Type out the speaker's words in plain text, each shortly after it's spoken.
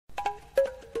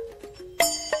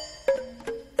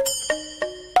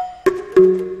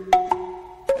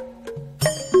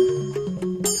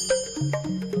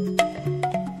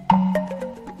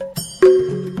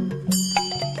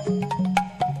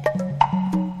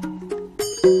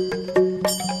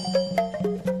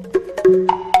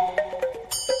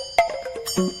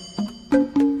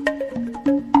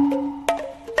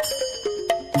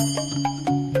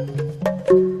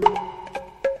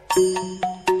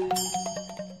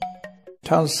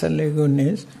2014ခုနှ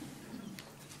စ်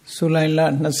ဇူလိုင်လ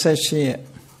28ရက်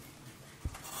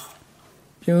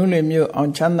ပြုံးလီမြို့အော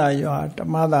င်ချမ်းသာရွာဓ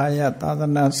မ္မသာယသာသ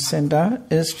နာစင်တာ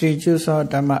Institute of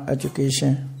Dhamma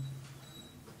Education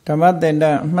ဓမ္မသင်တ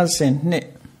န်းအမှတ်စဉ်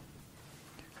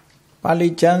2ပါဠိ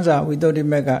ကျမ်းစာဝိသုဒ္ဓိ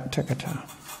မဂ္ဂထက္ကထာ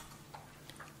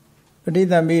ပဋိ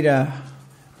သမ္ပိတာ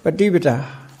ပฏิပဒါ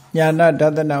ညာဏဒ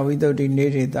သနာဝိသုဒ္ဓိနေ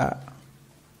ရိတ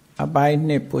အပိုင်း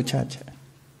2ပို့ချချက်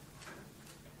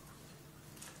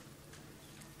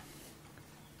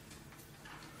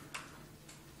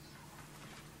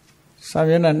စာ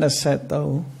မျက်နှာ23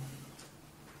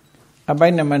အပို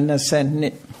င်းနံပါတ်22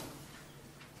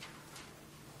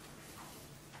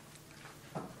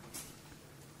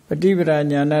ပฏิပဒါ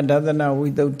ညာဏဒသနာဝိ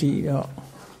သုဒ္ဓိတော့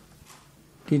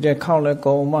ဒီတစ်ခေါက်လည်း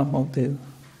ကုန်မှမဟုတ်သေးဘူး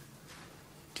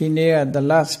ဒီနေ့က the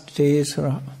last day ဆို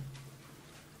တော့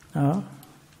နော်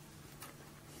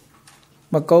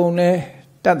မကုန်နဲ့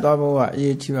တတ်သွားဖို့ကအ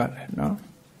ရေးကြီးပါတယ်နော်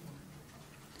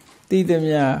သိသ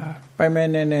မျှပိုင်ပို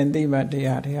င်နဲ့နဲ့သိမှတ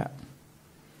ရားတွေက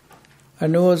အ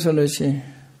နိုးဆိုလို့ရှိရင်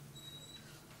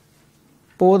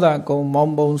ပိုးတာကုံမော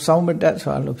င်ပုံစောင်းမတက်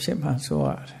ဆိုတာလို့ဖြစ်မှာဆိုရ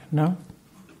တယ်နော်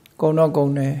ကုံတော့ကုံ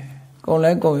တယ်ကုံ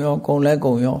လဲကုံရောကုံလဲ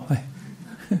ကုံရောပဲ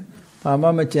ဘာမှ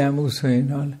မကြံဘူးဆိုရင်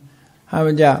တော့ဟာမ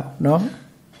ကြောက်နော်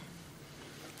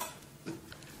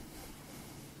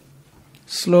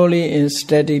slowly and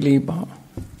steadily ပေါ့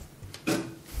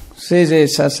စေးစေး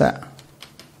ဆက်ဆက်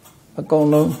အကုန်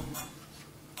လုံး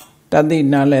တတိ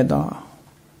နားလဲတော့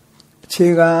အခြေ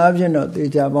ခံအဖြစ်တော့တေ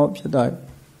ချာပေါက်ဖြစ်သွားပြီ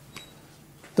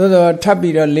သို့တော့ထပ်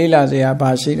ပြီးတော့လေးလာစရာဘာ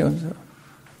ရှိတော့ဆို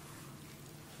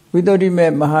ဝိသုဒ္ဓိမေ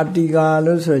မဟာတိကာ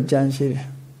လို့ဆိုကြံရှိတယ်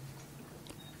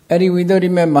အဲ့ဒီဝိသုဒ္ဓိ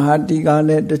မေမဟာတိကာလ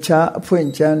ည်းတခြားအဖွင့်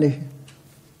ကျမ်းလေး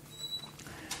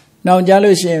နောက်ကြ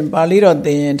လို့ရှိရင်ပါဠိတော်သ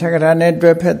င်ရင်ထက္ကထာနဲ့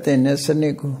တွဲဖက်သင်တဲ့စန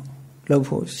စ်ကိုလုပ်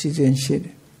ဖို့စီစဉ်ရှိတ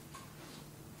ယ်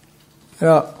အဲ့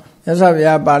တော့မြတ်စွာဘု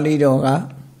ရားပါဠိတော်က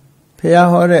ဘုရား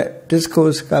ဟောတဲ့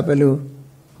discourse ကဘယ်လို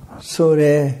ဆိုတ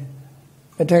ယ်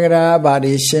ထက္ကထာဘာ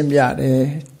တွေရှင်းပြတယ်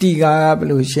တိကာကဘယ်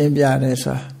လိုရှင်းပြတယ်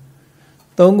ဆိုတာ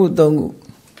သုံးခု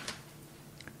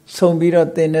ဆုံပြီးတော့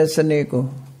သင်တဲ့စနစ်ကို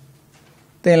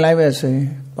သင်လိုက်ပဲဆိုရင်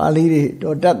ပါဠိတွေ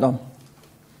တော်တတ်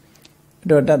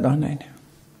သွားနိုင်တယ်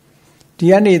ဒီ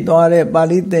ကနေသွားတဲ့ပါ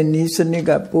ဠိသင်နည်းစနစ်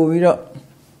ကပို့ပြီးတော့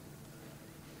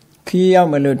ခီးရောက်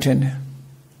မလို့ထင်တယ်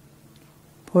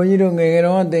ဘုန်းကြီးတို့ငယ်ငယ်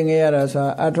တော့သင်ခဲ့ရတာဆို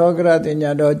တာအထောကရတင်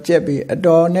ညာတော်ကျက်ပြီးအ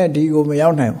တော်နဲ့ဒီကိုမ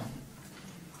ရောက်နိုင်ဘူး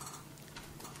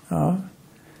ဟော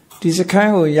ဒီစခ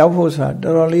န်းကိုရောက်ဖို့ဆိုတာ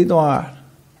တော်တော်လေးသွား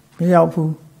မရောက်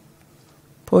ဘူး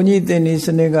ဘုန်းကြီးသင်နည်းစ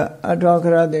နစ်ကအထောက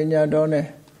ရတင်ညာတော်နဲ့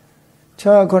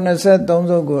683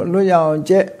စုကိုအလွတ်ရအောင်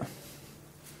ကျက်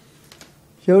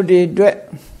ရုပ်တည်အတွက်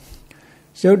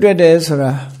ရုပ်တွက်တယ်ဆို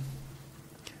တာ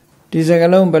ဒီစက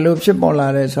လုံးဘယ်လိုဖြစ်ပေါ်လာ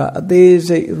တယ်ဆိုတာအသေး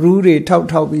စိတ်ရူးတွေထော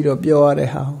က်ပြီးတော့ပြောရတဲ့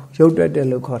ဟာကိုရုပ်တွက်တယ်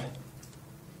လို့ခေါ်တယ်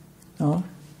နော်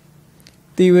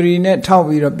သီဝရီနဲ့ထောက်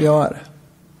ပြီးတော့ပြောရတာ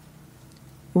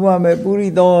ဥပမာပုရိ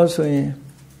သောဆိုရင်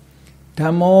ဓ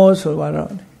မ္မောဆို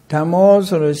တော့ဓမ္မော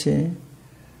ဆိုလို့ရှိရင်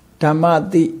ဓမ္မ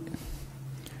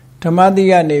တိ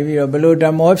ကနေပြီးတော့ဘယ်လိုဓ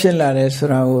မ္မောဖြစ်လာတယ်ဆို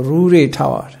တာကိုရူးတွေထော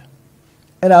က်ရတယ်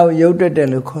အဲ့ဒါကိုရုပ်တွက်တယ်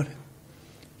လို့ခေါ်တယ်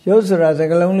ရုပ်ဆိုတာစ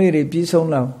ကလုံးလေးတွေပြီးဆုံး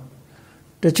လောက်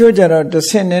တချို့ကြတော့တစ်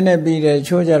ဆင့်နဲ့ပြီးတယ်တ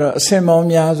ချို့ကြတော့အဆင့်ပေါင်း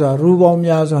များစွာရူပေါင်း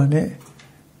များစွာနဲ့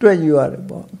တွက်ယူရတယ်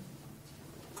ပေါ့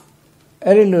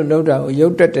အဲ့ဒီလိုလုပ်တာကိုရု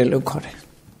ပ်တက်တယ်လို့ခေါ်တယ်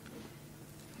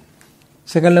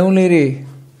စကလုံးလေး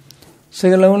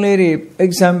တွေ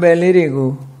example လေးတွေ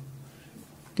ကို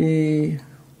ဒီ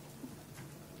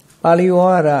ပါဠိ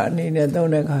ဝါဒအနေနဲ့သုံး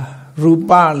တဲ့အခါရူ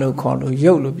ပလို့ခေါ်လို့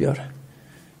ရုပ်လို့ပြောတာ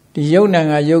ဒီရုပ်နာ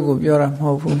ကရုပ်ကိုပြောတာမ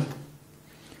ဟုတ်ဘူး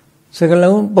စက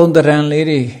လုံးပုံတရံလေး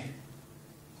တွေ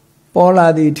ပေါ်လာ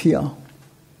သည်ထီအောင်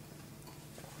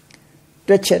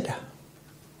တွက်ချက်တာ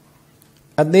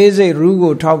အသေးစိတ်ရူး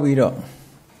ကိုထောက်ပြီးတော့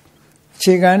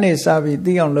ခြေကန်းနေစပြီး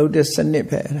သိအောင်လုပ်တဲ့စနစ်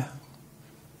ပဲအဲ့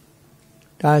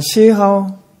ဒါရှေးဟောင်း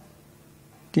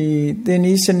ဒီသင်္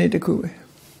နီးစနစ်တစ်ခုပဲ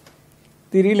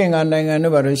သီရိလင်္ကာနိုင်ငံ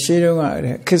တို့ဘာလို့ရှေးတုန်းက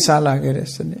ခေတ်စားလာခဲ့တဲ့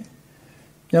စနစ်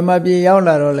မြန်မာပြည်ရောက်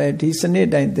လာတော့လေဒီစနစ်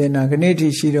တိုင်းသင်တာခဏထိ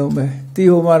ရှိတော့ပဲတီ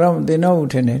ဟိုမှာတော့မသင်တော့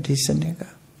ဘူးထင်တယ်ဒီစနစ်က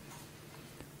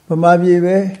ဗမာပြည်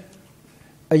ပဲ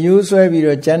အယိုးဆွဲပြီး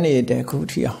တော့ကျန်းနေတဲ့ခု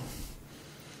ထီအောင်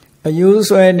အယိုး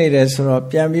ဆွဲနေတယ်ဆိုတော့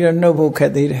ပြန်ပြီးတော့နှုတ်ဖို့ခ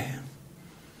က်သေးတယ်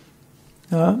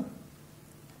နော်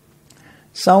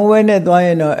ဆောင်းဝဲနဲ့သွားရ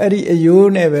င်တော့အဲ့ဒီအယိုး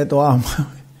နဲ့ပဲသွားမှာ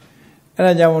အဲ့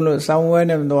ဒါကြောင့်မလို့ဆောင်းဝဲ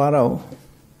နဲ့မသွားတော့ဘူး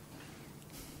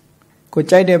ကို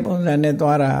ကြိုက်တဲ့ပုံစံနဲ့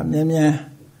သွားတာမြန်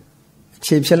အ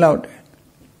ခြေဖြစ်လောက်တယ်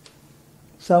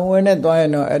ဆောင်းဝဲနဲ့သွားရ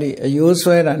င်တော့အဲ့ဒီအယိုး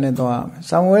ဆွဲတာနဲ့သွားရမယ်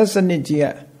ဆောင်းဝဲစနစ်ကြီး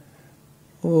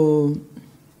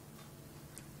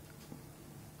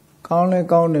က ကောင်းလဲ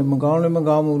ကောင်းတယ်မကောင်းလဲမ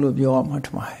ကောင်းဘူးလို့ပြောရမှာထ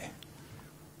မရဲ့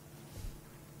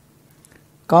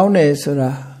ကောင်းတယ်ဆိုတာ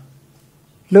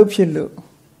လှုပ်ဖြစ်လို့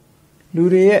လူ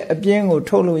တွေရဲ့အပြင်းကို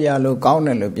ထုတ်လို့ရလို့ကောင်းတ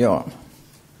ယ်လို့ပြောရမှာ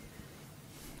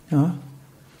နော်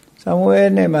သံဝဲ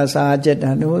နဲ့မှာစာကြက်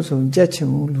တာတို့ဆိုကြက်ချင်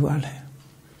ဘူးလူကလည်း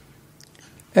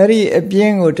အဲ့ဒီအပြ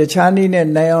င်းကိုတခြားနည်းနဲ့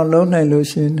နိုင်အောင်လုပ်နိုင်လို့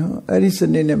ရှင်တော့အဲ့ဒီစ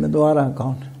နစ်နဲ့မသွားတာကော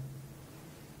င်းတယ်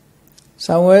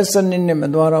သံဝဲစနစ်နဲ့မ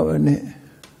သွားတော့ဘူးနဲ့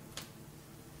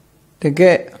တက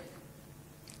ယ်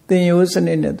သင်ရိုးစန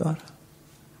စ်နဲ့သွားတာ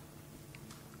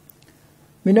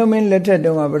မင်းတို့မင်းလက်ထက်တု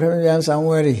န်းကပထမပြန်ဆောင်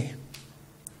ဝဲတွေ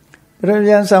ပထမ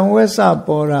ပြန်ဆောင်ဝဲစ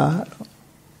ပေါ်တာ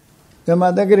ဓမ္မ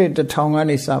တက္ကရာ1000က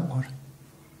နေစပေါ်တာ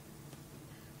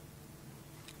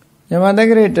ဓမ္မတက္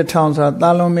ကရာ1000ဆိုတာတာ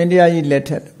လွန်မင်းတရားကြီးလက်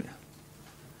ထက်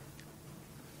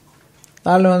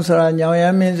တာလွန်ဆိုတာညောင်ရ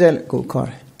မ်းမင်းဆက်ကိုခေါ်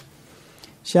တယ်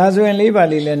ရှားစွင်လေးပါ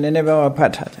လေးလည်းနည်းနည်းပါးဖ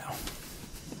တ်ထားကြအောင်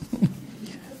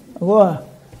အခုက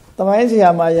သမိုင်းဆရာ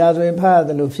မှာရာစွင်ဖတ်ရတ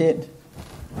ယ်လို့ဖြစ်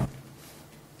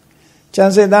ကျ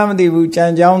န်စစ်သားမသိဘူးကြံ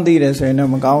ကြောင်းသိတယ်ဆိုရင်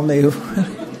တော့မကောင်းသေးဘူး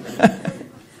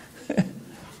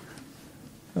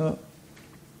ဟုတ်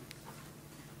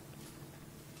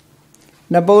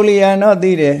နပိုလီယန်တော့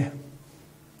သိတယ်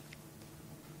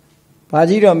ဘာ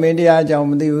ကြီးတော့မင်းတရားအကြောင်း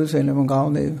မသိဘူးဆိုရင်လည်းမကော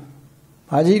င်းသေးဘူး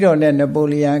ဘာကြီးတော့နဲ့နပို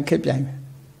လီယန်ခစ်ပြိုင်မယ်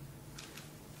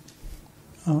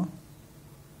ဟုတ်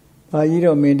ဘာကြီး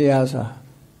တော့မင်းတရားဆိုတာ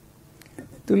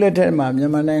သူလက်ထက်မှာမြ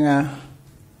န်မာနိုင်ငံ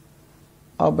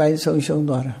အောက်ပိုင်းဆုံးရှုံး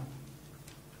သွားတာ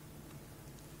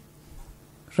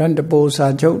ရန်တပိုစာ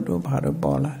ချုပ်တို့ဘာလို့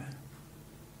ပေါ်လာတ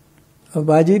ယ်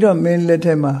ဘာကြီးတော့မင်းလက်ထ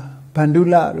က်မှာဗန္ဓု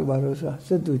လတို့ဘာလို့ဆိုတာစ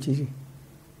စ်သူကြီးတွေ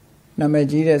နာမည်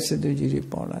ကြီးတဲ့စစ်သူကြီးတွေ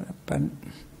ပေါ်လာတယ်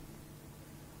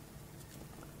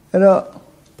အဲ့တော့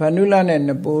ဗန္ဓုလနဲ့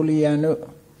နပိုလီယန်တို့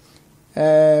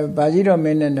ဘာကြီးတော့မ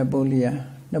င်းနဲ့နပိုလီယန်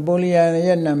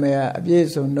ရဲ့နာမည်ကအပြည့်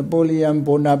စုံနပိုလီယန်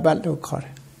ဘိုနာပတ်လို့ခေါ်တ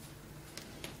ယ်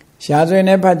ရှားစွင်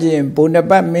နဲ့ဖတ်ကြည့်ရင်ဘိုနာ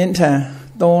ပတ်မင်းထံ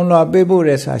သုံးလွှာပေးဖို့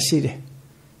ရဆိုတာရှိတယ်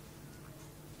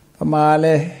ဗမာ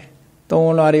လဲ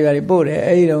သုံးလွှာတွေပါပို့တယ်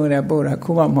အဲ့ဒီတော့လည်းပို့တာ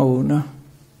ခုမှမဟုတ်ဘူးနော်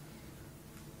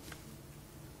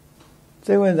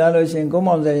စိတ်ဝင်စားလို့ရှင်ကို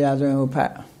မောင်စရာစွင်ကိုဖ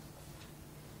တ်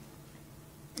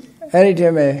အဲ့ဒီထဲ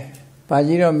မှာဘာ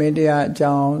ကြီးတော့မင်းတရားအ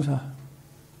ကြောင်းဆို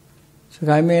စ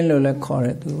ကိုင်းမင်းလို့လည်းခေါ်တ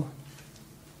ယ်သူ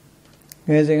င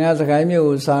ယ်စဉ်ကစကိုင်းမြို့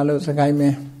ကိုစားလို့စကိုင်းမ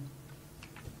င်း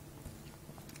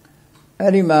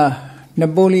အဲ့ဒီမှာန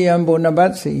ပိုလီယန်ဘိုနာပ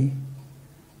တ်စီ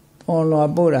သွန်လွှာ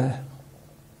ပို့တာ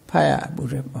ဖတ်ရဘူး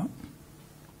တယ်ပေါ့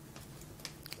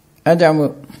အဲ့ကြောင့်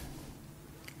မို့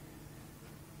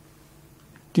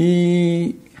ဒီ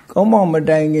ကောင်းမောင်မ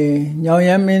တိုင်ခင်ညောင်ရ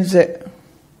မ်းမင်းဆက်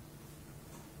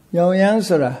ညောင်ရမ်း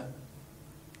ဆိုတာ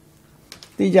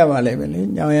သိကြပါလိမ့်မယ်လေ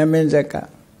ညောင်ရမ်းမင်းဆက်က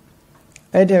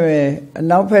အဲ့ဒီပဲအ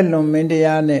နောက်ဖက်လွန်မင်းတ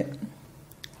ရားနဲ့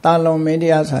တာလွန်မင်းတ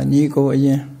ရားဆိုတာညီကိုအရ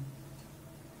င်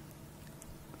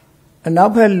အနော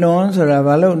က်ဖက်လွန်ဆိုတာ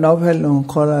ဘာလို့နောက်ဖက်လွန်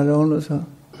ခေါ်တာတုံးလို့ဆို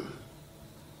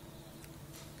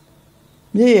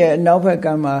မြည့်ရဲ့အနောက်ဖက်က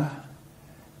မှာ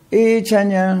အေးချမ်း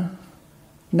ချမ်း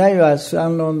နိုင်ရွာဆ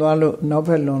န်းလွန်သွားလို့နောက်ဖ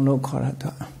က်လွန်လို့ခေါ်တာ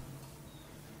တော့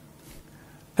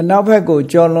အနောက်ဘက်ကို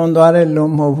ကြော်လွန်သွားတဲ့လွ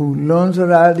န်မဟုတ်ဘူးလွန်ဆို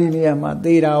တာဒီနေရာမှာ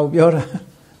သေတာကိုပြောတာ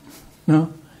နော်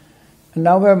အ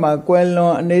နောက်ဘက်မှာကွယ်လွ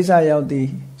န်အနေဆရောက်သည်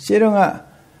ရှင်းတော့က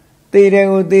သေတယ်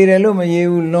ကိုသေတယ်လို့မရေး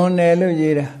ဘူးလွန်တယ်လို့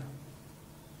ရေးတာ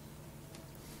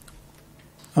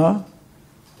ဟော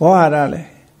ဘောဟာရလေ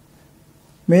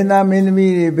မင်းသားမင်းသ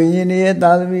မီးတွေဘုရင်တွေရဲ့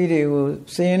သားသမီးတွေကို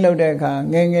စည်ရင်လုပ်တဲ့အခါ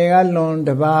ငယ်ငယ်ကလွန်တ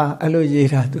ပါးအဲ့လိုရေး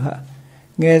တာသူက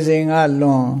ငယ်စဉ်က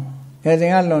လွန်ငယ်စ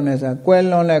ဉ်ကလွန်နေဆိုကွဲ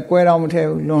လွန်လဲကွဲတော့မထည့်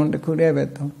ဘူးလွန်တစ်ခုတည်းပဲ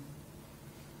သုံး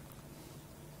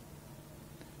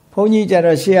ဘုန်းကြီးကြ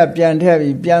တော့ရှေ့ကပြန်ထည့်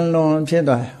ပြီးပြန်လွန်ဖြစ်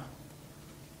သွားတယ်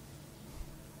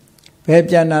ဘယ်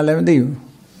ပြန်တာလဲမသိဘူး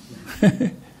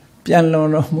ပြန်လွန်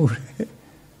တော့မှု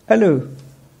အဲ့လို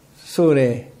ဆိုတ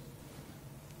ယ်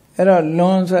အဲ့တော့လွ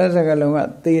န်ဆိုတဲ့စကားလုံးက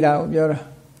သေတာကိုပြောတာ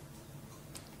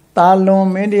တာလွန်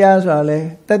မင်းတရားဆိုတာလေ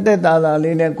တက်တက်တာတာ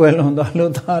လေးနဲ့ကွယ်လွန်သွား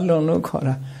လို့တာလွန်လို့ခေါ်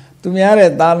တာသူများ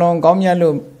တဲ့တာလွန်ကောင်းမြတ်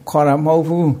လို့ခေါ်တာမဟုတ်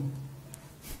ဘူး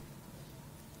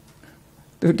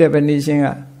သူ definition က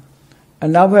အ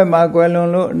နောက်ဘက်မှာကွယ်လွန်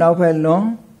လို့အနောက်ဘက်လွန်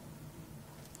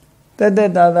တက်တ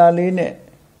က်တာတာလေးနဲ့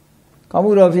ကောင်း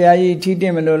မှုတော်ဘုရားကြီးထီးတ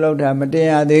င်မလို့လောက်တာမတင်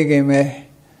ရသေးခင်ပဲ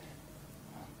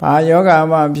ဘာယောဂ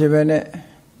မှဖြစ်ပဲနဲ့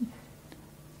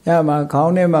ရမှာခေါ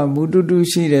င်းထဲမှာမူတူတူ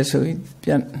ရှိတယ်ဆိုရင်ပြ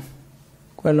န်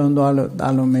ကွယ်လွန်သွားလို့တာ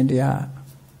လွန်မင်းတရား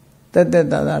တက်တက်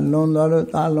တာတာလွန်သွားလို့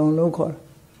တာလွန်လို့ခေါ်တယ်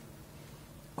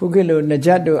ခုခေတ်လိုနကြ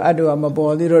တ်တို့အတ်တို့ကမ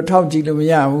ပေါ်သေးတော့ထောက်ကြည့်လို့မ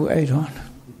ရဘူးအဲ့တော့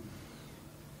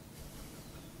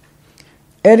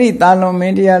အဲ့ဒီတာလွန်မ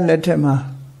င်းတရားလက်ထက်မှာ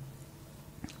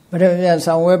ဗရမယ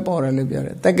ဆောင်ဝဲပေါ်တယ်လို့ပြောတ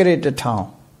ယ်တက္ကရာ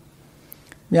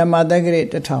1000 မြန်မာတက္ကရာ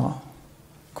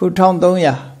1000ခု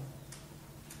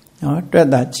1300နော်တွက်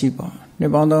တာကြည့်ပေါ့နှ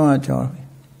စ်ပေါင်း300ကျော်ပြီ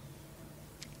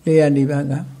400နိဗ္ဗာန်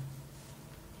က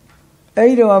အဲ့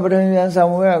ဒီတော့ပထမဉာဏ်ဆော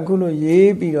င်ဝဲအခုလို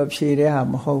ရေးပြီးတော့ဖြေတဲ့ဟာ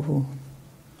မဟုတ်ဘူး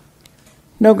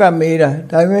နှုတ်ကမေးတာ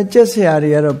ဒါပေမဲ့ကျက်ဆရာတွေ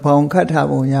ကတော့ဘောင်ခတ်ထား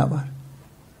ပုံရပါတယ်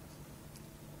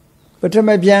ပထမ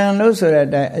ပြန်လို့ဆိုတဲ့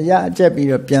အတိုင်းအရာအကျက်ပြီး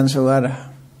တော့ပြန်ဆိုရတာ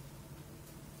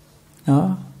နော်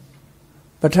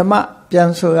ပထမပြန်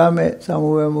ဆိုရမယ်ဆောင်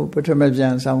ဝဲမှုပထမပြ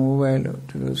န်ဆောင်ဝဲလို့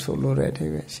ဒီလိုဆိုလို့တဲ့အထိ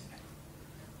ပဲရှိတယ်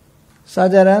စာ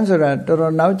ကြရန်ဆိုတာတော်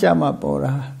တော်နောက်ကျမှပေါ်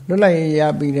တာလွတ်လိုက်ရ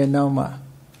ပြီးတဲ့နောက်မှာ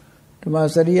ဓမ္မ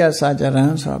စရိယစာကြရ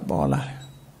န်ဆိုတာပေါ်လာတယ်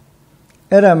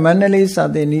အဲ့ဒါမန္တလေးစာ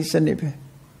သင်နည်းစနစ်ပဲ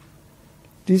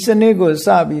ဒီစနစ်ကိုစ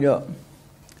ပြီးတော့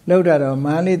လောက်တာတော့မ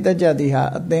န္တလေးတက်ကြတိဟာ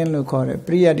အသင်းလို့ခေါ်တယ်ပ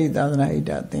ရိယတ္တိသာသနာဣဒ္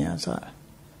ဓအသင်းဟာဆိုတာ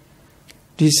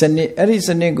ဒီစနစ်အဲ့ဒီစ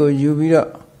နစ်ကိုယူပြီးတော့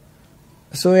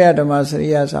အစိုးရဓမ္မစရိ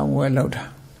ယဆောင်ဝဲလောက်တာ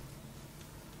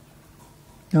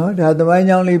နော်ဒါသမိုင်း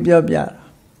ကြောင်းလေးပြောပြတာ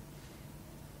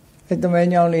အဲ့သမိုင်း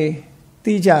ကြောင်းလေး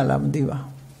သိကြလားမသိပါဘူး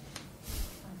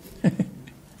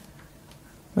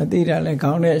မသိတာလဲ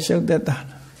ခေါင်းနဲ့အရှုပ်သက်တာ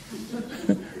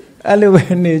အဲ့လိုပဲ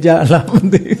နေကြလားမ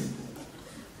သိဘူး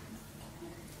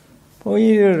ဘုန်း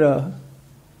ကြီးတို့တော့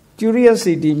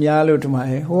curiosity များလို့ဒီမှာ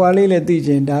ဟိုဟာလေးလည်းသိခြ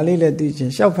င်းဒါလေးလည်းသိခြ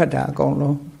င်းရှောက်ဖတ်တာအကုန်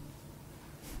လုံး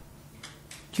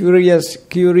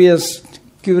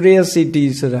curiosity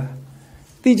ဆိုတာ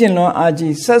သိခြင်းလွန်အား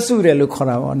ကြီးဆက်စုတယ်လို့ခေါ်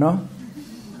တာပေါ့နော်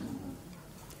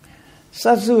ဆ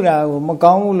က်စုတာကိုမ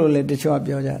ကောင်းဘူးလို့လည်းတချို့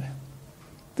ပြောကြတယ်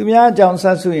သူများအကြောင်းဆ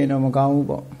က်စုရင်တော့မကောင်းဘူး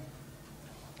ပေါ့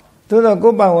သို့တော့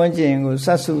ကိုယ်ပတ်ဝန်းကျင်ကိုဆ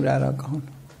က်စုတာတော့ကောင်းတ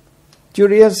ယ်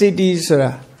curiosity ဆို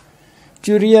တာ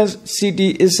curiosity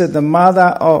is the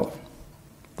mother of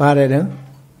ပါတယ်နော်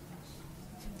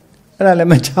အဲ့ဒါလည်း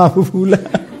မချဘူးလား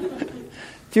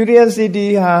curiosity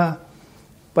ဟာ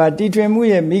ပါတီထွင်မှု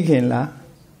ရဲ့မိခင်လား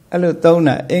အဲ့လိုသုံး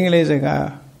တာအင်္ဂလိပ်စကား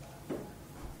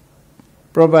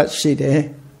proverb ရှိတယ်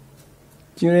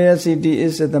curiosity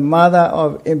is the mother of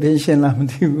invention လားမ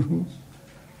သိဘူး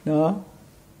နော်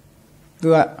သူ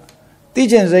ကသိ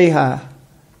ကျင်စိတ်ဟာ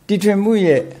တီထွင်မှု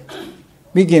ရဲ့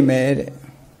မိခင်ပဲတဲ့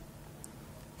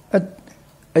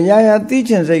အရာရာသိ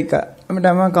ကျင်စိတ်ကအမှန်တ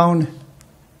မ်းကောင်းတယ်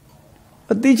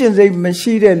အသိကျင်စိတ်မ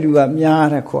ရှိတဲ့လူကများ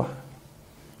တယ်ခွာ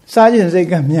စားကျင်စိတ်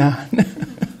ကများ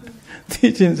သိ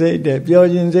ကျင်စိတ်တယ်ပြော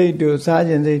ကျင်စိတ်တို့စား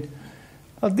ကျင်စိတ်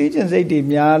အသိကျင်စိတ်တွေ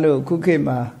များလို့ခုခေတ်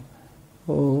မှာ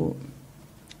ဟို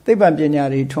သိပ္ပံပညာ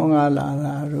တွေထွန်းကားလာ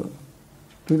တာတို့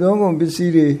လူသုံးကုန်ပစ္စ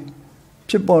ည်းတွေ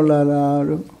ဖြစ်ပေါ်လာတာ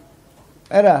တို့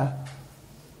အဲ့ဒါ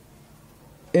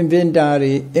inventor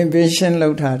တွေ invention လု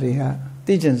ပ်တာတွေဟာ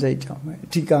သိကျင်စိတ်ကြောင့်ပဲအ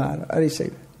ဓိကကတော့အဲ့ဒီစိ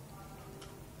တ်ပဲ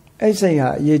အဲ့စိတ်ဟာ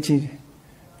အရေးကြီးတယ်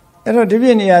အဲ့တော့ဒီပြ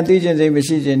ည့်နေရာသိကျင်စိတ်မ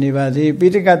ရှိခြင်းနေပါစေပိ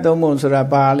ဋကသုံးပုံဆိုတာ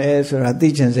ဘာလဲဆိုတာသိ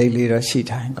ကျင်စိတ်လေးတော့ရှိ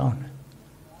ထိုင်ကောင်းတယ်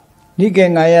နိကေ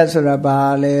ငါယဆိုတာဘာ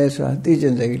လဲဆိုတာသိကျ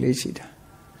င်စိတ်လေးရှိတာ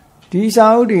ဒီစာ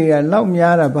အုပ်တွေကလောက်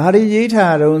များတာဘာတွေရေး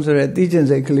ထားတုံးဆိုတဲ့သိကျင်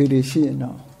စိတ်ကလေးတွေရှိရင်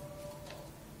တော့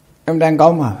အမှန်တန်ကော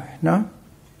င်းပါပဲနော်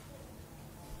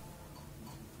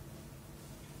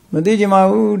မသိကြပါ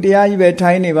ဘူးတရားကြီးပဲ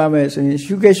ထိုင်းနေပါမယ်ဆိုရင်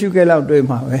ရှုခဲလောက်တွေ့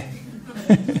မှာပဲ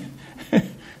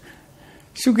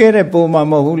ရှုခဲ့တဲ့ပုံမှ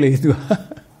မဟုတ်ဘူးလေသူ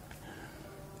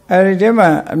အဲဒီထဲမှာ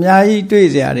အများကြီးတွေ့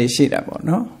စရာတွေရှိတာပေါ့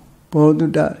နော်ဘောဓု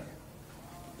တ္တ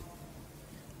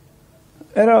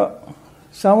အဲ့တော့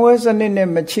သံဝဲစနစ်နဲ့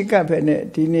မချစ်ကပ်ဖက်နဲ့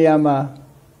ဒီနေရာမှာ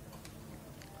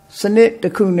စနစ်တ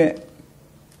စ်ခုနဲ့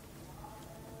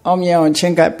အောင်မြင်အောင်ချ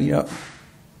င်းကပ်ပြီးတော့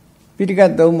ပိဋက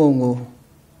သုံးပုံကို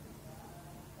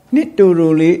နှစ်တူတူ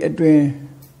လေးအတွင်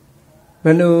ဘ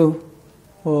ယ်လို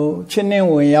ဟိုချင်းနှင်း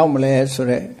ဝင်ရောက်မလဲဆို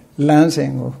တဲ့လမ်းစ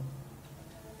ဉ်ကို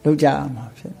လုပ်ကြရမှာ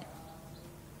ဖြစ်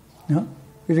နော်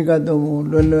ပိဋကသုံးပုံ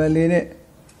လွယ်လွယ်လေးနဲ့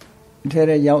အထဲ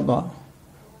ထဲရောက်သွား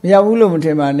မရောက်ဘူးလို့မထ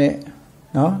င်ပါနဲ့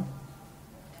နော်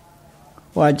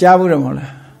ဟိုကြားဘူးတယ်မဟုတ်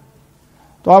လား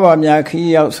သွားပါများခီး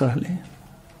ရောက်ဆိုတာလေ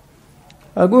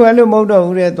အခုအဲ့လိုမဟုတ်တော့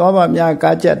ဘူးတဲ့သွားပါများ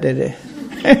ကားကြက်တယ်တဲ့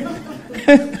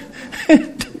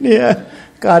ဒီ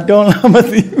ကာတွန်းလားမ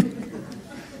သိဘူး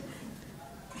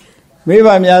မေး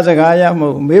ပါများစကားရမဟု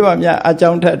တ်မေးပါများအကြော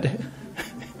င်းထက်တယ်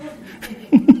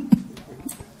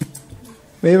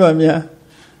မေးပါများ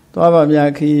သွားပါများ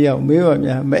ခီးရောက်မေးပါ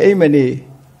များမအိမ်မနေ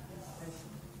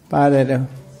ပါတယ်တော့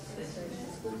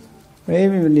မေး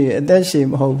မနေအသက်ရှင်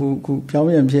မဟုတ်ဘူးအခုပြောင်း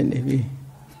ပြန်ဖြစ်နေပြီ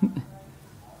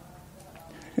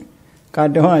ကာ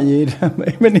တွန်းကရေးတာမ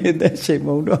အိမ်မနေအသက်ရှင်မ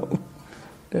ဟုတ်တော့ဘူး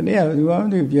ဒီနေ့ကသူကမ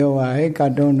သိပြောပါဟဲ့ကာ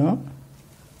တွန်းနော်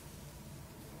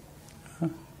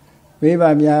မေးပါ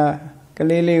များက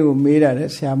လေးလေးကိုမေးတာတဲ့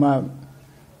ဆရာမ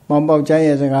မောင်ပေါက်ကျန်း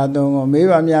ရဲ့စကားသုံးကိုမေး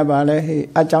ပါများပါလဲဟေး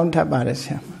အကြောင်းထပ်ပါတယ်ဆ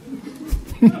ရာမ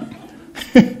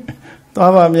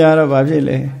သွားပါများတော့ဘာဖြစ်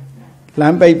လဲ l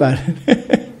မ်းပိတ်ပါတယ်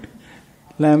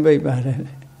လမ်းပိတ်ပါတယ်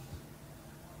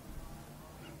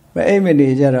မအိမ်မနေ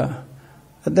ကြတော့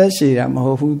အသက်ရှည်တာမ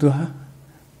ဟုတ်ဘူးသူဟာ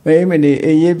မအိမ်မနေ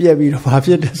အေးရေးပြက်ပြီးတော့ဘာဖြ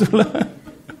စ်တယ်ဆိုလား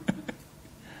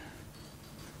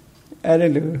အဲ့ဒါ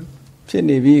လိုဖြစ်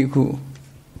နေပြီအခု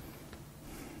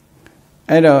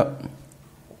အဲ့တော့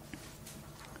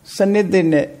စနစ်တစ်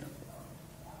နဲ့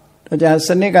တော့じゃစ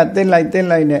နစ်ကတစ်လိုက်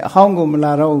နဲ့အဟောင်းကိုမ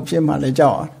လာတော့ဘူးဖြစ်မှလည်း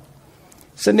ကြောက်အောင်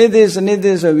စနစ်တစ်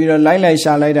ဆိုပြီးတော့လိုက်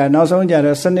ရှာလိုက်တာနောက်ဆုံးကြ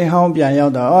တော့စနစ်ဟောင်းပြန်ရော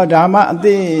က်တော့ဩဒါမှအသ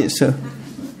စ်ဆို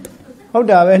ဟုတ်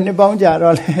တာပဲနှစ်ပေါင်းကြာ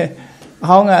တော့လေအ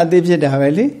ဟောင်းကအသစ်ဖြစ်တာပဲ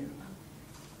လေ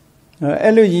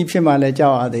အဲ့လိုကြီးဖြစ်မှလည်းကြော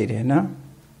က်ရသေးတယ်နော်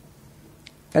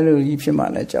အဲ့လိုကြီးဖြစ်မှ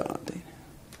လည်းကြောက်ရသေးတယ်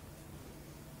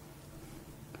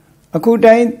အခု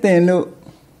တိုင်းသင်လို့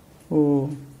ဟို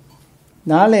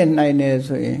နားလည်နိုင်တယ်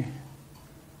ဆိုရင်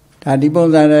ဒါဒီပုံ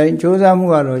စံတိုင်းစ조사မှု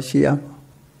ကတော့ရှိရမှာ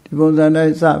ဒီပုံစံတို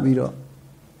င်းစပြီးတော့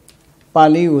ပါ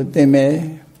ဠိကိုသင်မယ်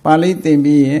ပါဠိသင်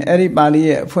ပြီးရင်အဲ့ဒီပါဠိ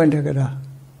ရဲ့အဖွင့်ထက္ကရာ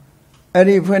အဲ့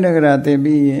ဒီအဖွင့်ထက္ကရာသင်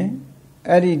ပြီးရင်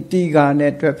အဲ့ဒီတီဃာ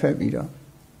နဲ့တွက်ဖက်ပြီးတော့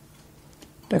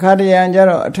တခါတရံကျ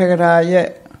တော့အထက္ကရာရဲ့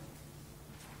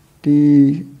ဒီ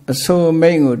အဆိုမိ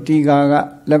န့်ကိုတီဃာက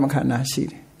လက်မခံတာရှိ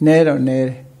တယ်နဲတော့နဲ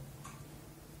တယ်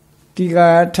တီဃာ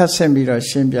ထပ်ဆင့်ပြီးတော့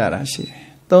ရှင်းပြတာရှိတယ်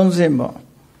သုံးဆင့်ပေါ့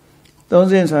သုံး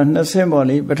ဆင့်ဆိုတာနှစ်ဆင့်ပေါ့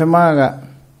လေပထမက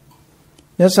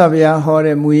မြတ်စွာဘုရားဟော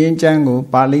တဲ့မူရင်းကျမ်းကို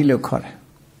ပါဠိလို့ခေါ်တယ်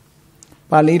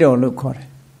ပါဠိတော်လို့ခေါ်တယ်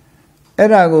အဲ့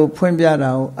ဒါကိုဖွင့်ပြတာ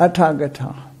ကိုအဋ္ဌကထာ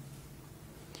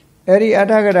အဲ့ဒီအဋ္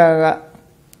ဌကထာက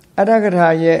အဋ္ဌကထာ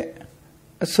ရဲ့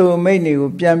အဆိုမိန့်တွေကို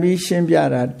ပြန်ပြီးရှင်းပြ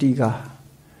တာတီဃာ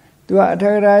သူကအဋ္ဌ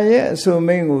ကထာရဲ့အဆို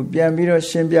မိန့်ကိုပြန်ပြီးတော့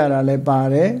ရှင်းပြတာလည်းပါ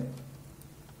တယ်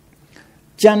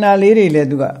ကျန်တာလေးတွေလည်း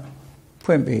သူက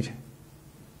ဖွင့်ပေးတယ်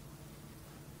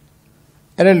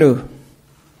အဲ့ဒါလို့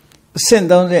အဆင့်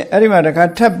30အဲ့ဒီမှာတခါ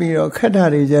ထပ်ပြီးတော့ခက်တာ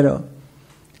တွေကြတော့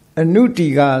အနုတီ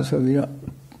ဃာဆိုပြီးတော့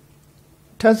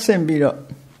ထပ်ဆင့်ပြီးတော့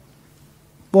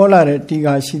ပေါ်လာတဲ့တီ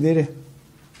ဃာရှိသေးတယ်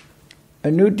အ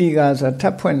နုတီဃာဆိုတာထ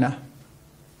ပ်ဖွင့်တာ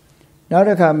နောက်တ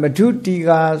စ်ခါမဓုတီ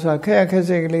ဃာဆိုတာခက်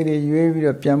စိတ်ကလေးတွေရွေးပြီး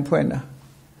တော့ပြန်ဖွင့်တာ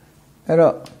အဲ့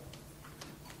တော့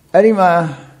အဲ့ဒီမှာ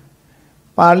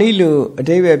ပါဠိလိုအ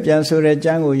ဓိပ္ပာယ်ပြန်ဆိုတဲ့ကျ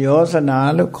မ်းကိုယောဇနာ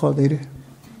လို့ခေါ်သေးတယ်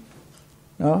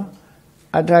နော်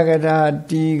အဋ္ဌကထာ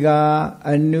တီဃာ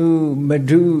အနုမ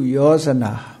ဓုယောဇ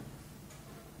နာ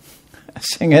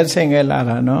ဆင်ငယ်လာ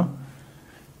တာနော်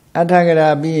အဋ္ဌကထာ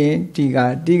ပြီးရင်တီ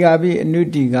ဃာပြီးအနု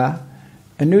တီ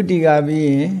ဃာပြီး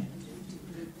ရင်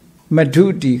မဓု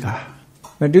တီဃာ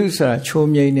မဓုဆိုတာချိုး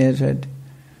မြိန်နေဆို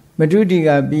မဓုတီ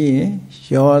ဃာပြီးရင်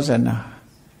ယောဇ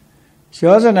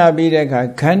နာပြီးတဲ့အခါ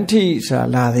ခန္ထိဆိုတာ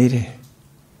လာသေးတယ်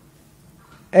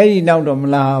အဲ့ဒီနောက်တော့မ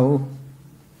လာဘူး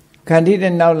ခန္ထိ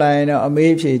တဲ့နောက်လာရင်တော့အ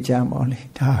မေးဖြေချမ်းပေါ့လေ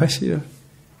ဒါပဲရှိတော့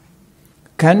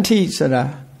ခန္ထိဆိုတာ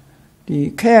ဒီ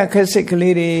ခက်စစ်က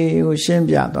လေးတွေကိုရှင်း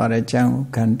ပြသွားတဲ့ကျမ်းကို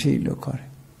ခန္ထိလို့ခေါ်တယ်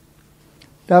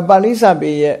ဒါပါဠိစာ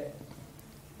ပေရဲ့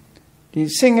ဒီ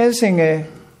စင်ငယ်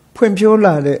ဖွင့်ဖြိုး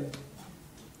လာတဲ့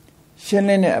ရှင်းလ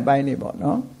င်းတဲ့အပိုင်းတွေပေါ့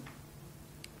နော်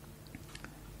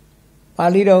ပါ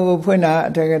ဠိတော်ကိုဖွင့်တာ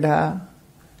အထက်ကထာ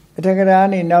က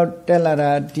နေနောက်တက်လာ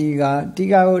တာတီဃာ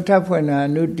ကိုထပ်ဖွင့်တာ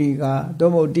အနုတီဃာ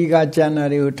သို့မဟုတ်တီဃာကျမ်းတာ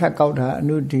တွေကိုထပ်ကောက်တာအ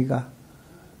နုတီဃာ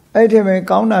အဲ့ဒီမှာ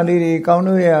ကောင်းတာလေးတွေကောင်း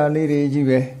လို့ရလေးတွေကြီး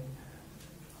ပဲ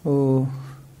ဟို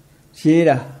ရေး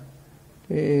တာ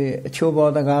အချိုး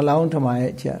ပေါ်တကားလောင်းထမ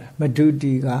ရဲ့ကြာတာမဓု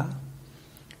တီဃာ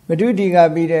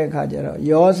ပြီးတဲ့အခါကျတော့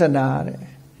ယောဇနာတဲ့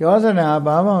ယောဇနာ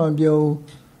ဘာမှမပြောဘူး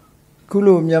ခု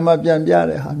လိုမြန်မာပြန်ပြ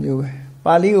တဲ့ဟာမျိုးပဲ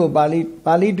ပါဠိကိုပါ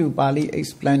ဠိတူပါဠိ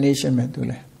explanation ပဲသူ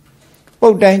လဲပု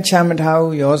တ်တိုင်းချမ်းမထား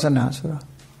ဘူးယောဇနာဆိုတော့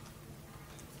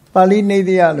ပါဠိနေ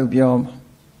တိယလို့ပြောမှာ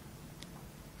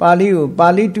ပါဠိကိုပါ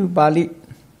ဠိတူပါဠိ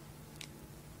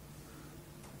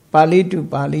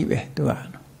ပဲသူက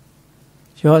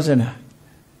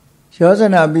ယောဇ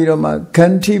နာပြီးတော့မှဂ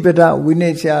န္ထိပဒဝိနိ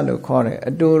စ္စလို့ခေါ်တယ်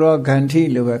အတူတော့ဂန္ထိ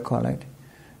လို့ပဲခေါ်လိုက်တယ်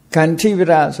ဂန္ထိပ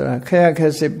ဒဆိုတာခ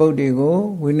က်စစ်ပုတ်တွေကို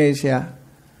ဝိနိစ္စ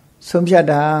ဆုံးဖြတ်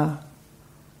တာ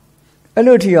အဲ့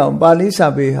လိုထီအောင်ပါဠိစာ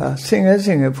ပေဟာဆင်င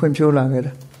ယ်ဖွံ့ဖြိုးလာခဲ့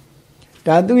တာ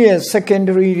ဒါသူ့ရဲ့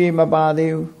secondary တွေမပါ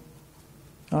သေးဘူး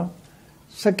နော်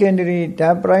secondary ဒါ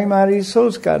primary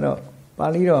source ကတော့ပါ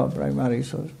ဠိတော် primary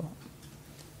source ပေါ့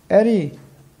အဲ့ဒီ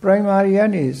primary က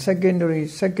နေ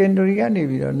secondary ကနေ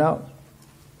ပြီးတော့နောက်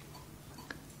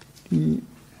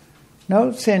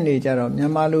ဆင့်နေကြတော့မြ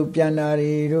န်မာလိုပြန်တာ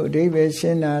တွေတို့အဓိပ္ပာယ်ရှ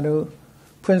င်းတာတို့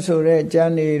ဖွင့်ဆိုတဲ့ကျ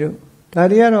မ်းတွေတို့ဒါ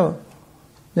တွေကတော့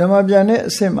မြန်မာပြန်တဲ့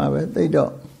အဆင့်မှာပဲသိ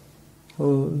တော့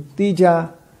ဟိုတိကျ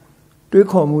တွေး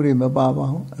ခေါ်မှုတွေမပါပါ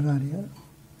ဘူးအဲ့ဒါတွေက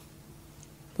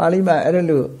ပါဠိမှာအဲ့ဒါ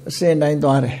လို့အစဉ်တိုင်း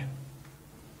သွားတယ်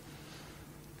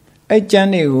အဲ့ကျမ်း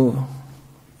တွေကို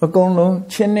အကုန်လုံး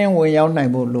ချင်းနှင်းဝင်ရောက်နို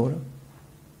င်ဖို့လိုတယ်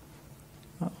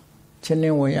ချင်း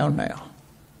င်းဝင်ရောက်နိုင်အောင်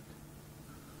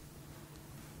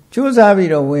ကြိုးစားပြီး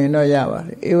တော့ဝင်တော့ရပါတ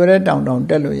ယ်ဧဝရတောင်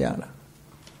တက်လို့ရတာ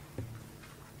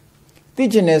သိ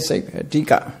ကျင်တဲ့စိတ်ပဲအဓိ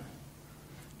က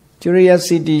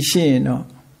curiosity ရှိရင်တော့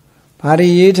ဘာတွေ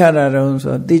ရေးထားတာတုံး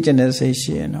ဆိုသိကျင်တဲ့စိတ်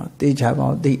ရှိရင်တော့သိချပါ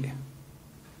အောင်သိတယ်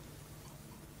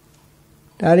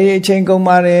ဒါတွေအချိန်ကုန်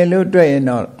ပါတယ်လို့တွေ့ရင်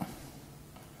တော့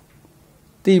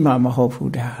သိမှာမဟုတ်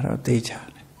ဘူးဒါတော့သိချ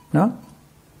တယ်နော်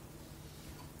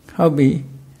ဟုတ်ပြီ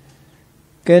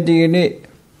ကဲဒီနေ့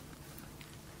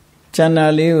ကျန်တာ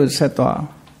လေးကိုဆက်သွား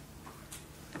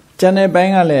ကျန်တဲ့ဘို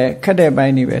င်းကလည်းခက်တဲ့ဘို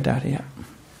င်းနေပဲဒါတွေက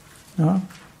နော်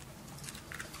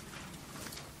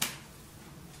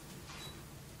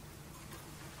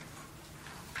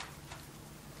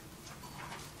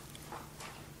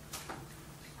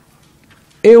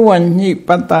ဧဝံညိပ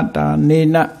တ္တတာနေ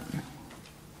န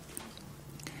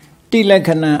တိလက္ခ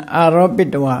ဏာအာရောပိ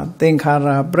တဝသင်္ခါရ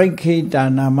ပရိခိတာ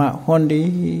နာမဟွန်ဒီ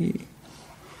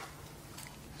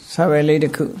စာပဲလေးတ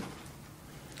စ်ခု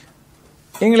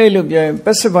အင်္ဂလိပ်လိုပြောရင်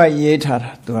specify ရေးထား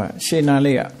တာသူကရှင်းနာ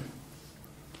လေးက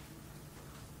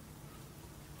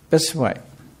specify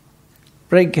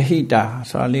ပရိခိတာ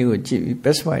ဆိုတာလေးကိုကြည့်ပြီး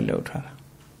specify လုပ်ထားတာ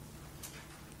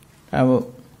အဲမို့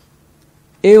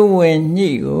ဧဝံညိ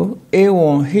ကိုဧ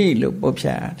ဝံဟိလို့ပုတ်ဖြ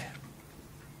တ်ရတယ်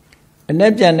အ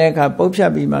နဲ့ပြန်တဲ့အခါပုတ်ဖြ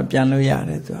တ်ပြီးမှပြန်လို့ရ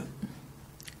တယ်သူက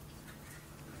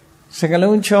စက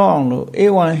လုံးချောအောင်လို့ဧ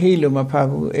ဝံဟိလို့မဖတ်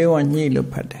ဘူးဧဝံညိလို့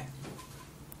ဖတ်တယ်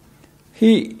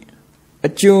ဟိအ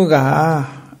ကျိုးက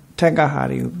ထက်ကဟာ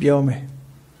တွေကိုပြောမယ်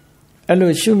အဲ့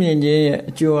လိုရှုမြင်ခြင်းရဲ့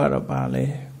အကျိုးကတော့ပါလေ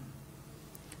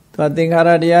သူကသင်္ခါရ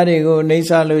တရားတွေကိုအိဋ္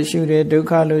ဌလို့ရှုတယ်ဒုက္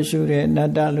ခလို့ရှုတယ်အန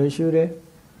တ္တလို့ရှုတယ်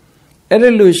အဲ့ဒါ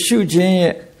လို့ရှုခြင်း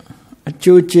ရဲ့အ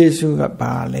ကျိုးကျေးဇူးက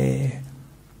ပါလေ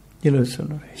ဒီလိုဆို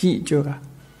လို့ဟိအကျိုးက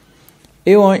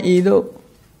ဧဝံဤသို့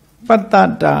ပတ္တ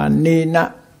တာနေန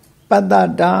ပတ္တ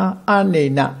တာအနေ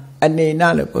နအနေန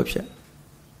လို့ပြောဖြစ်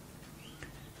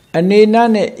အနေန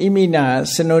နဲ့ဣမိနာ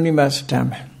synonymous term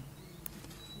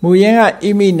မူရင်းကဣ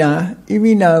မိ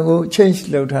နာကို change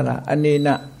လုပ်ထားတာအနေန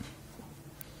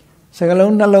စက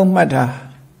လုံးနှလုံးမှတ်တာ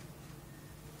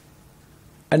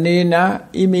အနေနာ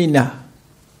ဣမိနာ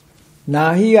နာ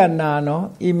ဟိကနာနော်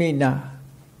ဣမိနာ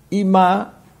ဣမာ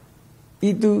ဣ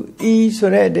တုဤဆို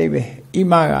တဲ့အဓိပ္ပာယ်ဣ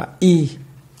မာကဤ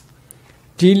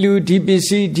ဒီလူဒီပစ္စ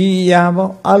ည်းဒီအရာ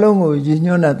ပေါ့အလုံးကိုရည်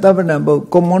ညွှန်းတာသဗ္ဗနံပုတ်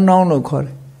common noun လို့ခေါ်တ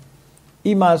ယ်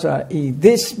ဣမာဆိုတာဤ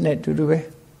this နဲ့တူတူပဲ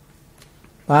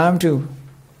ဘာမှမတူ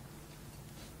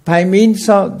by means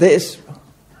of this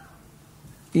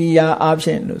ဤရာအဖြ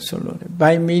စ်လို့ဆိုလို့တယ်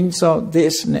by means of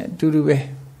this နဲ့တူတူပဲ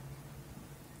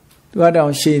သူက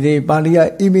တော့ရှေ့သေးပါဠိက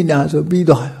ဣမိနာဆိုပြီး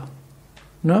သွားရော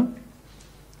နော်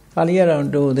ပါဠိကတော့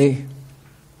တိုးသေး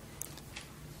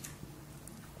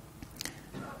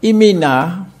ဣမိနာ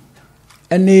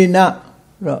အနေနာ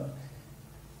တော့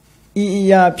ဤအ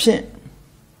ရာဖြင့်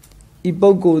ဤပု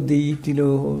ဂ္ဂိုလ်သည်ဒီ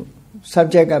လို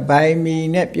subject က by me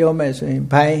နဲ့ပြောမယ်ဆိုရင်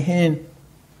by him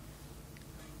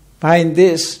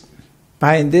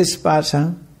by this person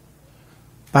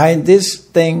by these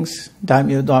things ဒါ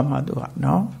မျိုးသွားမှာသူက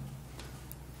နော်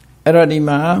အဲ့တော့ဒီ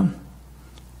မှာ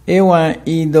ဧဝံ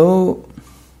ဤသို့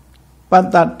ပတ္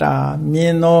တတာမြ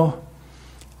င်သော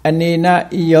အနေန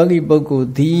ဤယောဂီပုဂ္ဂိုလ်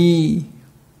သည်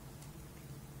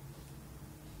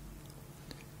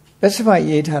specify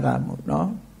ရေးထားတာမို့နော်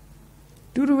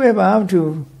တူတူပဲဘာမှမထူ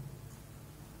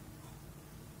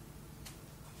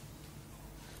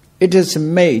it is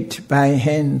made by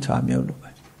hand ဆိုတာမျိုးလို့ပဲ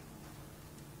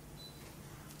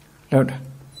ဟုတ်တယ်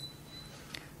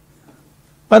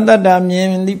ပတ္တတာမြ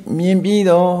င်ပြီး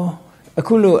တော့အ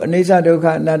ခုလိုအနိစ္စဒုက္ခ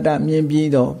အနတ္တမြင်ပြီး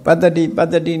တော့ပတ္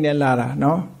တိနဲ့လာတာ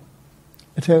နော်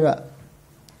အထက်က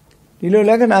ဒီလို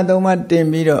လက္ခဏာသုံးပါးတင်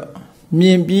ပြီးတော့မြ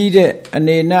င်ပြီးတဲ့အ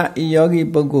နေနဤယောဂီ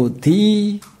ပုဂ္ဂိုလ်သည်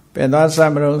ဘယ်သွားစ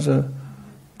မလို့ဆို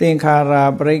သင်္ခါရ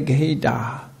ပရိက္ခိတာ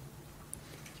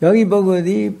ယောဂီပုဂ္ဂိုလ်သ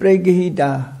ည်ပရိက္ခိ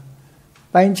တာ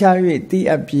ပိုင်းခြား၍သိ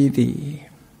အပ်ပြီးသည်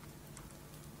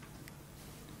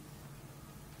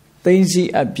သိသိ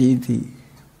အပ်ပြီးသည်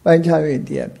ပိုင်းခြား၍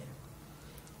သိအပ်ပြီး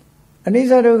အနိစ္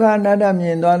စဒုက္ခအနတ္တမြ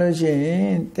င်သွားလို့ရှိရ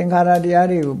င်သင်္ခါရတရား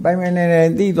တွေကိုပိုင်ပိုင်နိုင်နို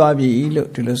င်သိသွားပြီလို့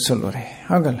ဒီလိုဆိုလိုတယ်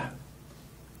ဟုတ်ကလား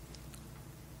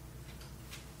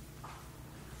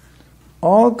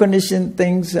all conditioned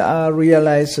things are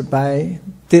realized by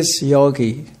this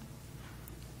yogi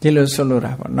ဒီလိုဆိုလို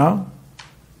တာပေါ့နော်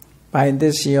by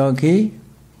this yogi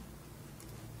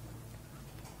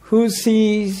who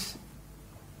sees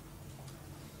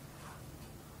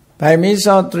by means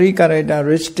of three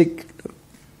characteristics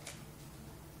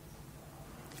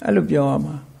အဲ့လိုပြောရ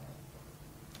မှာ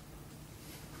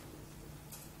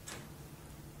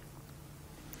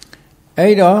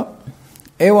အဲ့တော့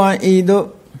ဧဝံဤသို့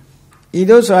ဤ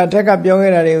သို့ဆိုအထက်ကပြော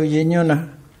ခဲ့တာတွေကိုရည်ညွှန်းတာ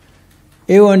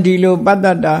ဧဝံဒီလိုပတ္တ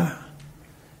တာ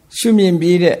ရှုမြင်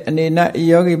ပြီးတဲ့အနေနဲ့ဤ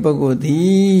ယောဂီပုဂ္ဂိုလ်သ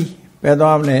ည်ဘယ်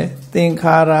သွားမလဲသင်္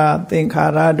ခါ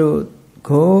ရတို့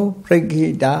ကိုပရိက္ခိ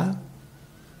တာ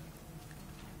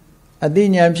အတိ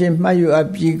ညာဖြင့်မှတ်ယူအပ်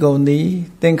ပြီးကုန်သည်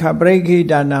သင်္ခါပရိက္ခိ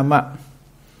တာနာမ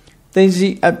သိသိ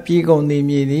အပ်ပြီးကုန်သည်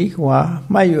မြည်သည်ဟွာ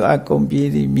မှတ်ယူအပ်ကုန်ပြီး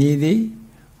သည်မြည်သည်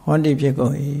ဟောတိဖြစ်ကု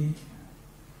န်၏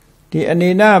ဒီအနေ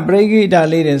နဲ့ပရိက္ခိတာ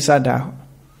လေးတင်စတာ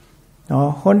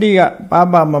နော်ဟွန်တိက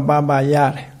ပါမပါရ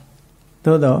တယ်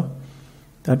သို့တော့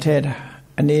တော့ထဲတာ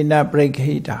အနေနဲ့ပရိက္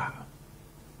ခိတာ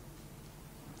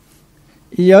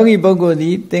ဤယောဂီပုဂ္ဂိုလ်သ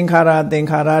ည်သင်္ခါ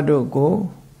ရတို့ကို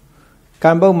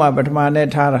ကံပုတ်မှာပထမနဲ့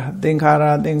ထားတာသင်္ခါရ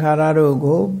တို့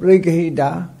ကိုပရိက္ခိ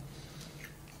တာ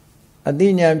အတိ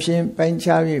ညာဖြင့်ပိုင်း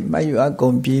ခြားပြီးမှတ်ယူအကု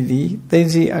န်ပြီးသည်သိ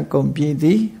သိအကုန်ပြီးသ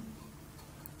ည်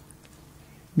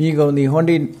မိကုန်သည်ဟွန်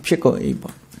တိဖြစ်ကုန်၏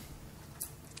ပေါ့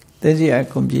သိသိအ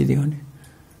ကုန်ပြီးသည်ဟွန်တိ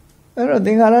အဲ့တော့သ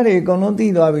င်္ခါရတွေအကုန်လုံးသိ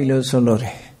သွားပြီလို့ဆိုလို့တ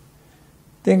ယ်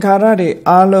သင်္ခါရတွေ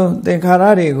အားလုံးသင်္ခါရ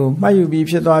တွေကိုမှတ်ယူပြီး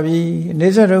ဖြစ်သွားပြီအနိ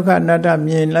စ္စဒုက္ခအနတ္တ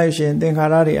မြင်လိုက်ရှင်သင်္ခါ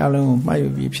ရတွေအားလုံးကိုမှတ်ယူ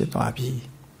ပြီးဖြစ်သွားပြီ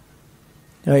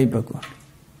ယောဂီပုဂ္ဂိုလ်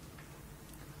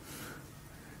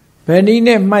ဘယ်နည်း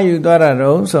နဲ့မှတ်ယူသွားတာ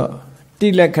တော့ဆိုတိ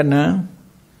လက္ခဏာ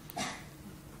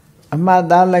အမှတ်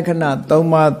သားလက္ခဏာ၃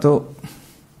ပါးသို့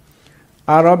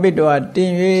အာရောပိတောတ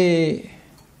င်၍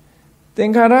သ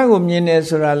င်္ခါရကိုမြင်တယ်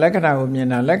ဆိုတာလက္ခဏာကိုမြင်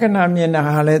တာလက္ခဏာမြင်တာ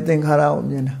ဟာလည်းသင်္ခါရကို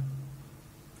မြင်တာ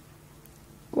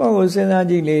ကိုယ့်ကိုစဉ်းစား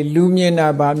ကြည့်လေလူမြင်တာ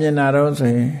ဗာမြင်တာတော့ဆို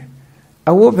ရင်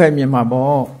အဝတ်ပဲမြင်မှာ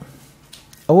ပေါ့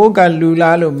အဝတ်ကလူ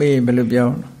လားလို့မေးရင်ဘယ်လိုပြော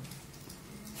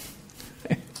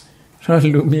တော့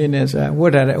လူမြင်နေဆိုတာဝ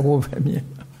တ်ထားတဲ့အဝတ်ပဲမြင်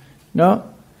နော်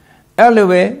အဲ့လို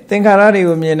ပဲသင်္ခါရတွေ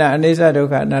ကိုမြင်တာအနိစ္စဒုက္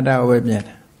ခအနတ္တကိုပဲမြင်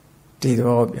တာဒီသ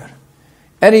ဘောပြောတာ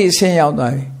အဲ့ဒီအဆင့်ရောက်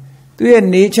သွားပြီသူရဲ့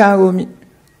nature ကို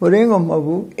ဟိုရင်းကိုမဟုတ်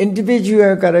ဘူး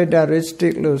individual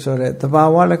characteristic လို့ဆိုတဲ့သဘာ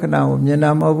ဝလက္ခဏာကိုမြင်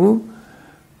တာမဟုတ်ဘူး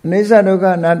အနိစ္စဒုက္ခ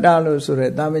အနတ္တလို့ဆို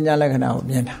တဲ့သာမညလက္ခဏာကို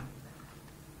မြင်တာ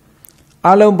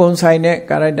အလုံးပုံဆိုင်တဲ့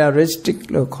characteristic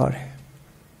လို့ခေါ်တယ်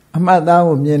အမှတ်သား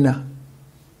ကိုမြင်တာ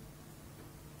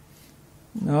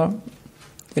နော်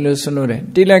ဒီလိုဆိုလို့တယ်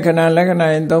တိလက္ခဏာ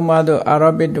ရင်၃ပါးသို့အာ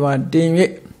ရောပိတဝတင်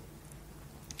၍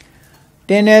တ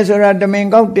င်တယ်ဆိုတာတမင်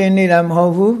ကောက်တင်နေတာမဟု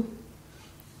တ်ဘူး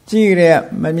ကြည့်ရ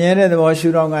မမြဲတဲ့သဘောရှု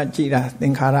တော့ကကြည်တာသ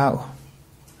င်္ခါရကို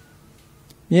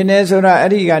မြင်တယ်ဆိုတာ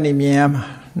အဲ့ဒီကနေမြင်ရမှာ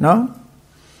နော်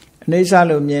အနိစ္စ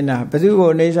လို့မြင်တာဘယ်သူကို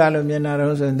အနိစ္စလို့မြင်တာ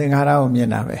တော့ဆိုရင်သင်္ခါရကိုမြင်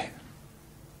တာပဲ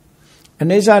အ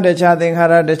နိစ္စတခြားသင်္ခါ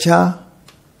ရတခြား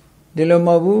ဒီလိုမ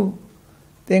ဟုတ်ဘူး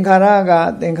သင်္ခါရက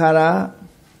သင်္ခါရ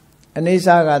အနိစ္စ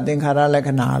ကသင်္ခါရလက္ခ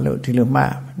ဏာလို့ဒီလိုမှတ်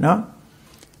ရမှာနော်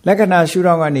လက္ခဏာရှု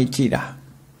တော့ကနေကြည်တာ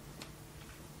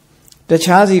တ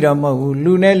ခြားစီတော့မဟုတ်ဘူး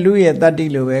လူနဲ့လူရဲ့တတ္တိ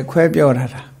လိုပဲခွဲပြော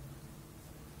ထားတာ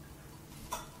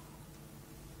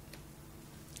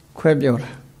ခွဲပြော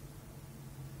တာ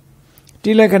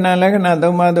တိလက္ခဏာ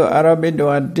၃ပါးသို့အာရောပိတော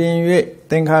တင်၍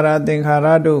သင်္ခါရ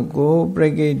တို့ကိုပရိ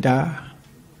က္ခိတာ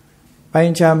ပို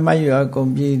င်းခြားမှတ်ယူအကု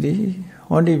န်ပြီသည်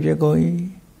ဟောတိဖြစ်ကုန်၏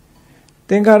သ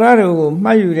င်္ခါရတို့ကိုမှ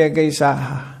တ်ယူတဲ့ကိစ္စ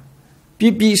ဟာပြ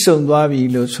ည့်စုံသွားပြီ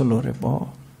လို့ဆိုလိုတယ်ပေါ့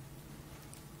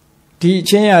ဒီအ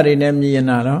ချင်းရာတွေနဲ့မြင်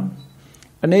တာတော့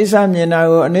အနိစ္စမြင်တာ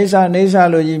ကိုအနိစ္စ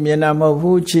လို့ကြီးမြင်တာမဟုတ်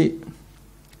ဘူးချိ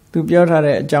သူပြောထား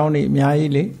တဲ့အကြောင်းတွေအများ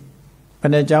ကြီးလေဘ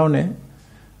ယ်နှကြောင်းလဲ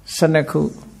12ခု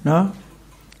နော်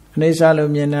အနိစ္စ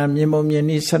လို့မြင်တာမြင်ပုံမြင်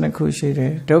နည်း12ခုရှိတ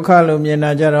ယ်ဒုက္ခလို့မြင်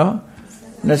တာကြတော့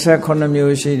28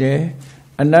မျိုးရှိတယ်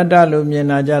အနတ္တလို့မြင်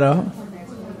တာကြတော့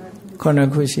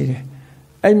9ခုရှိတယ်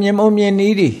အဲ့မြင်ပုံမြင်န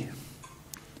ည်းတွေ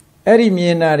အဲ့ဒီမြ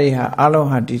င်တာတွေဟာအလုံး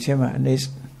ဟာဒီထဲမှာအနိစ္စ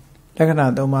လက္ခဏာ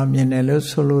၃ပါးမြင်တယ်လို့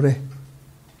ဆိုလိုတယ်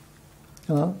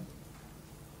နော်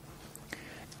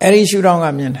အဲ့ဒီရှုထောင့်က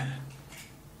မြင်တာ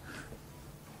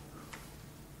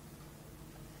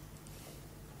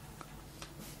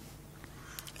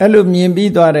အဲ့လိုမြင်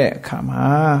ပြီးသွားတဲ့အခါမှာ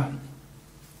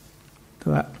သူ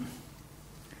က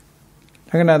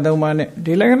လက္ခဏာ၃ပါးနဲ့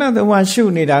ဒီလက္ခဏာ၃ပါးရှု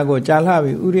နေတာကိုကြာလှ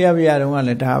ပြီဥရိယပြရတုန်းကလ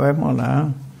ည်းဒါပဲမဟုတ်လား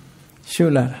ရှု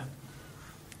လာတာ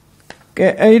ကဲ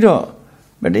အဲ့တော့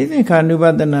ပဋိသင်္ခာနုပ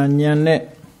ဒနာဉာဏ်နဲ့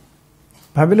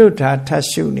ဘာဖြစ်လို့ဒါထပ်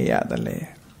ရှုနေရသလဲ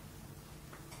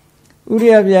ဥရိ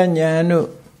ယပြဉာဏ်တို့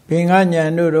ဘင်္ဂဉာ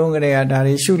ဏ်တို့တုန်းကတည်းကဒါ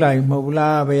တွေရှုလိုက်မဟုတ်ဘူး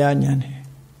လားဘယ်ဉာဏ်နဲ့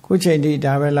ခုချိန်ထိ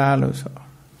ဒါပဲလားလို့ဆို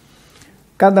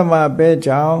ကတ္တမပဲ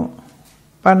ကြောင့်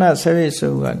ပဏ္ဏဆရိစု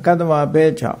ကကတ္တမပဲ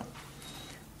ကြောင့်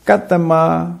ကတ္တမ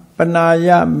ပနာယ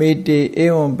မေတေဧ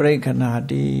ဝံပရိက္ခဏာ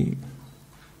တိ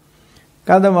က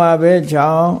တ္တမပဲကြော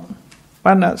င့်ပ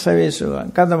ဏ္ဏဆရိစုက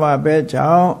ကတ္တမပဲ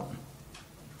ကြောင့်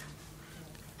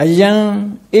အယံ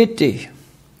ဣတိ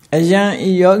အယံဤ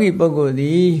ယောဂီပုဂ္ဂိုလ်သ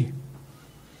ည်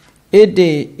ဣတိ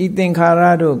ဤသင်္ခါရ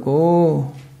တို့ကို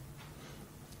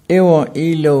Ewan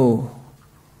ilo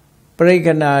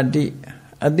Preganadi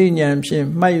Adinyan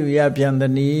Pim Mayu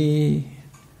Yapiandani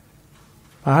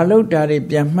Halo Dari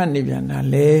Piamani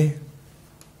Pianale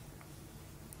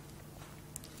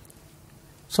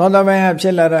Sodamaya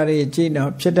Chelarari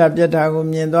Chino Cheta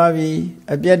Pietagum Yendavi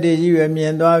a Piedi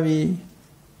Yendavi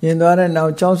Yendara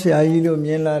now Chelsea Ilu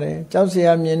Mielare Chelsea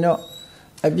Mieno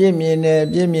a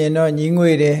Biemieno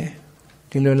Yingwede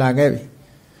Tilulagavi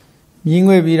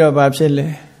Yingwe Biro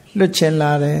Babsele Lucen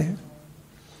Lare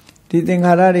Dithing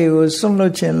Harari was some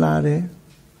Lucen Lare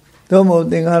Domo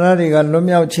Ding Harari got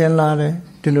Lumiao Chen Lare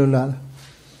Tilula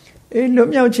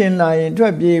Lumiao Chen Lare into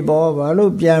a bee bob, a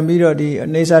loop Biamiro di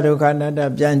Nesado Canada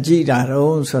Bianji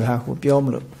Daro Soraku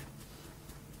Piomlo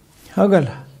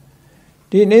Hogala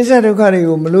Di Nesado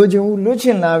Cariu Meluju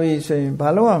Lucen Lavi saying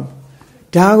Paloam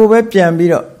Dago Web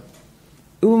Biambiro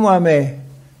Umame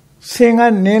Sing a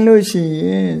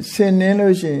Nelushi, Sin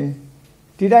Nelushi.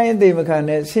 Did I end the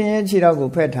mechanic? Sing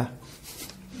Chirago Peta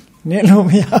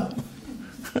Nelomia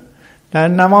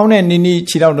Namone Nini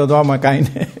Chirago Dhamma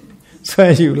kind.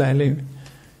 Swear you like living.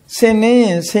 Sin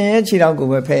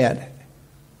Chirago Payad.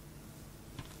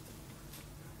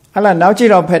 Alla now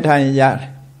Chiro Peta in Yard.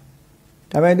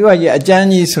 Tamedu a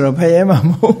Janis or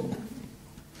Payama.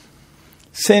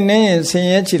 Sin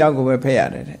Chirago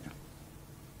Payad.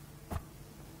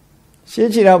 She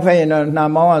don't pay no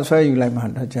Nama, swear you like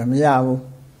Manda Jamiao.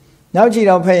 Now she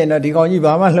don't pay no Digoni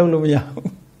Bama Lulumia.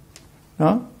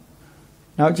 No?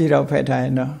 Now she don't pay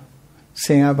time no.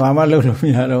 Sing a Bama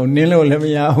Lulumia, Nilo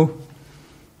Lemiao.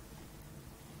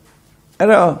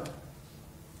 Hello.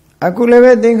 I could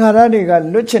never think Harari got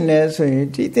Luchines, so you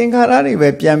think Harari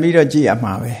were Piamiro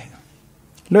Giamawe.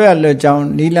 Loyal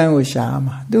Lujan, Nilan with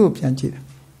Shama, do Pianchita.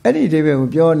 Any day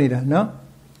with Bionida, no?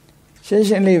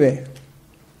 Session leave.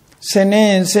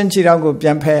 Sene Senchirago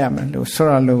Piampayam,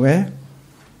 Sora Luwe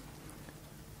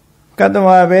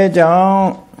Katama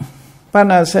Bejan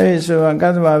Pana says so and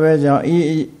Katama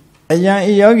Bejan a young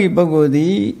yogi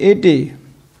bogodi 80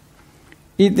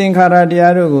 eating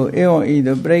Haradiago, Eon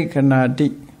either break and a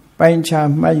dick, Pincha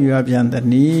Mayu Abian the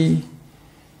knee,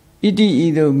 Iti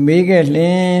either Mega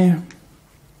Lane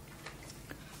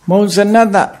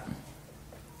Monsanada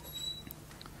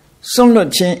Solo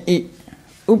chain it.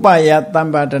 Upaya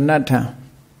Tamba Nata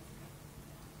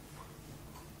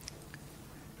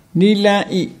Nila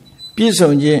E.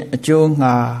 Pisonje a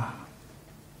Jonga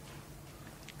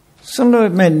Solo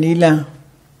men Nila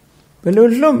Belu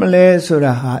Lumale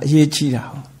Suraha Yechira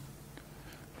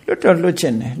Little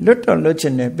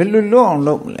Lucene, Belu long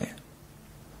Lomle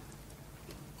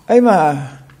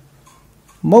Ema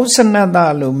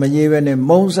Mosanada lo Mayevene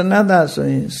Mosanada so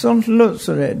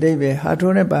Lutsure David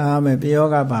Hatone Bahame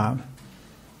Bioga Baham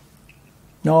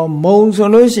No, Mon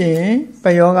solution,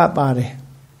 Payoga Pare,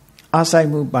 Asai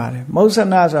Mupare,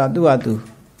 Mosanaza Duatu.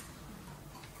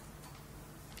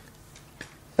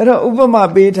 Ero Ubama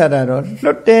Beta,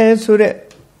 Lotte Sure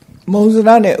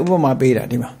Mosanane Ubama Beta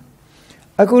Dima.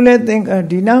 I could let think a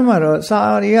Dinamaro,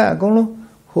 Saria, Golo,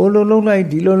 Holo like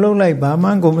Dilo like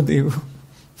Baman Gomativo.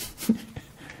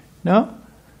 No?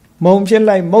 Motion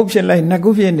like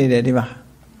Nagufian Dima.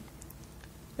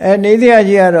 And Nadia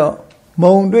Giaro.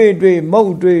 Mong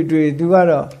dui, do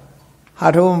a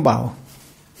hat home bow.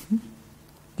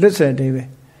 Listen, David.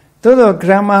 Todo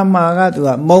grandma maga to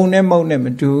a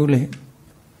mone dule.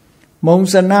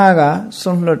 Monsanaga,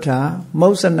 Sonlota,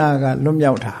 Mosanaga,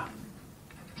 Lumyauta.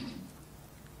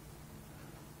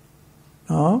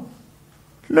 No?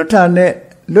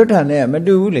 Lutane,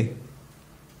 Medule.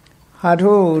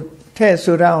 Hatu test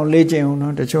around legion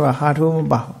on the show a hat home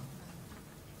bow.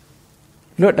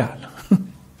 Luta.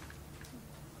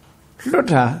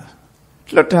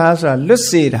 Lutasa,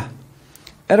 Lucida.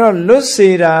 Ero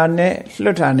Lucida ne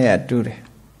Lutane at Dude.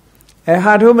 A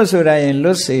hard homasura in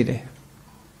Lucide.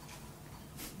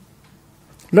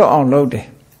 Lo on loade.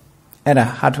 Era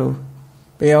hatu.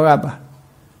 Beogaba.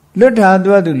 Luta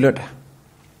do Luta.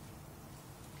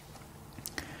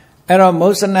 Ero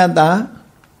Mosanada.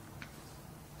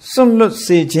 Some lut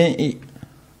see chain eat.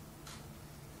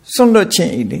 Some lut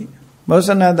chain eat.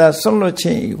 Mosanada solo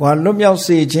chain, while Lumia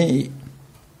see chain.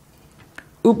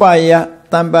 Upaya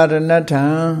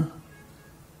Tambaranata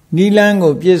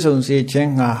Nilango Pieson se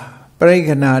Chenga,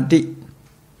 Pregana di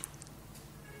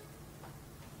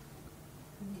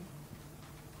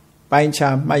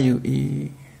Pancha Mayu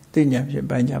e, Tinya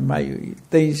Pancha Mayu e,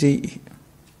 Daisy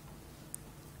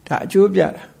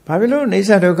Tajubia, Pavilo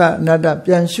Nesadoka Nada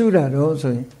Pianshura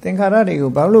also,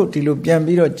 Tenkaradigo, Pablo Tilu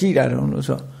Piambiro Gira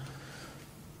also.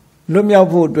 Lumia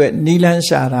Put Nilan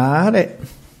Shara,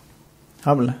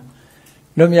 Habla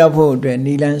Lumia Put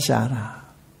Nilan Shara.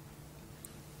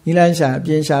 နိလန်းရှာအ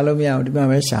ပြင်ရှာလို့မရဘူးဒီမှာ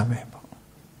ပဲရှာမယ်ပေါ့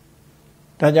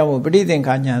ဒါကြောင့်မို့ပဋိသင်္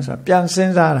ခာဉာဏ်ဆိုတာပြန်စ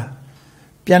ဉ်းစားတာ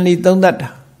ပြန်လီသုံးသပ်တာ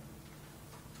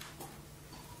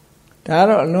ဒါက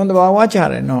တော့အလွန်တဘာဝချ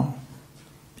တယ်နော်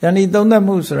ပြန်လီသုံးသပ်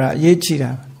မှုဆိုတာအရေးကြီး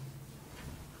တာ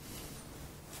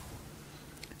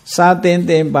စာသင်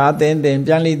ဘာသင်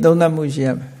ပြန်လီသုံးသပ်မှုရှိရ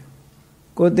မယ်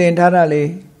ကိုသင်ထားတာလေ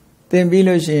သင်ပြီး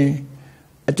လို့ရှိရင်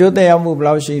အကျိုးသက်ရောက်မှုဘယ်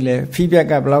လောက်ရှိလဲ feedback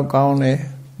ကဘယ်လောက်ကောင်းလဲ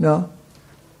နော်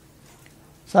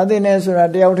စာသင်နေဆိုတာ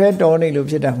တယောက်တည်းတော်နေလို့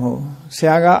ဖြစ်တာမဟုတ်ဆ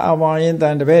ရာကအာမောင်ရင်တ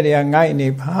န်တပည့်တွေကငိုက်နေ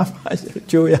ပါ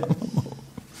ကြိုးရမှာမဟုတ်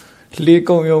လေး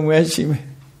ကုံယုံပဲရှိမယ်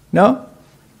နော်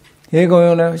လေးကုံ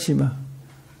ယုံလည်းရှိမှာ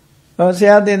ဆ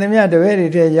ရာသင်သမျှတပည့်တွေ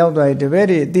ထဲရောက်သွားရင်တပည့်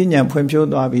တွေအသိဉာဏ်ဖွံ့ဖြိုး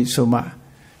သွားပြီဆိုမှ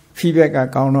feedback က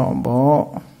ကောင်းတော့ပေါ့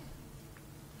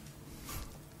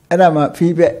အဲ့ဒါမှ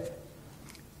feedback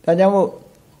ဒါကြောင့်မို့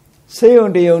စေယုံ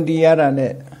တယုံတီးရတာ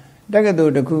နဲ့တက္ကသို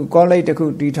လ်တစ်ခု college တစ်ခု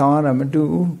တည်ထောင်ရတာမတူ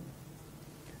ဘူး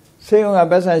စေယုံက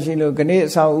ပတ်သက်ရှိလို့ခဏ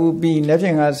အဆောင်ဦးပြီးလက်ဖြ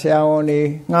င့်ကဆရာဝန်တွေ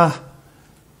ငါ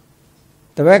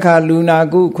တပည့်ခါလူနာ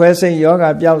ကုခွဲစိတ်ယောဂ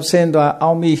ပျောက်ဆင်းသွား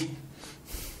အောင်ပြီ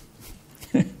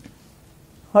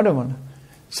ဟုတ်တယ်မလား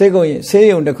စေ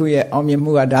ယုံတစ်ခုရဲ့အောင်မြင်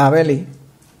မှုကဒါပဲလေ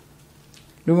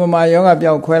လူမမာယောဂ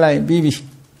ပျောက်ခွဲလိုက်ပြီးပြီ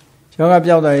ယောဂ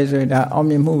ပျောက်သွားပြီဆိုရင်ဒါအောင်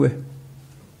မြင်မှုပဲ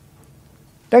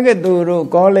တက္ကသိုလ်တို့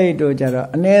ကောလိပ်တို့ကြတော့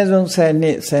အနည်းဆုံး10နှ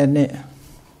စ်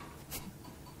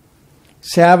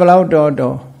ဆရာဘလောက်တော်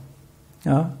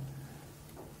နော်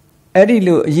အဲ့ဒီ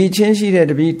လိုအရေးချင်းရှိတဲ့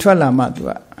တပည့်ထွက်လာမှသူ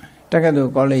ကတက္ကသို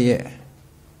လ်ကောလိပ်ရဲ့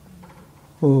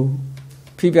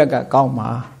feedback ကကောင်းမှာ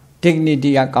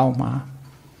dignity ကကောင်းမှာ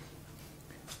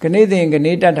ကနေတ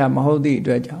တ်တာမဟုတ်သည့်အ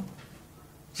တွက်ကြောင့်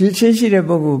ရည်ချင်းရှိတဲ့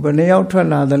ပုဂ္ဂိုလ်ဘယ်နှယောက်ထွက်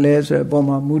လာသလဲဆိုတဲ့အပေါ်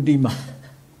မှာမူတည်မှာ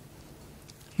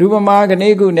လူပမာကနေ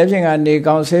ကုနေဖြင့်ကနေ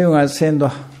ကောင်းဆေးရုံကဆင်း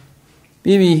သွား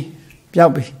ပြီးပြီပျော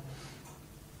က်ပြီ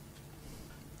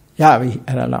ရပြီ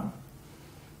အဲ့ဒါလောက်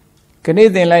ကနေ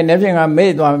သင်လိုက်နေဖြင့်က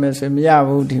မေ့သွားမယ်ဆိုမရ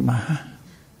ဘူးဒီမှာ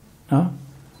နော်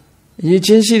အရေးချ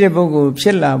င်းရှိတဲ့ပုဂ္ဂိုလ်ဖြ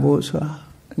စ်လာဖို့ဆိုတာ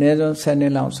အနည်းဆုံး10နှ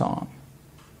စ်လောက်ဆောင်အောင်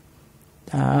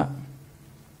ဒါ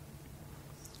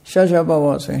ရှော့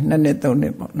ပေါ့ဆိုရင်2နှစ်3နှ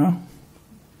စ်ပေါ့နော်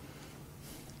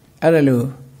အဲ့ဒါလို့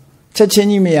ချက်ချင်း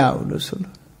ကြီးမရဘူးလို့ဆို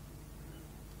လို့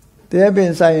တရားပ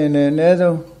င်ဆိုင်ရင်လည်းအနည်း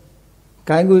ဆုံး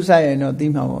ဂိုင်းကူးဆိုင်ရင်တော့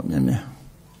ပြီးမှာပေါ့များများ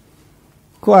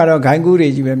ခုကတော့ဂိုင်းကူးတွေ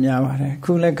ကြီးပဲများပါတယ်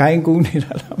ခုလည်းဂိုင်းကူးနေ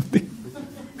တာလားမသိ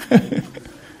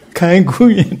ဂိုင်း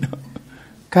ကူးရင်တော့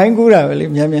ဂိုင်းကူးတာပဲလေ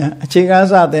များများအခြေခံ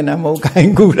စတဲ့နာမဟုတ်ဂို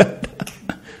င်းကူးတာ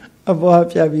အပေါ်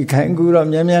ပြပြီးဂိုင်းကူးတော့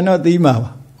များများတော့ပြီးမှာ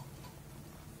ပါ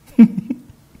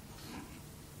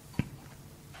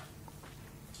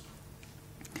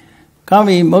ကောင်း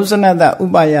ပြီမုဿနတဥ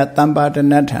ပါယတမ္ပါဒ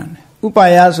နထံဥပါ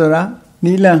ယဆိုတာ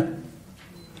နီလန်း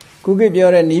ခုခေတ်ပြော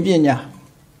တဲ့နီးပညာ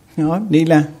နော်နီ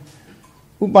လန်း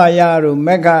ဥပါယတို့မ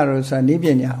က္ခတို့ဆိုတာနီးပ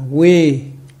ညာ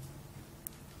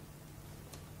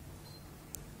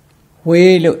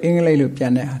ဝေးလို့အင်္ဂလိပ်လိုပြ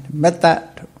န်တဲ့ဟာ method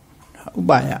ဥ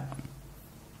ပါယ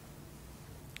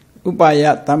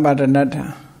တမ္ပါဒနထံ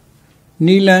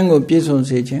နီလန်းကိုပြည့်စုံ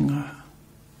စေခြင်းက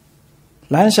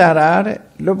လမ်းရှာတာတဲ့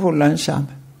လွတ်ဖို့လမ်းရှာမ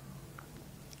ယ်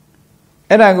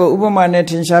အဲ့ဒါကိုဥပမာနဲ့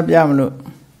ထင်ရှားပြမလို့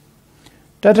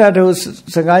တထထု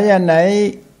စကားရ၌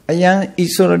အယံဤ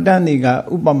ဆိုရတန်ဒီက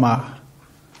ဥပမာ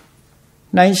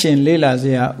နှိုင်းရှင်လေးလာစ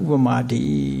ရာဥပမာတ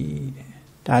ည်း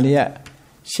ဒါလေးက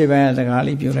ရှေ့ပိုင်းကစကား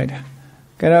လေးပြောလိုက်တာ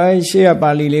ကြတော့အဲ့ရှေ့ကပါ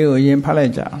ဠိလေးကိုအရင်ဖတ်လို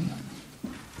က်ကြအောင်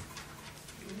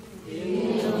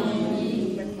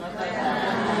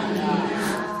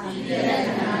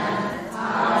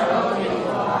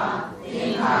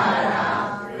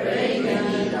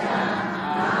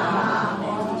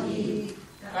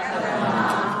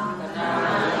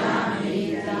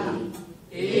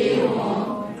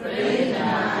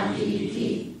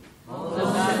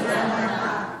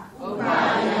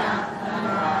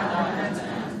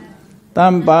တ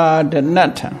မ္ပါဒန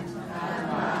ထံ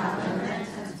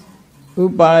ဥ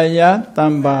ပါယတ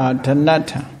မ္ပါဒန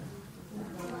ထံ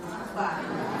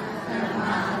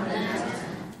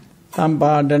တမ္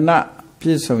ပါဒနပြ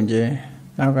ည့်စုံခြင်း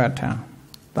နောက်ကထံ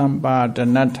တမ္ပါဒ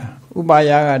နထံဥပါ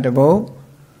ယကတပုတ်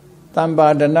တမ္ပါ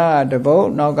ဒနကတပုတ်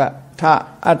နောက်ကထ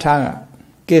အထက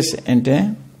kiss and then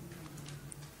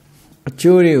အ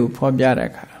ကျိုးတွေကိုဖော်ပြတဲ့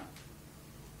အခါ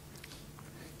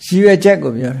ရည်ရွယ်ချက်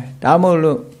ကိုပြောတယ်ဒါမို့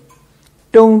လို့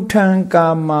တုံထံကာ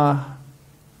မာ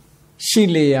ရှိ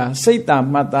လျာစိတ်တာ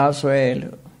မှတ်သားဆွဲ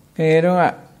လို့ငယ်တော့က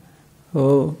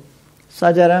စာ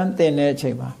ကြရန်တင်တဲ့အချိ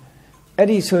န်မှာအဲ့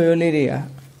ဒီဆိုရိုးလေးတွေက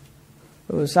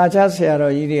စာချဆရာ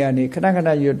တော်ကြီးတွေကနေခဏခဏ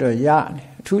ရွတ်တော့ရနေ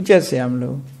အထူးကျက်ဆရာမ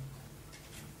လို့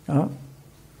နော်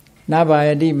နဘာယ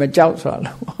တိမကြောက်ဆိုတာ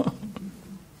လို့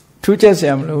ထူးကျက်ဆ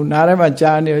ရာမလို့နားထဲမှာ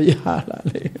ကြားနေရလာ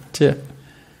လေတဲ့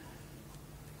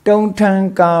Don't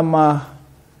turn karma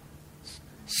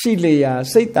Shilaya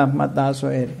Sita Mata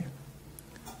Swere.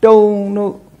 Don't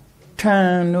no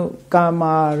turn no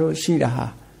karma ro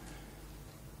shidaha.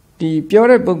 The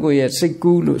pure Bogoya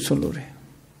Sekulu Solore.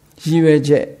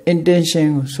 Jiveje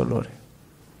intention Solore.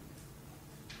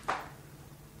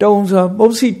 Don't so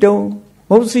Bosi don't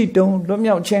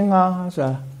Lumia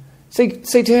Chenga say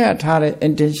tare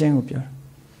intention of your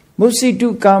Musi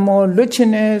do Kamo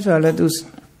Luchines or Latus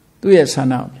do yes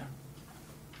now.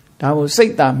 That will say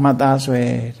that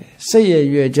Mataswe say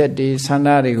you jet the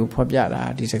Sanari who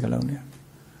Popiara, Disacalonia.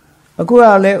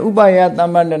 Akuale Ubaya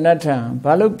Damandanata,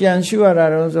 Balupian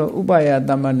Shuara also Ubaya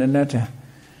Damandanata.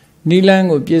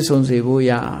 Nilang of Pieson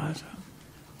Sebuya.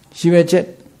 She will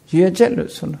jet, she a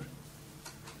jealous.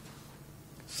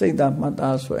 Say that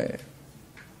Mataswe.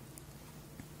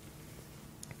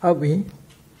 Abi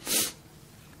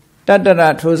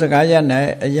Tatara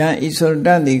Trosagayana, a young Isol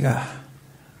Dandiga.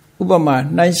 Upama,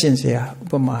 Naishinsia,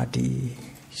 Upamati.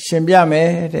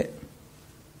 Shembiame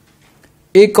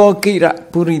Eko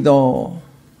Kira Purido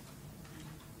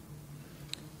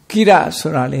Kira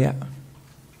Suralia.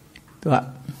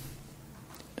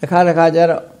 The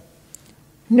Karakajaro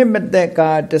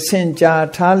Nimeteka, the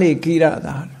Senja, Tali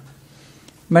Kira.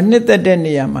 Manita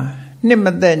Deniama.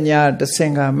 Nimadenya the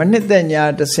Senga,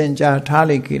 Manitenya the Senja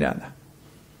Tali Kirada.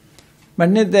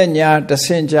 Manitenya the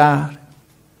Senja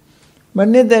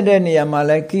Manitenya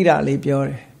Malakira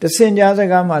Lipiore, the Senja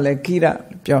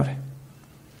Malakira Piore.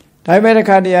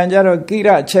 Diabetica di Angelo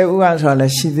Kira Cheuansola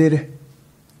Shidire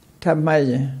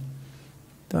Tamaye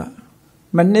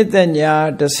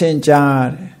Manitenya the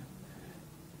Senja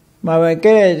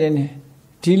Mavake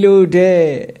Tilu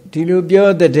de Tilu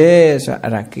Bio the days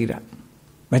Arakira.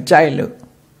 Machailu,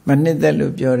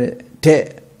 Manitalu Pure Te.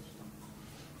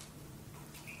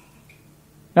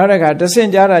 Naraka, the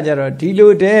Saint Jara Jaro,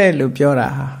 Tilu de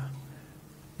Lupiora.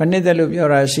 Manitalu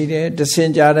Pura Shide, the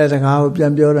Saint Jara, the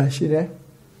Haupian Pura Shide.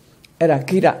 Era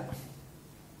Kira.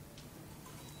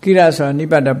 Kira so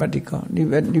Nibada Patiko,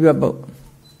 Nibabo.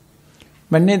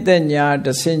 Manitanya,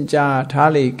 the Saint Jar,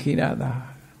 Tali Kira.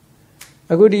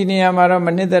 A good Iniamara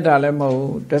Manita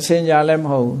Dalemo, the Saint Jalem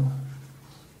Ho.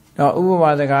 Now,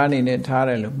 Uba the Gani ne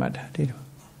Tare Lumata.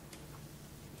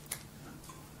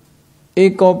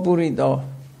 Eko Purido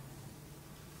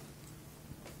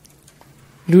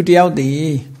Luti out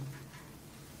the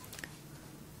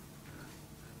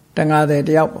Tanga de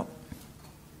Diapo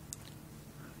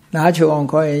Nacho on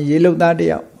coin, ye look that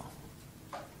diap.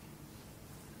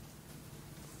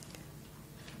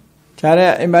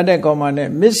 Chara Imade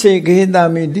Comane, Missy Gita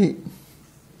Midi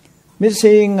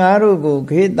Missing Arugo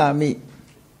Gita Mi.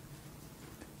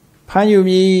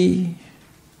 Panyumi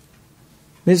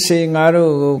Missing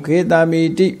Aro,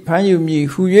 Kedami deep Panyumi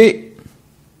Huye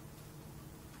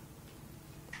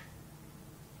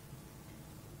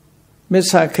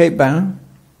Missa Capan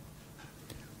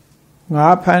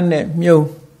Napane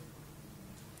Mew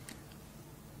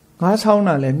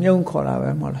Nasauna le Mew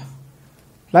Cola Mola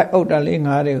like Odaling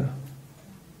Ario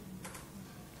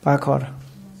Bacor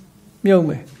Mew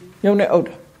me, Yone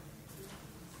Oda.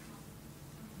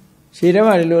 She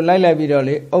never look like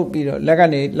Bidoli, oat beetle,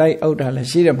 Lagane, like Oda,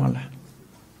 she demola.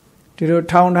 To the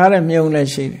town had a mule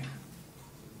she.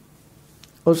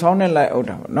 O sounded like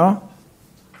Oda, no?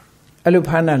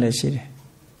 Alupana she.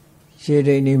 She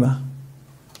de Nima.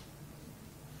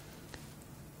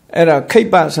 Era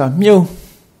Capas of Mew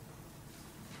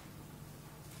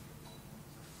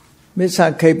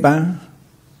Missa Capan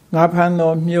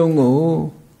Napano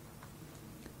Myungu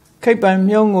Capan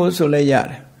Myungu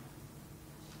Sulayar.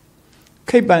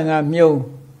 Capanga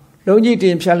Mew, Logi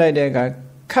Tim Shaladega,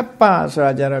 Kappa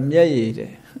Sajara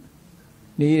Mye,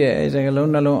 need as a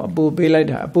alone a boo be like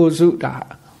a boo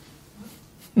suta.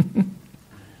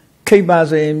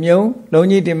 Capaz a Mew,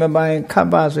 Logi Tim by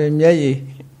Kappas a Mye.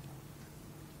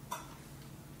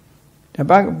 The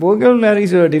back Bogle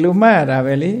is a dilumad,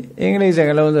 Aveli, English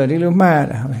alone a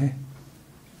dilumad.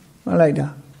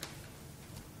 Malida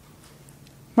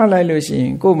Malay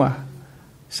Lucy, Goma,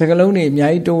 Sagaloni,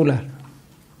 Yai Dola.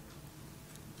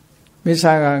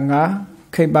 Misaga nga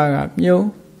Kabaga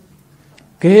Mew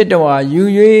Gatewa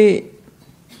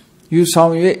you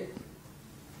song ye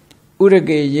Urage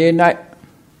ye night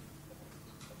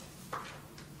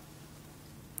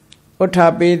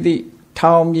Otabedi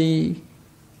Town ye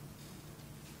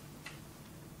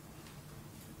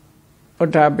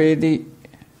Otabedi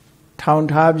Town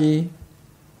Tabi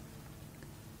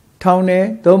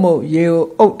Town Domo ye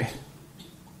oat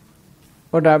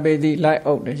Otabedi like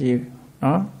oat as you,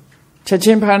 no?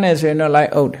 Chachimpan is not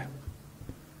like oat.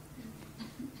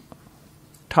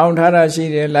 Town Tara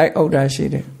she like oat as she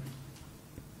did.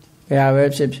 ရာပဲ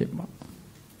ဖြစ်ဖြစ်ပေါ့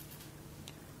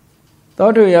သော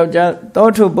ထုယောက်ျားသော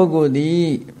ထုပုဂ္ဂိုလ်သည်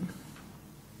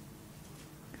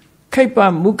ခိပ္ပ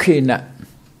မုခေန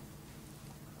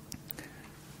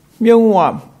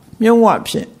မြုံဝ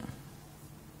ဖြင့်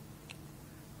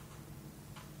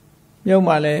မြုံ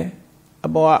မှလည်းအ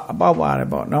ပေါ်ကအပေါက်ပါတယ်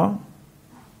ပေါ့နော်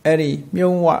အဲ့ဒီ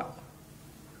မြုံ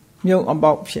အ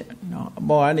ပေါက်ဖြစ်နော်အ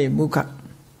ပေါ်ကနေမုခ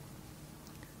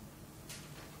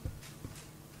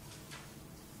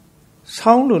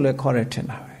ဆောင်းလို့လည်းခေါ်ရထင်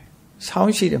တာပဲဆော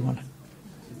င်းရှိတယ်မဟုတ်လား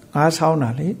ငါးဆောင်းတာ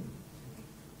လေ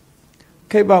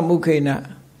ခိပ္ပမုခေန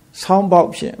ဆောင်းပေါက်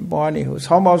ဖြစ်အပေါ်ကနေဟို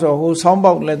ဆောင်းပေါက်ဆိုဟိုဆောင်း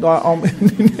ပေါက်လည်းသွားအောင်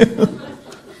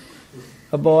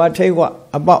အပေါ်ကထိတ်ဝ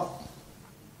အပေါက်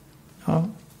နော်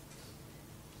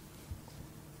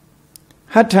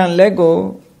ဟထံလက်ကို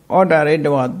ဩဒါရိတ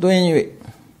ဝသွင်း၍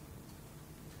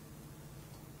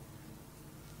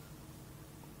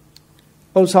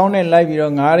အုပ်ဆောင်နဲ့လိုက်ပြီး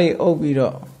တော့ငါးတွေအုပ်ပြီး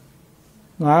တော့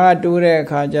ငါးကတိုးတဲ့အ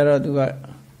ခါကျတော့သူက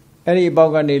အဲ့ဒီပေါ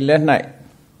က်ကနေလက်၌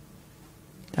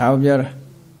ဒါကိုပြောတာ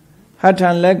ဟထံ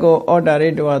လက်ကိုဩဒါရိ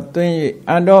တဝသွင်း၍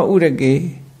အန္တောဥရကေ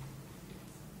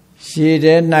ရေ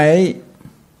ထဲ၌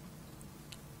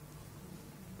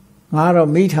ငါတော့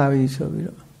မိထားပြီဆိုပြီး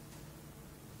တော့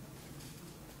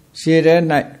ရေထဲ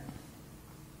၌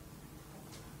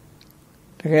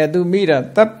တကယ်သူမိတာ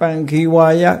တပ္ပံဂီဝါ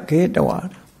ယခေတဝါ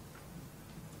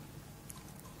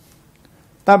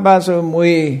တပ္ပဆို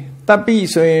မွေတပ္ပိ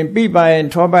ဆိုရင်ပြပါရင်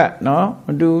ထောပတ်နော်မ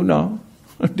တူဘူးနော်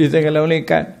ဒီစကလုံးလေး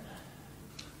ကတ်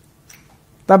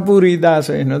တပ္ပုရိသ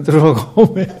ဆိုရင်တော့သူတို့ကော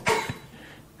င်းပဲ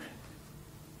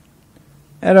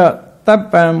အဲ့တော့တပ္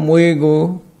ပံမွေကို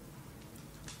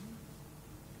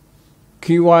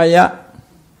ခီဝါယ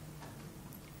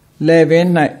လေပင်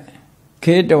၌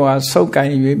ခေတဝါဆုပ်ကင်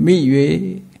၍မိ၍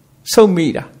ဆုပ်မိ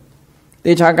တာ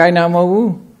တေချာကိုင်တာမဟုတ်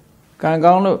ဘူးကံ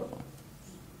ကောင်းလို့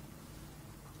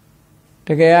တ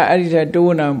ကယ်အဲ့ဒီတည်း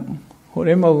တိုးနာဟိုလ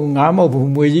ည်းမဟုတ်ဘူးငါမဟုတ်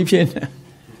ဘူးမွေကြီးဖြစ်နေ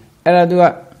အဲ့ဒါသူက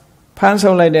ဖမ်းဆု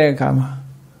ပ်လိုက်တဲ့အခါမှာ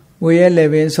မွေရဲ့လေ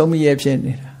ပင်ဆုံးမိရဲ့ဖြစ်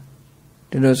နေတာ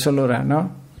ဒီလိုဆိုလိုတာနော်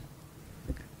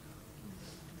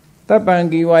တပ္ပံ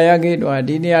ဂီဝါယခေတဝါ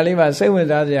ဒီနေရာလေးမှာစိတ်ဝင်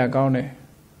စားစရာကောင်းတယ်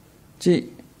ကြည့်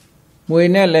မွေ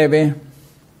နဲ့လေပင်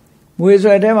မွေ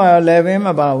ဆွဲထဲမှာလေပင်မ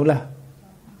ပါဘူးလား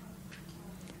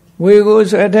မွေကို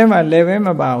ဆွဲထဲမှာလေပင်မ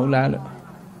ပါဘူးလားလို့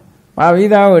ပါပြီး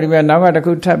သားကိုဒီမှာနောက်ကတစ်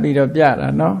ခုထပ်ပြီးတော့ပြတာ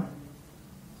နော်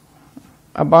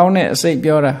အပေါင်းနဲ့အစိတ်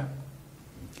ပြောတာ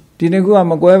ဒီနှစ်ခုက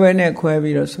မကွဲဘဲနဲ့ခွဲ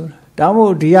ပြီးတော့ဆိုတာဒါမှမ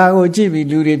ဟုတ်ဒီဟာကိုကြည့်ပြီး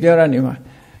လူတွေပြောတာနေမှာ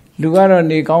လူကတော့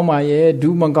နေကောင်းပါရဲ့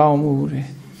ဒူးမကောင်းဘူးတဲ့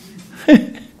အဲ့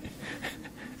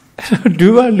တော့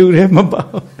ဒူးကလူတွေမပါ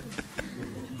ဘူး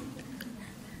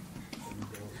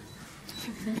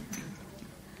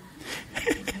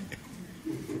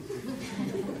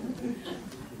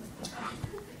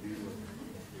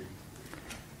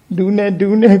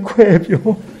ဒူးနဲ့ခွဲပြော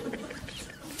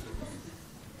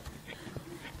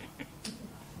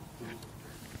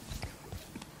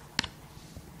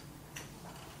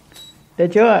တ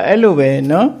ချို့ကအဲ့လိုပဲ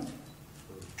နော်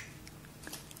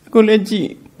အခုလည်းကြည့်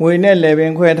မွေနဲ့လေပ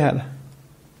င်ခွဲထားတာ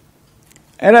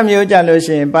အဲ့ဒါမျိုးကြလို့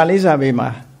ရှိရင်ပါဠိစာပေမှာ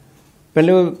ဘယ်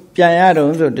လိုပြန်ရ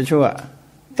တော့ဆိုတချို့က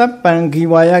တပ္ပံဂီ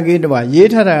ဝါယကေတဝါရေး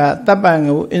ထားတာကတပ္ပံ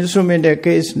ကို instrumental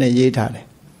case နဲ့ရေးထားတယ်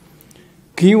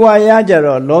ဂီဝါယကြ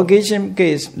တော့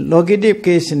locative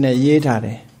case နဲ့ရေးထားတ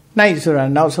ယ်နှိုက်ဆိုတာ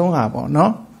နောက်ဆုံးဟာပေါ့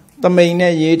နော်သမိန်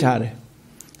နဲ့ရေးထားတယ်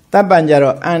တပ္ပံကြ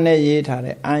တော့အန်နဲ့ရေးထားတ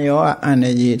ယ်အန်ရောကအန်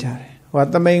နဲ့ရေးထားတယ်ဟို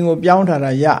သမိန်ကိုပြောင်းထား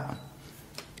တာရ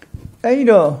အဲ့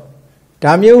တော့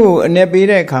ဒါမျိုးကိုအနေပေး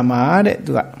တဲ့အခါမှာတဲ့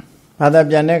သူကဘာသာ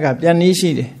ပြန်တဲ့အခါပြန်နည်းရှိ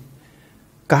တယ်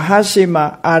ဂဟရှိမ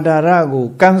အာဒါရကို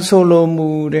ကန်ဆိုလိုမူ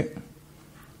တဲ့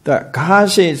သူကဂဟ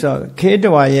ရှိဆိုခေတ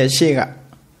ဝါရဲ့ရှေ့က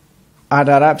အာ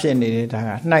ဒါရဖြစ်နေတယ်ဒါက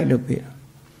နှိုက်လို့ပြတာ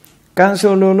ကန်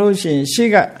ဆိုလိုလို့ရှိရင်ရှေ့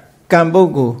ကကံပု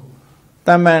ဂ္ဂိုလ်တ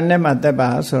မန်နဲ့မှတက်ပါ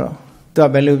ဆိုတော့သူက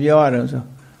ဘယ်လိုပြောရတော့ဆို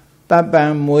တပ္ပံ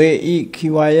မွေဤခိ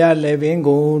ဝါယလေပင်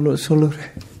ကိုလို့ဆိုလို့တ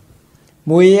ယ်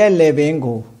မွေရဲ့လေပင်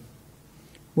ကို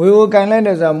မွေကိုကန်လိုက်တ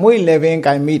ယ်ဆိုတော့မွေလေပင်က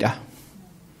န်မိတာ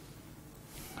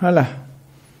ဟုတ်လား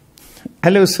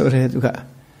အဲ့လိုဆိုတယ်သူက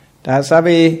ဒါစာ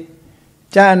ပေ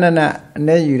ကြာအနန္တအ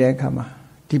နေယူတဲ့အခါမှာ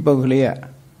ဒီပုဂ္ဂလေး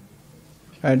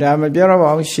ကဒါမပြောတော့ပါ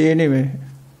ဘူးရှင်းနေမယ်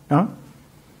နော်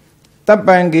တပ္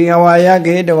ပံဂီဝါယ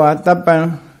ကေတဝါတပ္ပံ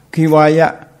ဂီဝါယ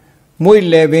မွေ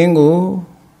လေပင်ကို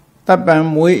တပ္ပံ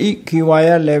မွေဤဂီဝါယ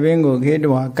လေပင်ကိုခေတ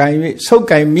ဝါကင်၍ဆုပ်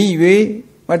ကင်မိ၍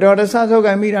မတော်တဆဆုပ်က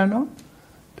င်မိတာနော်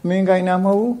သမင်ကင်တာမ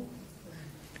ဟုတ်ဘူး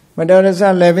မတော်တဆ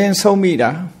လေပင်ဆုပ်မိ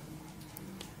တာ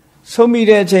ဆုပ်မိ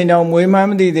တဲ့အချိန်တော့မွေမှန်း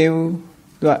မသိသေးဘူး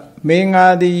သူကမင်းငါ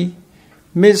သည်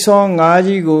မစ်စောငါး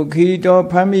ကြီးကိုခီတော်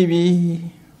ဖမ်းမိပြီ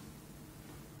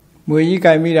မွေကြီးက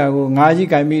င်မိတာကိုငါးကြီး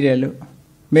ကင်မိတယ်လို့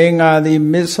မေငါသည်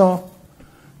မစ္ဆော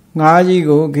ငါးကြီး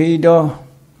ကိုခီတော်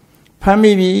ဖမ်း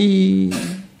မိပြီ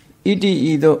ဣတိ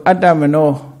ဤသို့အတ္တမ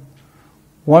နော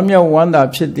ဝမ်းမြောက်ဝမ်းသာ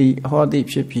ဖြစ်သည်ဟောသည်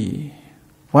ဖြစ်ပြီ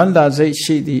ဝမ်းသာစိတ်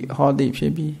ရှိသည်ဟောသည်ဖြ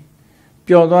စ်ပြီ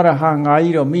ပျော်သွားတာဟာငါး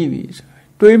ကြီးတော့မိပြီ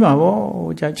တွေးမှာဗော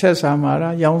ကြာချက်စားမှာ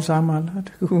လားရောင်းစားမှာလားတ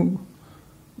ခု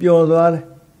ပျော်သွားတယ်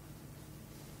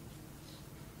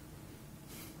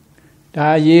ဒါ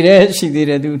ရေထဲရှိသေး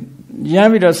တယ်သူရမ်း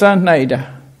ပြီးတော့စမ်းနှိုက်တာ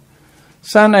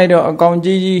စမ်းနှိုက်တော့အကောင်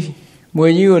ကြီးမွေ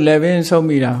ကြီးကိုလည်းပင်ဆုံး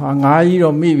မိတာဟာငါးကြီး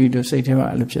တော့မိပြီလို့စိတ်ထဲမှာ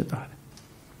အဲ့လိုဖြစ်သွားတယ်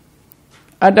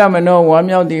အတ္တမနောဝါ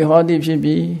မြောက်သည်ဟောသည်ဖြစ်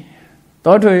ပြီး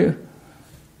သောထွေ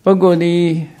ပုဂ္ဂိုလ်သည်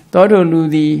သောထွေလူ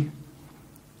သည်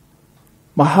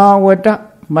မဟာဝတ္တ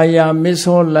မယာမစ္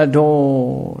ဆောလတ္တော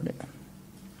တဲ့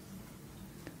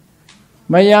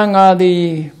မယာငါသည်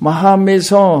မဟာမစ္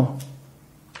ဆော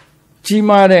ကြီး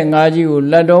မားတဲ့ငါးကြီးကို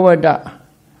လတ္တောဝတ္တ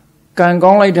ကံ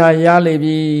ကောင်းလိုက်တာရလေ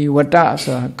ပြီဝတ္တ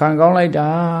ဆိုတာကံကောင်းလိုက်တာ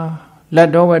လတ္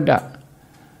တောဝတ္တ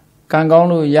ကံကောင်း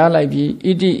လို့ရလိုက်ပြီဣ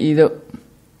တိဤသို့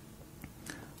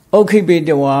ဩခိပေတ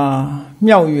ဝါ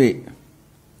မြောက်၍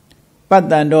ပတ္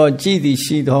တန်တော်ကြည်သည်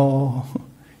ရှိတော်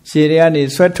ရေတွေကနေ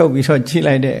ဆွဲထုတ်ပြီးတော့ကြည့်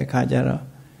လိုက်တဲ့အခါကျတော့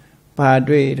ဘာ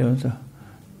တွေ့တုံးဆို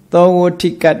သောဝဋ္ဌိ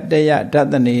ကတယဒ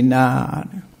သနေနာ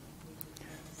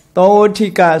သောဝဋ္ဌိ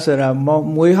ကဆိုတာ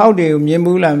မွေဟောက်တွေကိုမြင်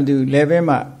ဘူးလားမသိဘူးလေဘဲ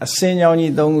မှာအစင်းကြောင်း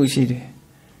ကြီး၃ခုရှိတယ်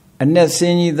အနက်စ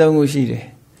င်းကြီး၃ခုရှိတယ်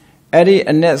အဲ့ဒီ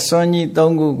အနက်စွန်းကြီး၃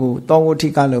ခုကိုသောဝဋ္ဌိ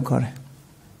ကလို့ခေါ်တယ်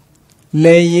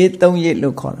လေရည်၃ရည်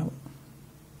လို့ခေါ်တယ်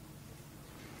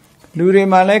လူတွေ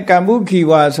မှာလဲကမ္ဗုခီ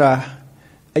ဝါဆိုတာ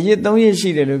အရစ်၃ရစ်ရှိ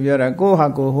တယ်လို့ပြောတာကိုယ့်ဟာ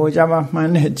ကိုယ်ဟိုကြမှာမှ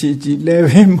န်းတဲ့ကြည်ကြည်လဲ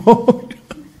ပဲမ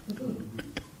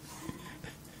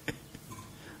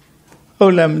ဟု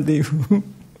တ်လားမသိဘူး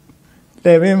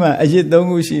လဲပဲမှာအရစ်၃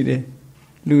ခုရှိတယ်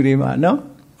လူတွေမှာနော်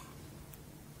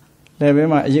လဲပဲ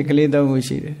မှာအရစ်ကလေး၃ခု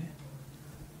ရှိတယ်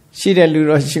ရှိတဲ့လူ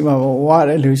တော့ရှိမှာပေါ့ဝါ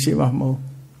တဲ့လူရှိမှာမဟုတ်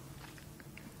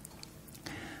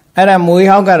အဲ့ဒါမွေ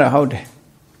ဟောက်ကတော့ဟုတ်တယ်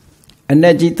အန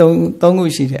က်ကြီး၃ခု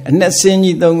ရှိတယ်အနက်စင်း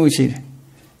ကြီး၃ခုရှိတယ်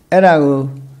အဲ့ဒါကို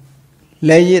လ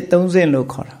က်ရည်၃စင်းလို့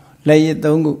ခေါ်တာလက်ရည်၃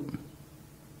ခု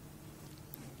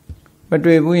မ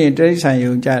တွေ့ဘူးရင်တိရစ္ဆာန်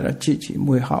ယုံကြတော့ကြည့်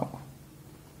မွေဟောက်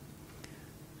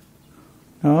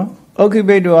နော်ဩခိ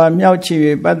ပိတောမြောက်ချီ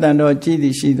၍ပတ္တန်တော်ကြည်သ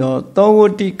ည်ရှိသောသောဝ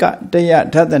တိကတယ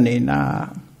ဒသနေနာ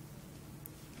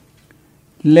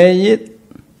လက်ရည်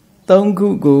၃ခု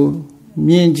ကို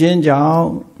မြင်ခြင်းကြောင့်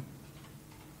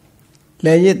လ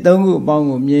က်ရည်၃ခုအပေါင်း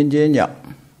ကိုမြင်ခြင်းကြောင့်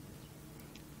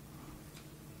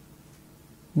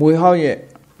မွေဟောက်ရဲ့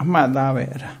အမှတ်သားပဲ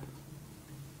အဲ့ဒါ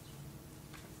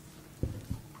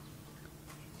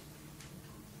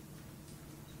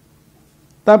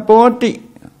တပောတိ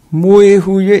မွေ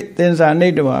ဟူ၍သင်္ဇာနိ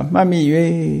တ္တဝါမှတ်မိ၍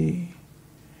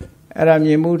အဲ့ဒါမြ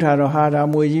င်မှုထားတော့ဟာဒါ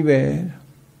မွေကြီးပဲ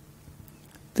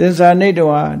သင်္ဇာနိတ္တ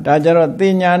ဝါဒါကြတော့တ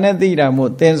င်ညာနဲ့သိတာ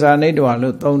မို့သင်္ဇာနိတ္တဝါ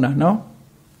လို့သုံးတာနော်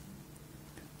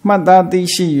မှတ်သားသိ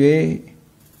ရှိ၍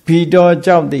ဘီတော်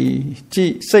ကြောက်သည်ကြ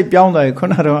ည်စိတ်ပြောင်းသွားပြီခု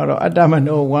နကတော့အတ္တမ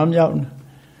နောဝမ်းမြောက်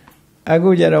အခု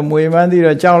ကျတော့မွေမှန်းသိ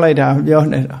တော့ကြောက်လိုက်တာပြော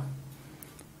နေတော့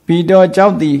ဘီတော်ကြော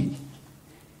က်သည်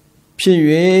ဖြစ်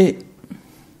၍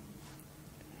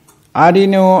အာဒီ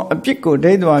နောအပြစ်ကို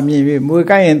ဒိဋ္ဌဝါမြင်၍မွေ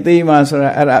ကိုက်ရင်သေမှာဆိုတာ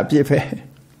အဲ့ဒါအပြစ်ပဲ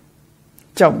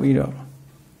ကြောက်ပြီးတော့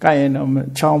ကိုက်ရင်တော့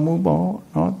ချောင်မှုပေါ့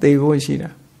နော်သေဖို့ရှိတာ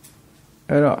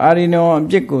အဲ့တော့အာဒီနောအ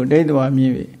ပြစ်ကိုဒိဋ္ဌဝါမြ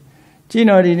င်၍ကြည့်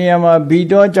တော့ဒီနေရာမှာဘီ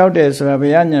တော်ကြောက်တယ်ဆိုတာဘု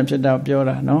ရားညာဖြစ်တာပြော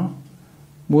တာနော်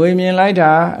မွေမြင်လိုက်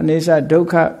တာအနိစ္စဒုက္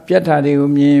ခပြတ်တာတွေကို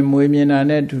မြင်မွေမြင်တာ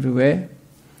နဲ့အတူတူပဲ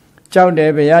ကြောက်တ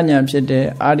ယ်ဘုရားညာဖြစ်တယ်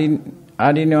အာ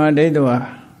ဒီနောဒိဋ္ဌဝါ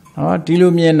နော်ဒီ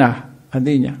လိုမြင်တာအ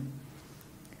သိညာ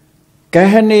ဂ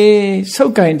ဟနေဆု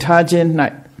တ်ကင်ထားခြင်း၌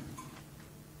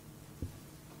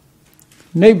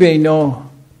နိဗ္ဗိန်သော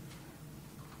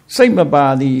စိတ်မပါ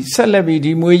သည်ဆက်လက်ပြီး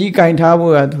ဒီမွေကြီးကင်ထား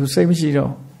ဖို့ကသူစိတ်မရှိ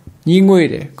တော့ညီးငွေ့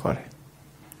တယ်ခေါ်တယ်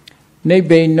နိဗ္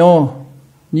ဗိန်သော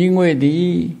ညီးငွေ့သ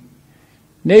ည်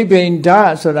နိဗ္ဗိန်ဓာ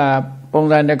ဆိုတာပုံ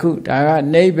စံတစ်ခုဒါက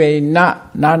နိဗ္ဗိန်နာ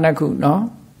နှစ်ခုနော်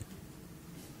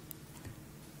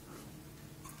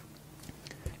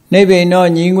နိဗ္ဗိန်သော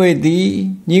ညီးငွေ့သည်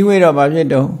ညီးငွေ့တော့ဘာဖြစ်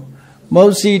တော့မௌ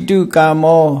စီတုကာ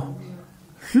မော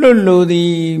လွတ်လို့သည်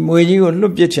မွေကြီးကိုလွ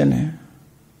တ်ပစ်ခြင်းတယ်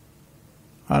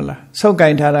ဟုတ်လားဆုတ်က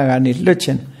င်ထားတာကနေလွတ်ခြ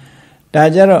င်းဒါ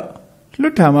ကြတော့လွ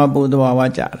တ်ထာမပူသဘာဝ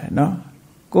ကြတယ်နော်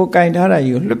ကိုကင်ထားတာ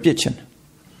ကြီးကိုလွတ်ပစ်ခြင်း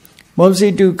မောစီ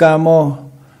တုကာမော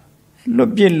လွ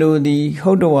တ်ပစ်လို့သည်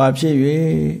ဟုတ်တော်ဝါဖြစ်၍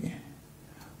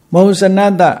မောစန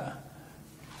တ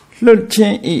လွတ်ခြ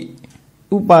င်းဤ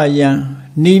ဥပါယံ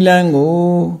နီလန်းကို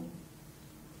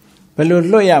ဘယ်လို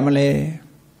လွတ်ရမလဲ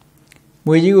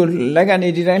မွေကြီးကိုလက်ကနေ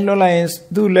ဒီတိုင်းလွတ်လိုက်ရင်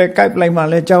သူ့လက်ကိုက်လိုက်မှ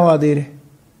လည်းကြောက်ရသေးတယ်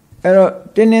အဲ့တော့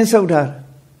တင်းတင်းဆုပ်ထား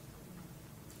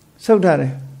ဆုတ်ထားတ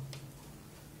ယ်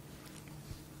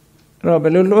အဲ့တော့ဘ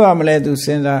ယ်လိုလွှတ်ရမလဲသူစ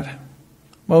ဉ်းစားတာ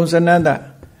မုံစနန္ဒ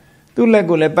သူ့လက်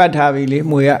ကိုလည်းပတ်ထားပြီလေ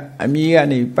မွေကအမြီးက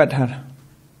နေပတ်ထားတာ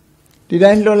ဒီ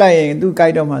တိုင်းလွှတ်လိုက်ရင်သူ့ကြို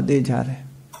က်တော့မှသိချတယ်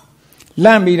လ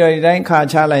န့်ပြီးတော့ဒီတိုင်းခါ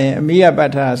ချလိုက်ရင်အမြီးကပ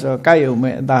တ်ထားတာဆိုတော့ကြိုက်ုံ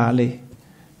မဲ့အသာလေး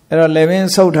အဲ့တော့လည်းပင်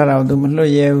ဆုတ်ထားတာကိုသူမလွှ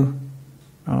တ်ရဲဘူး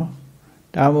နော်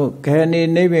ဒါမို့ခေနေ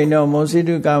နိဗ္ဗိနောမုံစိ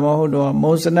တုကာမဟုတ်တော့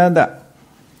မုံစနန္ဒ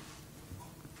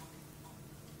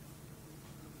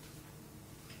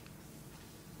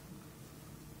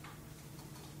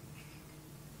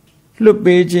လွတ်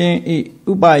ပေးခြင်းဤ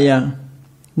ဥပယံ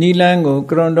နိလန်းကို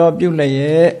ကရွန်တော်ပြုတ်လျ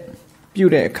က်ပြု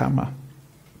တဲ့အခါမှာ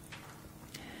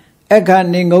အခါ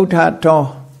နေငုဋ္ဌတော်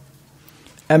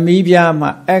အမီးပြားမှာ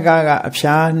အခါကအ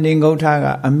ဖျားနေငုဋ္ဌက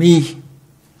အမီး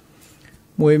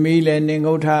မွေမီးလည်းနေ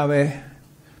ငုဋ္ဌပဲ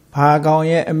ဘာကောင်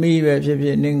ရဲ့အမီးပဲဖြစ်ဖြ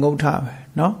စ်နေငုဋ္ဌပဲ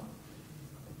နော်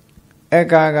အ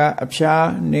ခါကအဖျား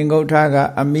နေငုဋ္ဌက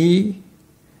အမီး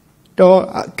တော်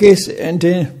ကိစ္စအန်တ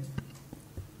င်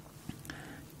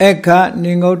အခါ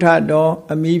နေငုဋ္ဌတော်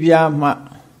အမီးပြားမှ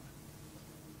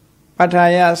ပဋ္ဌာ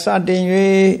ယစတင်၍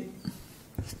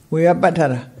ဝေယပဋ္ဌာ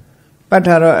တာပဋ္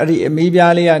ဌာတော့အဲ့ဒီအမီး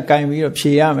ပြားလေးကကင်ပြီးတော့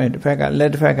ဖြေရမယ်တစ်ဖက်ကလ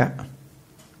က်တစ်ဖက်က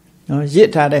နော်ရစ်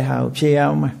ထားတဲ့ဟာကိုဖြေရအော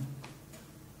င်မယ်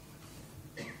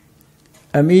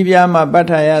အမီးပြားမှပဋ္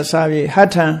ဌာယစပြီးဟဋ္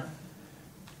ဌံ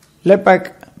လက်ပတ်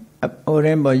ဟိုရ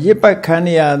င်ပေါ်ရစ်ပတ်ခန်း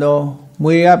ရသော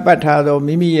မွေကပဋ္ဌာသော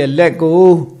မိမိရဲ့လက်ကို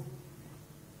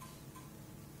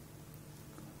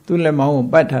သူ့လက်မောင်းကို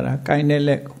ပတ်ထားတာကိုင်းတဲ့လ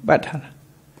က်ကိုပတ်ထားတာ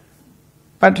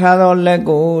ပတ်ထားသောလက်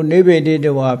ကိုနိဗ္ဗေဒိတ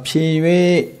ဝါဖြေ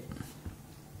၍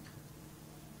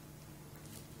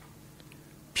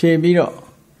ဖြေပြီးတော့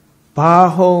ဘာ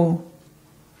ဟုံ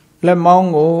လက်မောင်း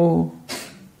ကို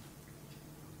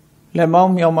လက်မော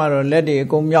င်းမြောက်မှတော့လက်တွေအ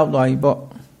ကုန်မြောက်သွားပြီပေါ့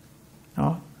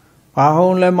နော်ဘာဟုံ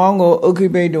လက်မောင်းကိုဥက္ခိ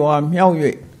ပိတဝါမြောက်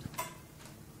၍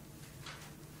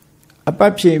အပ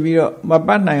တ်ဖြေပြီးတော့မပ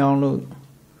တ်နိုင်အောင်လို့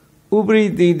ဥပရိ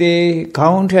တိတေခေါ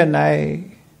င်းထက်၌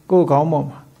ကိုယ်ခေါင်းပေါ်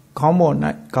မှာခေါင်းပေါ်၌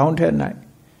ခေါင်းထက်၌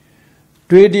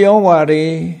တွေတယောဝါရီ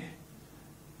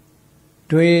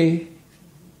တွေ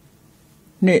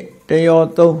နှစ်တယော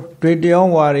သုံးတွေတယော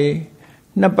ဝါရီ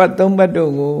နှစ်ပတ်သုံးပတ်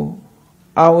တို့ကို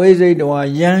အဝိဇ္ဇိတဝါ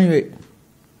ရမ်း၍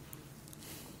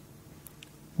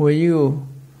ဝေကြီးကို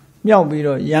မြောက်ပြီး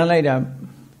တော့ရမ်းလိုက်တာ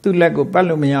သူ့လက်ကိုပတ်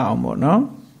လို့မရအောင်ပေါ့နော်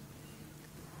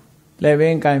လက်ပ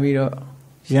င်ကင်ပြီးတော့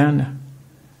ရမ်းတာ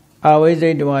အဝိဇ္ဇိ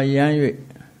တဝါရမ်း၍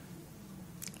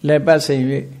လက်ပတ်စိန်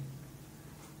၍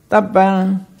တပ်ပံ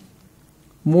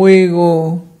မွေကို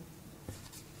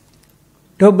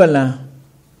ဒုပ္ပလံ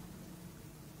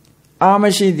အာမ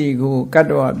ရှိသည်ကိုကတ္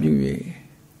တဝပြု၍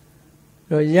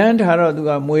တော့ရမ်းထားတော့သူ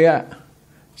ကမွေက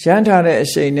ရမ်းထားတဲ့အ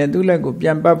ရှိန်နဲ့သူ့လက်ကိုပြ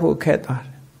န်ပတ်ဖို့ခက်သွားတ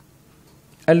ယ်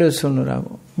အဲ့လိုဆွလို့တာ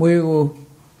ပေါ့မွေ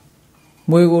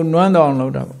ကိုနွမ်းတော်အောင်လု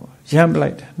ပ်တာပေါ့ရမ်းပလို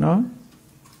က်တာနော်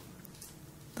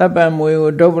တပ်ပံမွေ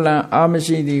ကိုဒုပ္ပလံအာမ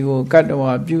ရှိသည်ကိုကတ္တဝ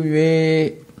ပြု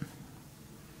၍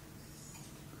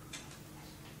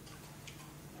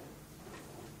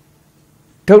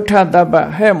ဒုဋ္ဌတပ္ပ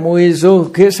ဟဲ့မွေစိုး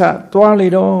ခိစ္စသွားလေ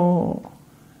တော့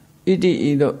ဣတိ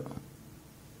ဤတို့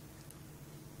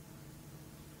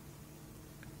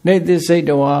နေသစိတ်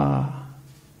တဝါ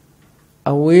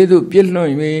အဝေးသို့ပြစ်လွှ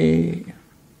တ်၍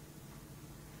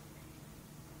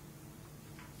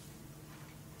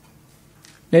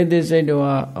နေသစိတ်တ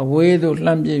ဝါအဝေးသို့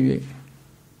လှမ်းပြစ်၍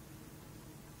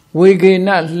ဝေကေန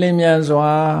လင်းမြန်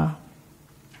စွာ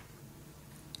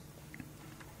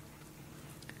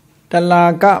တလာ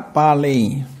ကပါလိန်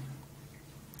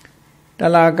တ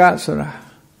လာကဆိုတာ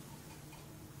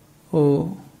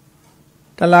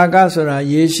တလာကဆိုတာ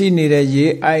ရေရှိနေတဲ့ရေ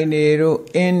အိုင်တွေတို့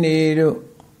အင်းတွေတို့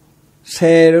ဆ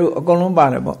ယ်တို့အကုန်လုံးပါ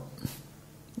တယ်ပေါ့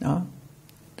နော်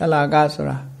တလာကဆို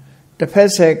တာတစ်ဖက်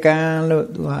ဆယ်ကန်လို့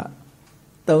သူက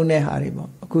သုံးတဲ့ဟာတွေပေါ့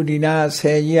အခုဒီနာဆ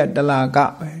ယ်ကြီးကတလာက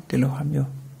ပဲဒီလိုဟာ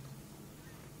မျိုး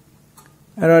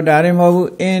အဲ့တော့ဒါရင်မဟုတ်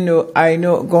ဘူးအင်းတို့အိုင်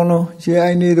တို့အကုန်လုံးရေ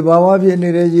အိုင်တွေတဘာဝဖြစ်နေ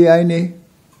တဲ့ရေအိုင်တွေ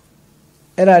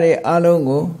အဲ့ဒါတွေအလုံး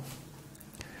ကို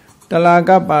တလာက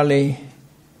ပါ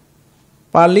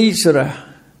ဠိဆိုတာ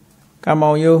က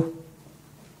မောင်ယိုး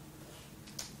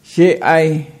ရေအို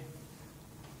င်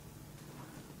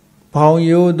ဘောင်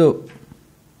ယိုးတို့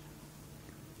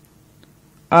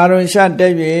အာရုံရှတ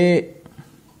က်၍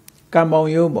ကမောင်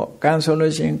ယိုးပေါ့ကံဆို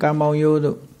လို့ရှိရင်ကမောင်ယိုး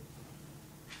တို့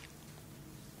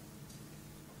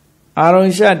အာရုံ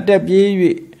ရှတက်ပြေး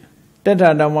၍တက်တာ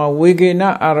တော့မှဝေကေန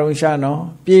အာရုံရှနော်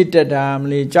ပြေးတက်တာမ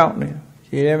လေးကြောက်နေ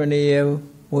ရေထဲမနေရဘူး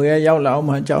ဝေရရောက်လာအောင်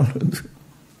မှကြောက်လို့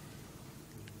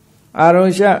အာရုံ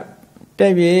ရှတ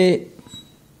က်ပြေး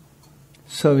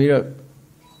ဆိုပြီးတော့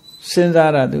စဉ်း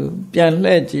စားတာသူပြန်လှ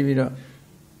ည့်ကြည့်ပြီးတော့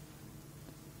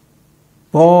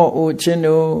ဘောအိုချင်း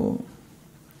တို့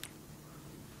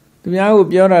သူများကို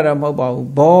ပြောတာတော့မဟုတ်ပါဘူး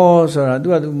ဘောဆိုတာသူ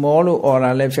ကသူမောလို့អော်တာ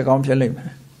လည်းဖြစ်ကောင်းဖြစ်လိမ့်မ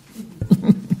ယ်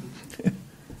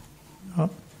ဟု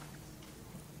တ်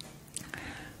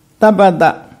တပ္ပတ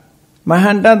မဟ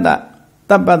န္တတ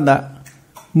တပ္ပတ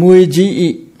မွေကြီးဤ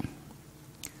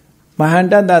မဟန္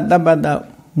တတတပ္ပတ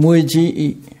မွေကြီးဤ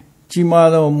ကြီးမား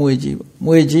သောမွေကြီး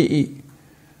မွေကြီးဤ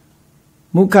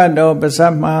မုခတောပစ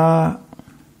မ္မာ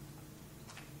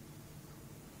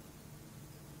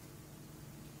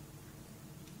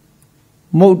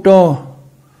မုတ်တော်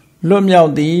လွတ်မြော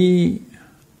က်သည်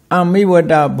အမိဝတ္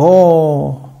တဘော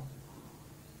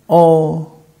အော်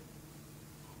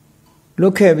လွ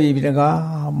တ်ခဲ့ပြီတကား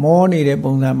မောနေတဲ့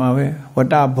ပုံစံမှာပဲဝတ္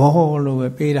တဘောလို့ပဲ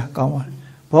ပေးတာကောင်းပါ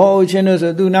ဘောအုပ်ချင်းတို့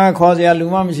ဆိုသူနာခေါ်စရာလူ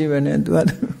မှမရှိပဲနဲ့သူက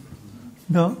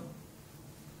နော်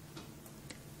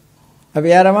အ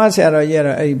ဗျာဓမ္မဆရာတော်ကြီးက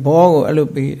တော့အဲ့ဒီဘောကိုအဲ့လို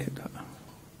ပေးတယ်သူ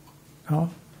နော်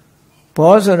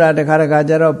ဘောဆိုတာတခါတခါ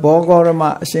ကျတော့ဘောဂေါရမ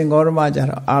အရှင်ဂေါရမကျ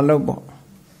တော့အာလုတ်ပေါ့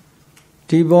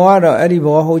ဒီဘောကတော့အဲ့ဒီ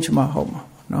ဘောဟုတ်ချင်မှဟုတ်မှာ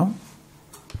နော်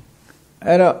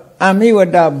အဲ့တော့အမိဝ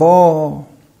တ္တဘော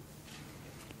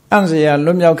အံ့စရာ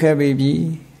လွတ်မြောက်ခဲ့ပြီ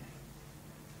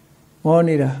မော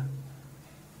နေတာ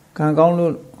ကံကောင်း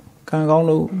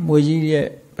လို့မွေကြီးရဲ့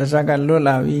ပါဇက်ကလွတ်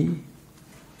လာပြီ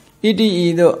ဣတိဤ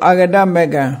သို့အာဂတမ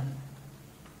ကံ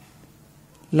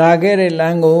လာခဲ့တဲ့လ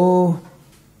မ်းကို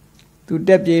သူတ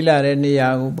က်ပြေးလာတဲ့နေရာ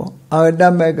ကိုပေါ့အာဂတ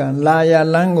မကံလာရ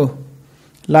လမ်းကို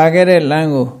လာခဲ့တဲ့လမ်း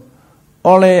ကို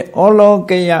ဩလော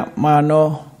ကေယမာနော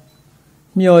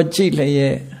မျောကြည့်လျ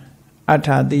က်အ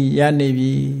ထာတိရနေ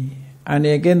ပြီအ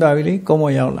နေကင်းသွားပြီလေကုန်းမ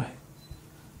ရောက်လာ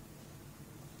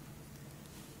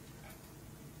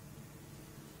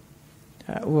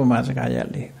ဥပမာစကားရ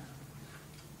လေ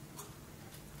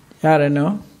ရတယ်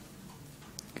နော်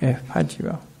ကဲဖတ်ကြည့်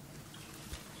ပါ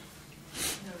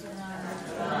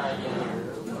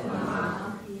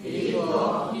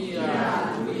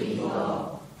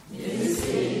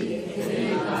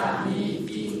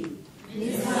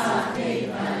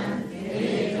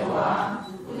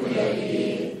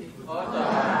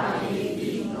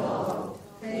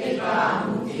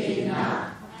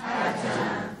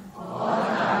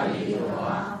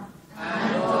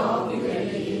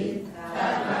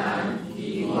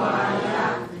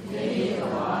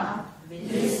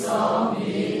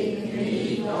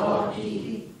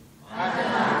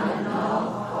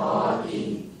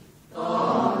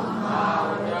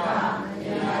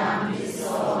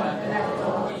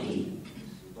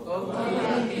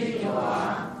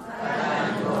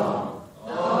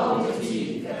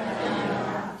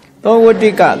သောဝတိ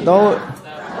ကသော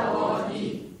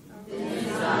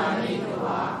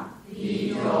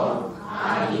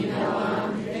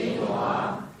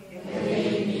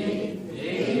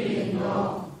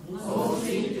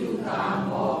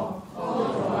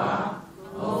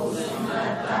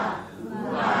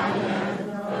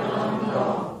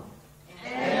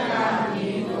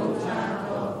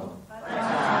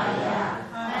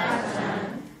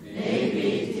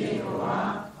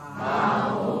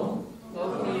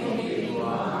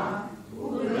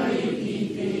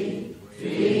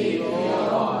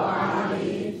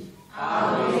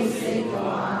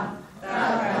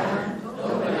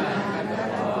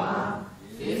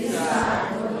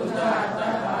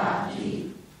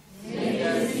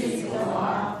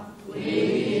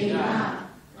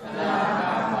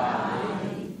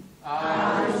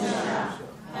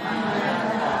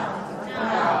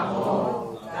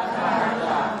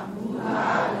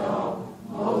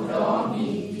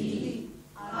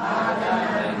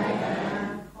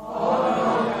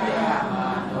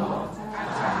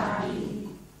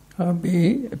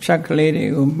ဖြတ်ကလေးတွေ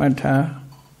ကိုမှတ်ထား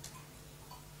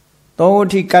သောဝ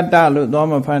တိကတ္တလို့သွား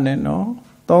မဖတ်နဲ့နော်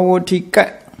သောဝတိက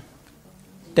တ်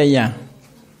တယံ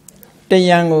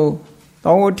ကို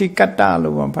သောဝတိကတ္တ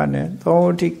လို့မဖတ်နဲ့သောဝ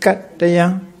တိကတ်တယံ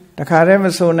တခါတည်းမ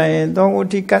ဆိုနိုင်ရင်သောဝ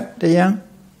တိကတ်တယံ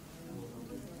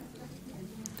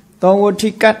သောဝတိ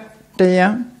ကတ်တယံ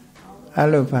အဲ့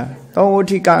လိုဖတ်သောဝ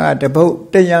တိကကတပုတ်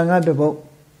တယံကတပုတ်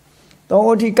သောဝ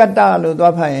တိကတ္တလို့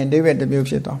သွားဖတ်ရင်အဓိပ္ပာယ်တစ်မျိုး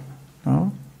ဖြစ်သွားနော်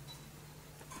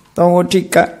သောဝတိ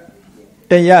က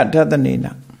တယဒသနေန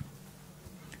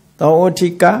သောဝတိ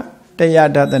ကတယ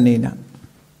ဒသနေန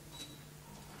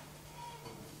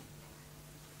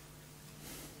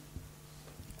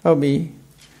ဟုတ်ပြီ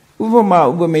ဥပမာ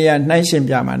ဥပမေယနှိုင်းရှင်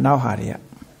ပြမှာနောက်ဟာတွေက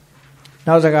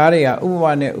နောက်စကားတွေကဥပ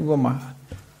မာနဲ့ဥပမာ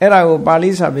အဲ့ဒါကိုပါဠိ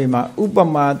စာပေမှာဥပ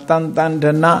မာတန်တန္ဒ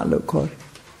နလို့ခေါ်တယ်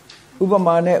ဥပ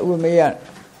မာနဲ့ဥပမေယ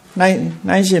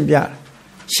နှိုင်းရှင်ပြ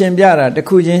တာတစ်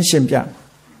ခုချင်းရှင်ပြ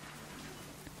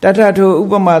တထထိုဥ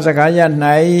ပမာစကားရ၌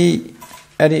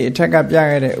အဲ့ဒီအထက်ကပြ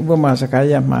ခဲ့တဲ့ဥပမာစကား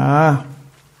ရမှာ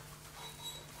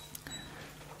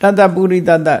Tata Puri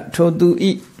Tata Thotu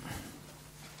I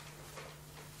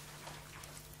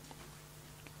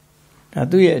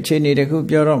Tatuya Chini de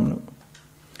Kupiorom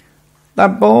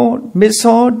Tapo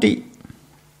Misodi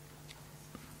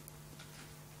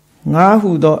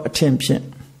Ngahudo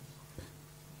attention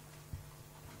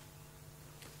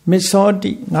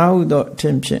Misodi Ngahudo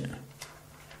attention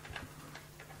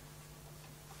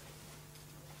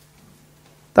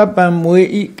Tapan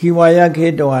Mui Kiwaya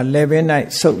Gedoa 11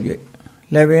 night so you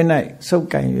 11 night so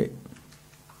can you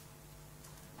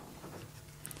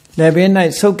 11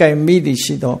 night so can me the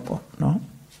shido no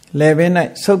 11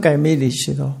 night so can me the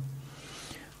shido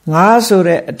Nga so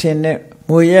that attend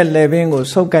Muye 11 go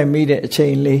so can me the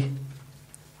chain lay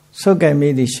so can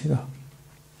me the shido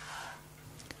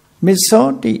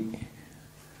Misodi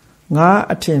Nga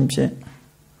attention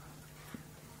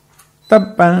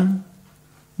Tapan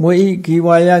Mui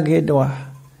Kiwaya Gedoa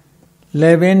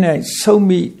 11 night so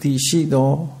me the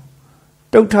shido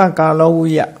Dota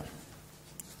Galoya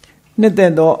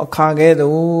Nitendo a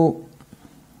Kagedo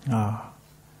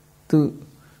to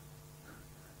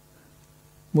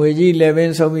Muji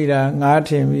 11 so me da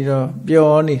Natim, you know,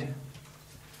 Bioni.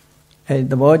 The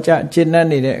Boja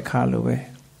Chinani de Kalue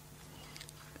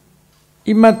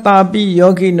Imatabi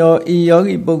Yogi no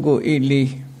Yogi Bogo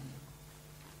Ili.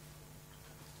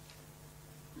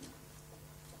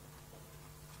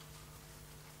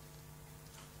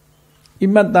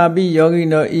 Imatabi Yogi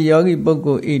no Yogi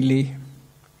Bogo Ili.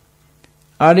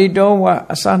 Arido wa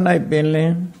Asanai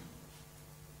Benlin.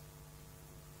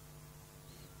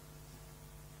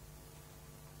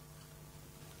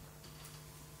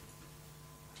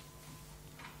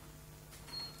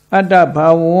 Ada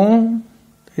Bawon,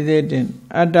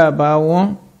 Ada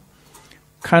Bawon,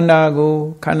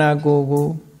 Kanago,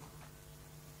 Kanagogo.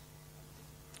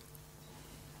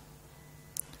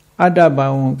 Ada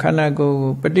Bawon,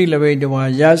 Kanagogo, particularly the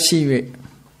one Yashive.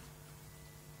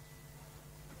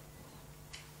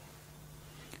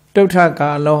 Dota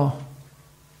Galo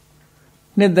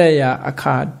Nidaya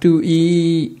Aka do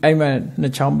e Amen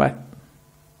Nachamba.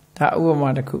 Ta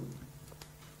Uamadaku.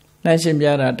 Nashim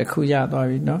Yara the Kuya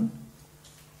no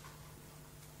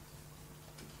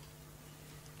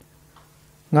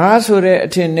Nasure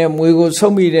attend them we go so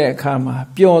me there kama,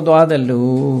 beyond the other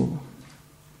loo.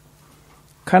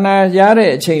 Kana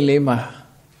Yare chain lima,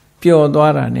 beyond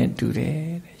water and do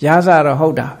it. Yazara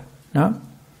Hoda, no?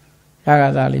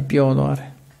 Yagadali beyond water.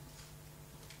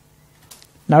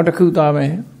 Now the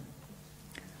Kutame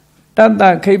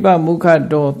Tata Kepa Muka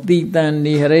do Titan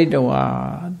ni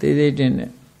Heredoa, they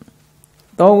didn't.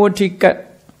 Tawatikat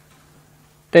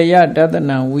Taya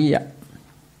Dadana Wia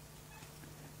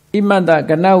Imada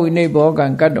Ganawi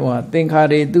Nebogan Gadwa, think how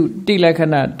they do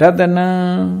Tilakana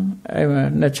Dadana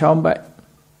Nachamba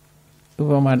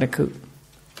Uvamadaku.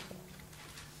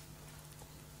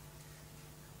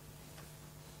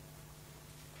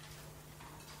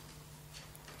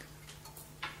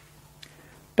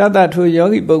 Tata to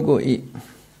Yogi Bogo eat.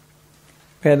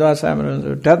 Pedwa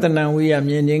Samuel, Dadana we are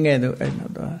meaning it.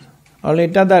 Only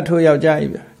Tata to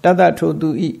Yajai, Tata to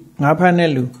do eat,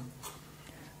 Napanelu,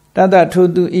 Tata to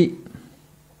do eat.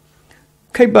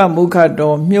 Kepa Muka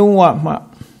do Muwa ma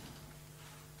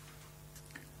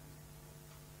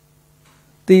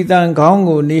Titan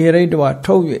Gongo Niheredwa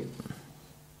told it.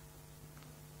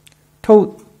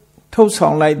 Told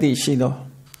song like this, Shido.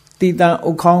 Titan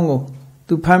Okongo,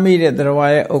 to permit the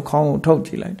Rawaya Okongo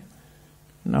told you like.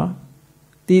 No?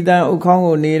 Titan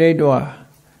Okongo Niheredwa.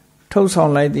 Told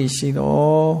sound like this, she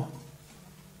oh.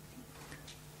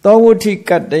 Tawuti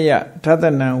Kataya,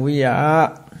 Tatana, we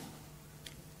are.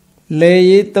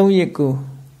 Lay it don't you go.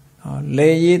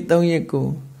 Lay it don't you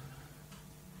go.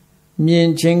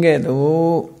 Mien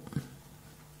Chingedo.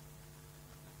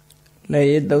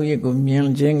 Lay it don't you go,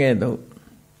 Mien Chingedo.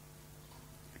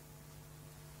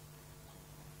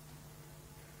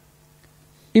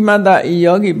 Imada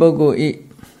Yogi Bogo e.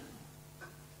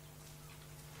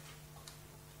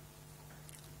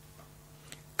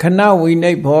 Kana we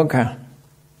ne boka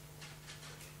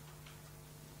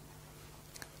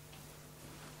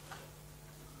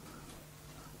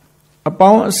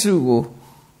Upon a sugo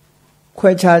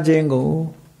Quecha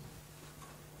jingo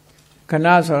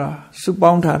Kanasa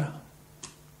supontar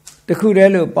The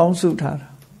Kudelo Bonsutar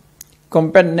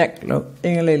Compet neck lo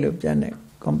Engle loop janek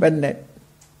Compet neck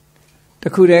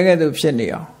The Kudega loop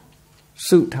shenio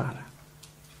Sutar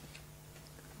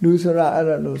Lusara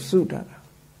Aralo Sutar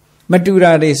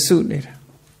Madura de suit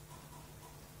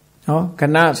no,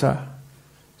 Kanasa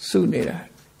suit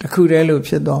the Kudelo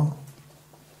Pidong.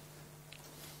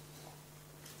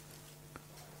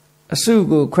 A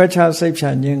sugo, Quecha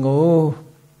Sepchan Yango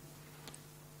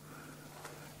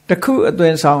khu ở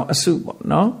tuyên song ở sụp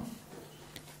nó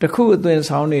đặc khu ở tuyên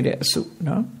song này để sụp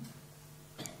nó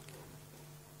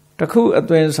đặc khu ở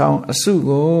tuyên song ở sụp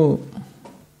của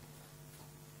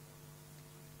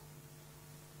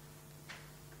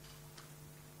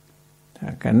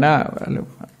cái nào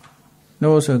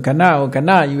nô sự cái nào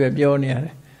như vậy biểu này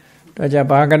đó cha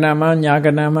ba cái nào mà nhà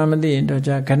cái nào mà mình đi đó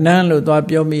cha cái nào lúc đó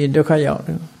biểu mình được khai out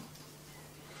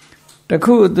đặc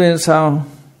khu ở tuyên song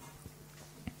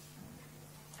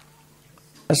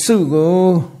ở sụp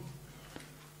của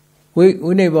quý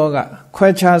này bảo cả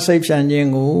khoe cha xây sản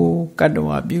nhiên ngủ cắt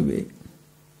đồ biểu về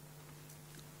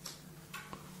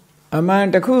mà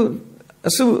đặc khu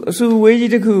su quý gì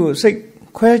đặc khu xây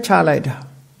khoe cha lại đó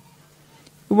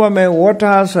upa me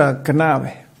water sa kana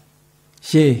về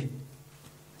ye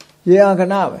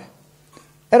kana về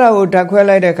အဲ့ဒါကိုဓာတ်ခွဲ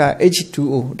လိုက်တဲ့အခါ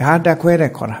H2O ဒါဓာတ်ခွဲ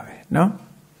တဲ့ခေါ်တာပဲเนาะ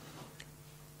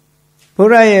ဘု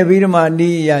ရားရဲ့ပြီးတော့မှ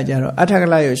နီးရကြတော့အထက်က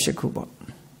လရုပ်၈ခုပေါ့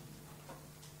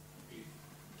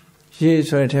ရေ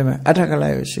ဆိုတဲ့ထဲမှာအထက်ကလ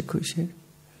ရုပ်၈ခုရှိတယ်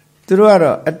သူတို့က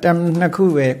တော့အတမ်နှစ်ခု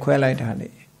ပဲခွဲလိုက်တာလေ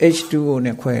H2O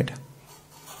နဲ့ခွဲ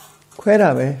တာ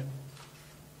ပဲ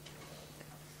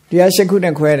တရား၈ခု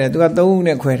နဲ့ခွဲတယ်သူက၃ခု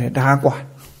နဲ့ခွဲတယ်ဒါကွာ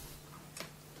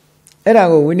အဲ့ဒါ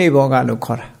ကိုဝိနည်းဘောကလို့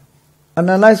ခေါ်တာ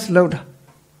analyze လုပ်တာ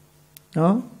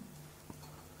နော်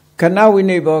ခဏဝိ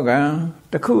နည်းဘောက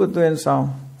တစ်ခုအသွင်ဆောင်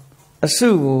အစု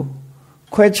ကို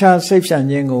ခွဲခြားစိတ်ဖြန့်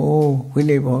ခြင်းကိုဝိ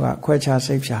နည်းဘောကခွဲခြား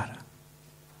စိတ်ဖြာတာ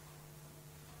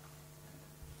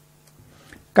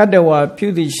ကတ္တဝါပြု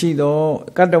သည်ရှိသော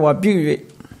ကတ္တဝါပြု၍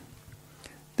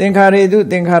သင်္ခါရေတု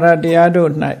သင်္ခါရတရားတို့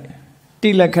၌တိ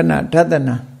လက္ခဏဓတ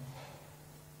နာ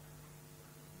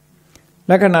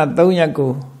လက္ခဏာ၃ရပ်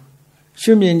ကို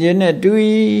ရှုမြင်ခြင်းနဲ့တူ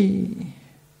၏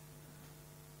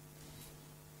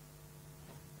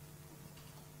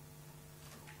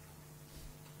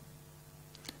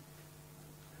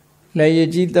လေရည်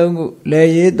ကြီး၃ခုလေ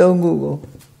ရည်၃ခုကို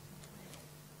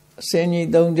အစင်းကြီး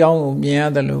၃ကြောင်းကိုမြင်ရ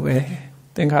တယ်လို့ပဲ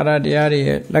သင်္ခါရတရားတွေ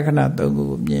ရဲ့လက္ခဏာ၃ခု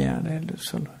ကိုမြင်ရတယ်လို့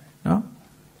ဆိုလို့နော်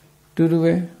တူတူ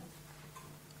ပဲ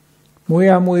မွေး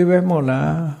ရမွေးပဲမဟုတ်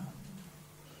လား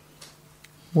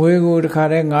မွေးကိုတခါ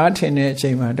တည်းငါးထင်တဲ့အချိ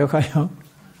န်မှာဒုက္ခရောက်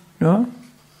နော်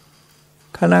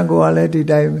ခန္ဓာကိုယ်ကလည်းဒီ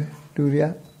တိုင်းပဲလူတွေက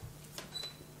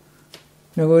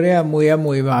ငကိုယ်တွေကမွေးရ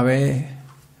မွေးပါပဲ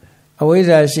အဝိဇ္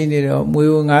ဇာရှိနေတော့မွေ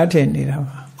ကိုငါးထင်နေတာ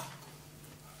ပါ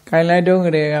ကိုင်လိုက်တုံးက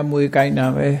လေးကမွေကိုင်တာ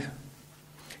ပဲ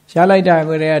ရလိုက်တာ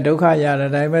ကလေးကဒုက္ခရတာ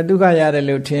ဒါပေမဲ့ဒုက္ခရတယ်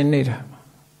လို့ထင်နေတာ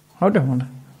ဟုတ်တယ်မဟုတ်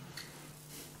လား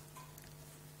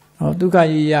ဟောဒုက္ခ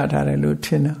ကြီးရထားတယ်လို့ထ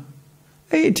င်တာ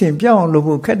အဲ့အထင်ပြောင်းအောင်လုပ်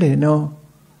ဖို့ခက်တယ်နော်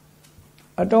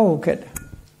အတော့ကိုခက်တယ်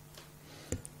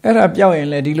အဲ့ဒါပြောင်းရင်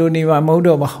လည်းဒီလိုနေမှာမဟုတ်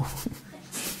တော့ပါဘူး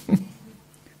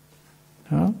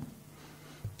နော်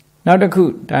နောက်တစ်ခု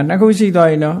ဒါနှစ်ခုရှိသွား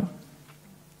ရင်နော်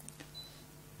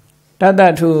တတ္တ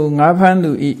ထုငါးဖမ်း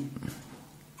သူဤ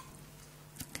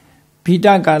ဘိတ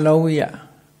ကာလောဝိယ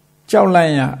ကြောက်လ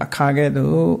န့်ရာအခါကဲ့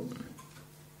သို့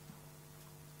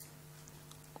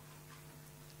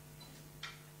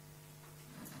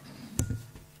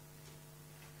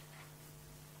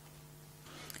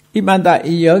ဣမတ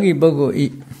ဤယောဂီပုဂ္ဂိုလ်ဤ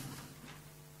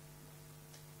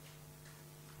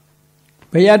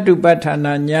ဘယတုပဋ္ဌာ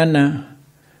နာဉာဏံ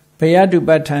ဘယတုပ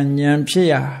ဋ္ဌာန်ဉာဏ်ဖြစ်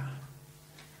ရာ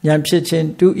ဉာဏ်ဖြစ်ခြင်း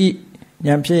တူဤ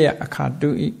ဉာဏ်ဖြစ်ရာအခါတူ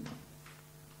ဤ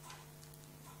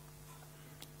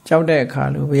ကြောက်တဲ့အခါ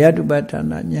လို့ဘယတုပဋ္ဌာ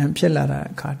နာဉာဏ်ဖြစ်လာတာ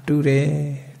အခါတူတယ်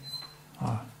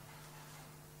ဟော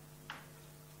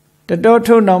တတော်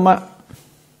ထုံတော်မှ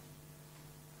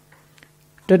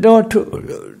တ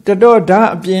တော်ဓာ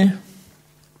အပြင်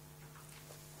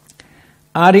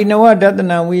အာရိနဝဒတ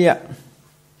နာဝိယ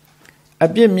အ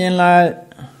ပြစ်မြင်လာ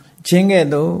ခြင်းကဲ့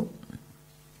သို့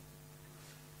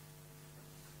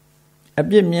အ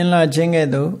ပြစ်မြင်လာခြင်းကဲ့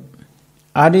သို့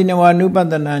အာရိနဝနုပ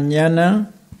တနာဉာဏ်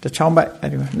တစ်ချောင်းပိုက်အဲ့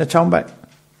ဒီမှာနှစ်ချောင်းပိုက်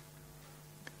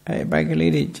အဲ့ပိုက်က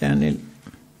လေးတွေကျန်နေ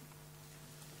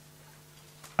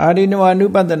အာရိနဝနု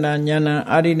ပတနာဉာဏ်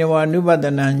အာရိနဝနုပတ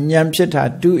နာဉာဏ်ဖြစ်တာ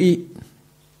တူဤ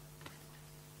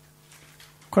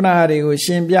ခုနဟာတွေကို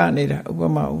ရှင်းပြနေတာဥပ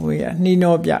မာဥပယနှီး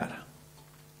နှောပြတာ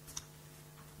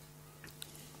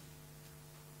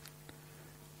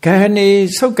ဂဟဏီ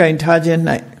ဆုပ်ကင်ထားခြင်း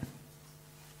၌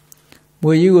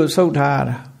မွေကြီးကိုဆုပ်ထားရ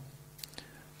တာ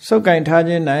ဆုပ်ကင်ထား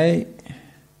ခြင်း၌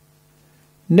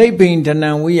နိဗ္ဗိဒ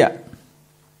နံဝိယ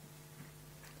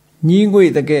ညီးငွေ့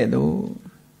တဲ့ကဲ့သို့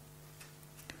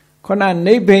ခုန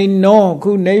နိဗ္ဗိနော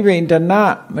ခုနိဗ္ဗိဒန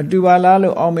မတူပါလား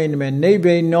လို့အောက်မေ့နေမယ်နိဗ္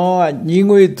ဗိနောကညီး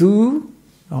ငွေ့သူ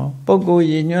ပုဂ္ဂိုလ်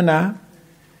ရည်ညွှန်းတာ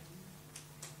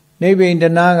နိဗ္ဗိဒ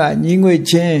နာကညီးငွေ့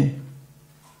ခြင်း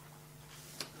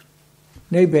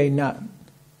နိဗ္ဗိန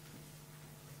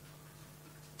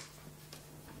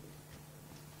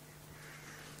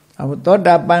သော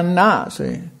တာပန်နာဆို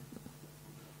ရင်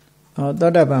သော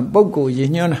တာပန်ပုဂ္ဂိုလ်ရ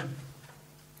ည်ညွှန်းတာ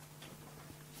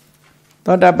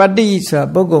သောတာပတ္တိဆိုတာ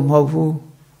ပုဂ္ဂိုလ်မဟုတ်ဘူး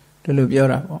ဒီလိုပြော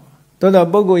တာပေါ့သို့တော့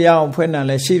ပုဂ္ဂိုလ်ရအောင်ဖွင့်တာ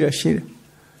လည်းရှိတယ်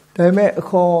ဒါပေမဲ့အ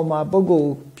ခေါ်မှာပုဂ္ဂိုလ်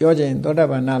ပြောခြင်းသောတာ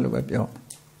ပန်နာလို့ပဲပြော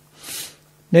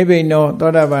နိဗ္ဗိန်တော့သော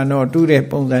တာပန်တော့တူးတဲ့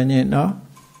ပုံစံချင်းနော်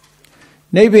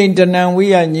နိဗ္ဗိန်တဏံဝိ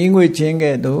ယညီငွေခြင်း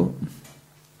ကဲ့သို့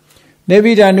နိဗ္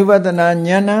ဗိဒာနုပဒနာ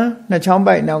ဉာဏ်နှစ်ချောင်း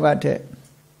ပိုက်နောက်ကထက်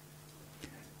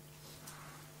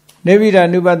နိဗ္ဗိဒာ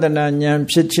နုပဒနာဉာဏ်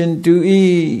ဖြစ်ခြင်းတူ၏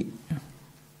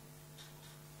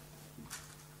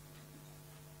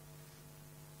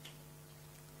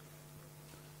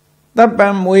တပ္ပံ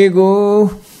မွေကို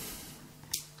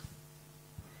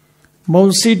မုံ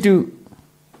စိတု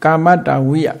ကာမတ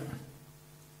ဝိယ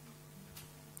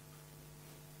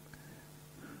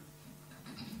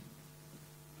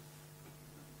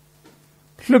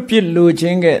လွတ်ပြစ်လိုခြ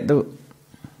င်းကဲ့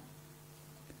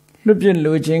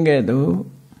သို့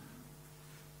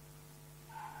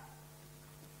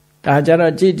ဒါကြ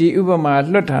တော့ကြည်ဒီဥပမာ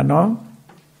လွတ်တာနော်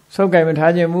ဆုပ်ကိုင်မ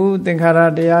ထားခြင်းမူသင်္ခါရ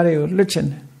တရားတွေကိုလွတ်ခြင်း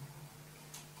တယ်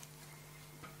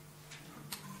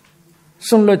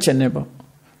စွန့်လွတ်ခြင်းတယ်ပေါ့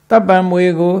တပ္ပံမွေ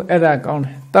ကိုအဲ့ဒါကောင်းတ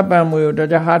ယ်တပ္ပံမွေကိုတော့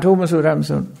ကြဟာထိုးမဆိုရမ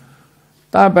ဆို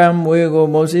တပ္ပံမွေကို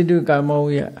မောစိတုကာမော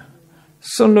ဝိယ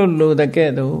စွန့်လွတ်လိုတဲ့ကဲ့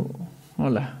သို့ဟု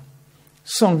တ်လား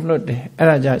စွန့်လွတ်တယ်အဲ့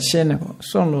ဒါကြရှင်းတယ်ပေါ့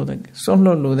စွန့်လွတ်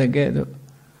လိုတဲ့ကဲ့သို့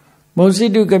မောစိ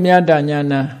တုကမြတာညာ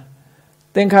နာ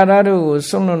သင်္ခါရတို့ကို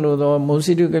စွန့်လွတ်လိုသောမော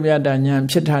စိတုကမြတာညာ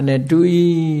ဖြစ်တာနဲ့တူ၏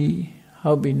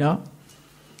ဟုတ်ပြီနော်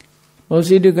မော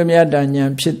စိတုကမြတာညာ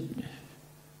ဖြ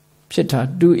စ်တာ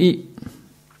တူ၏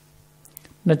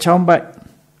နှစ်ချောင်းပိုက်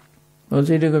မော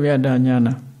စိတုကမြတာညာ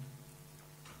နာ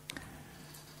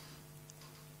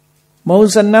မော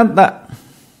ဇနတ္တ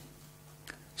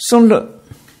စွန့်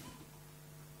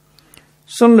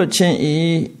လွတ်ခြင်းဤ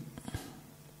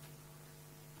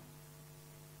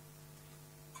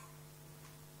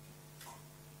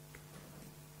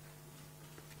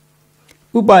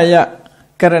ဥပါယ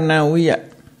ကရဏဝိယ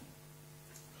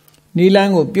နိလ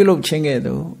န်းကိုပြုလုပ်ခြင်းကဲ့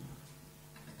သို့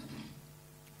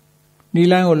နိ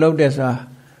လန်းကိုလုပ်တဲ့ဆိုတာ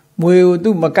မွေကို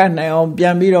သူ့မကတ်နိုင်အောင်ပြ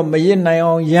န်ပြီးတော့မရစ်နိုင်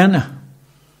အောင်ရမ်းတာ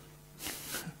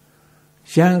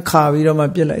ရမ်းခါပြီးတော့မှ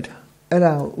ပြစ်လိုက်တာအဲ့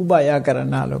ဒါကိုဥပါယကရဏ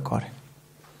လို့ခေါ်တယ်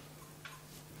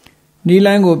နိလ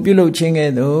န်းကိုပြုလုပ်ခြင်း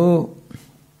ကဲ့သို့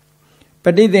ပ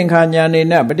ဋိသင်္ခာဉာဏ်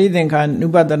နဲ့ပဋိသင်္ခာနု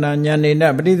ပဒနာဉာဏ်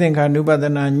နဲ့ပဋိသင်္ခာနုပဒ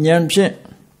နာဉာဏ်ဖြင့်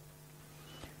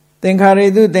သင်္ခါရေ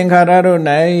တုသင်္ခါရတို့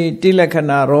၌တိလက္ခ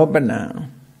ဏာရောပနံ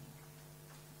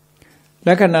လ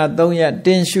က္ခဏာ3ရပ်တ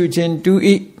င်ရှုခြင်းတူ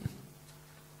၏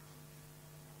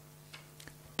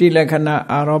တိလက္ခဏာ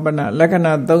အာရောပနလက္ခ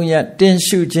ဏာ3ရပ်တင်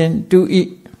ရှုခြင်းတူ၏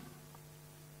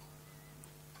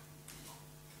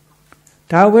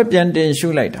ဒါဝဲပြန်တင်ရှု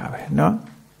လိုက်တာပဲเนาะ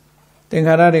သင်္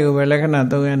ခါရတွေကိုပဲလက္ခဏာ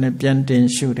3ရပ်နဲ့ပြန်တင်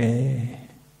ရှုတယ်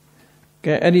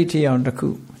ကဲအဲ့ဒီထီအောင်တစ်ခု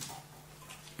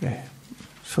ကဲ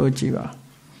ဆိုကြည့်ပါ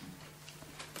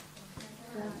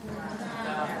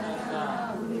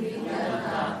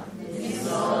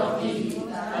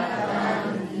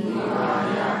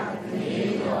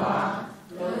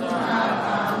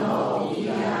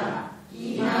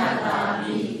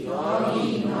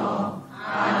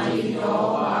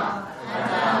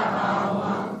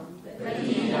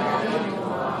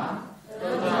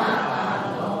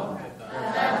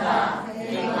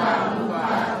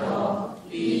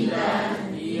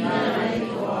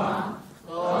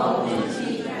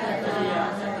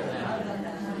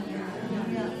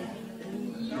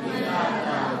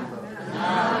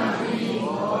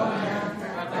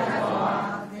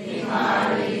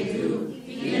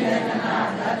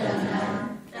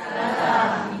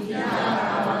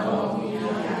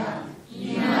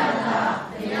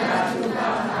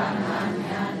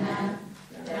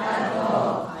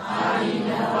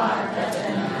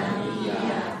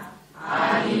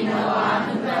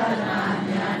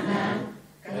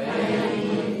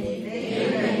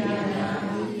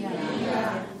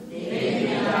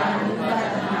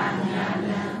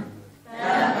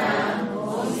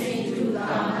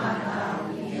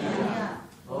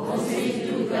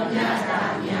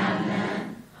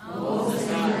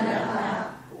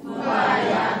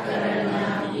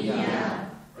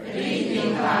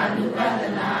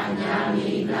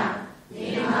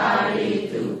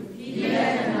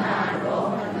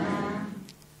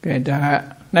ကဲဒါ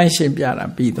နှိုင်းရှင်းပြတာ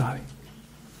ပြီးသွားပြီ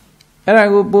အဲ့ဒါ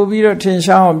ကိုပို့ပြီးတော့ထင်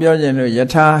ရှားအောင်ပြောခြင်းလို့ယ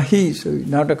ထာဟိဆိုပြီး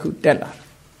နောက်တစ်ခုတက်လာ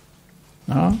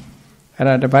နော်အဲ့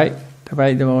ဒါတစ်ပိုက်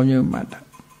သဘောမျိုးမှတ်တာ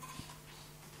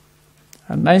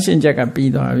နှိုင်းရှင်းချက်က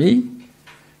ပြီးသွားပြီ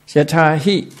ယထာ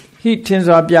ဟိထင်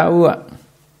စွာပြဦးက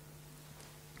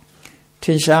ထ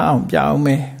င်ရှားအောင်ပြအောင်မ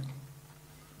ယ်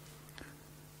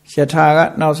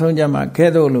Yataga now Sonjama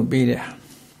Kedo Lubida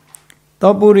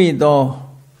Topuri do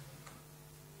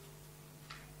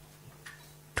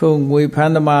Tung we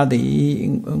Pandamadi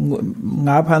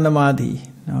Nga Pandamadi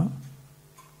no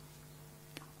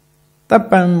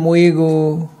Tapan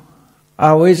Muigu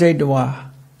Awe say Dwa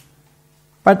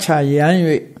Pacha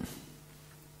Yanwi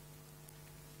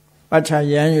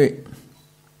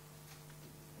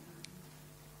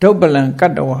Dobalan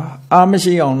Kadawa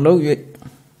Amashi on Lowi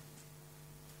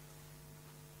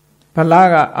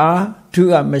Palaga A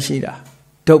Tua Mashida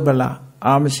Dobala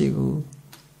Amashigu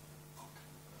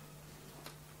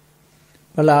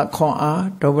Bala Kon A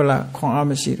Dobala Kon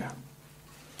Amashida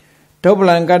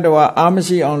Dobalan Kadawa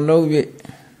Amashi on Lowi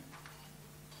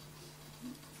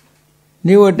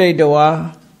New day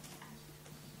Dawa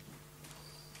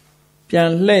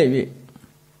Pian Levi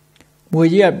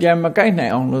Muya Pian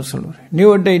Macaina on Losolo.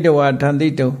 New day the war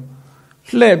Tandito.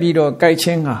 Slebido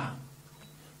Kaichenga.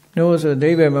 No, so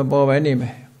they were above anime.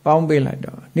 Bombay like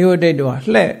dog. New day do a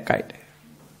leg kite.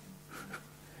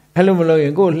 Hello,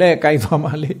 Maloy, go leg kite for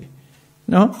Mali.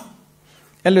 No?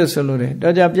 Hello, Solore.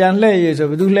 Doja Pian lay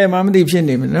so do lay Mamma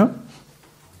Pin, no?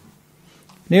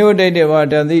 New day the war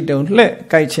Tandito. Leg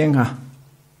Kaichenga.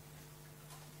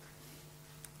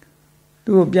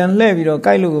 Tu Pian Levido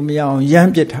Kailu Miao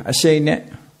Yampit a say net.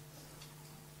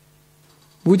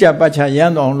 Buja Bacha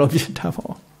Yan on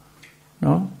Lobitafo.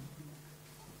 No?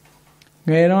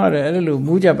 Gano a little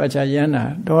Buja Bacha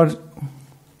Yana, door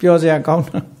Piosia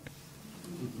counter.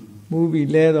 Movie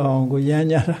leather on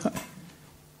Guyana.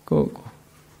 Go.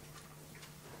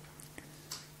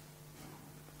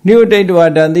 New day to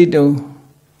Adandito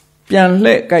Pian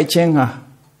Le Kaichenga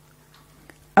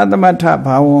Adamata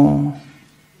Pao.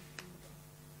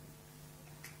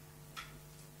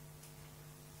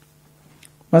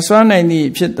 Maswana ni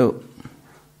Pito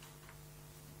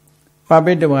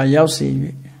Pabedawa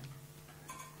Yausi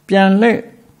Pian Le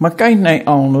Makai night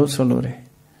on lo solore.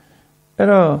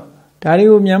 Pero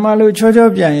Dario Yamalu Chojo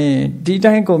Pian,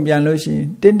 Ditanko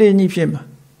Pianoshi, Dinde Nipima.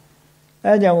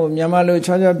 Ajamu Yamalu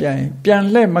Chojo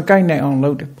Pian Le Makai night on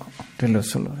load the lo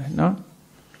solore, no?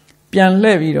 Pian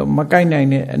Le Vido Makai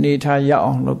night and Ita Ya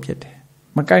on lopet.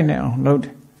 Makai night on load.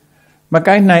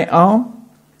 Makai night on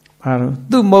Paro,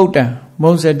 do motor.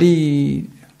 Mosadi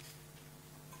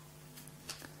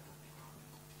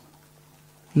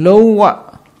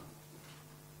Lowa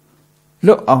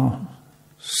Look on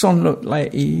Son look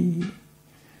like E.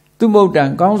 Tu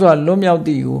Modan, Gonza Lumia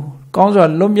Dio, Gonza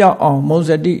Lumia on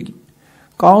Mosadi,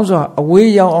 Gonza away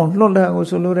young on Lola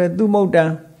was a Lore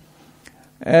Dumodan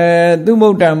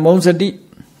Mosadi.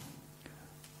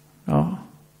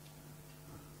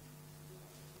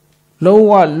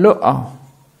 Lowa look on.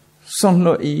 Son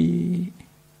lo e.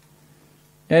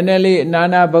 Enely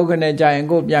Nana Boganeja and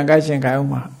go Biangashin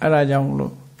Kauma,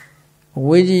 Arajamlo.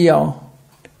 Wiji yaw.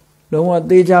 Loma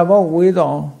deja vu with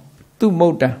on 2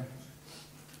 motor.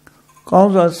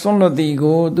 Gonza son lo di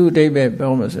go do David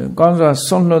Belmas. Gonza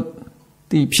son lo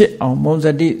di pit on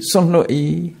Mozadi son lo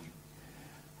e.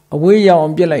 Away yaw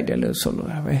on be like the little solo.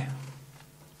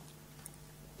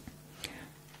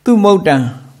 2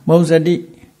 motor Mozadi.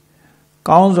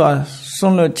 Gonza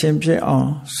son lo champion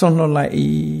on son lo like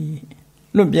e.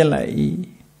 Look be like e.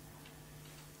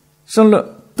 Son lo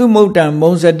 2 motor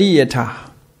Mozadi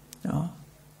yata.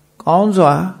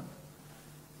 Gonza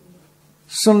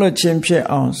son lo champion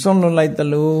on son lo like the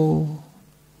low.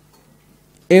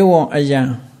 Ewon a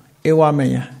young,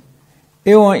 Ewamaya.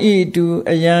 Ewon e to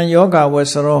a young yoga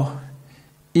was raw.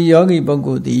 E yogi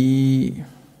bogudi.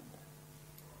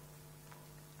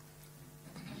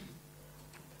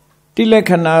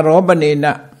 Tilakana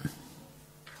Robanina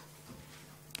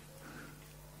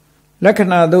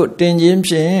Lakana do 10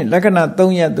 Jimshin, Lakana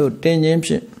Tonya do 10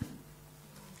 Jimshin.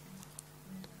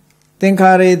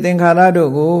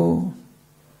 Tinkarado go.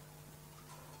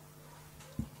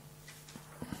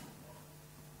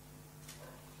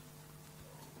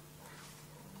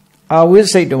 I will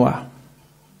say to her,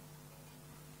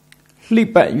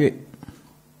 sleep at you.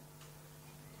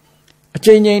 A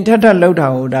changing Tata Lota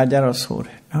Dajaro sword.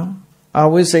 I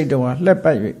will say to her, let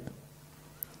by you.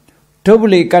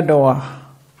 Tobly Kadawa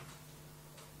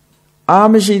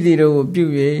Amashi Dido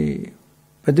Buye,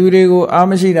 Padurego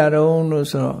Amashi Dado no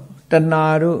so,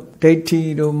 Tanaro,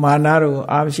 Tetido, Manaro,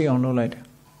 Amashi on no light.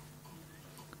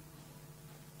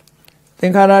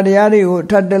 Tinkara diario,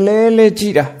 Tadele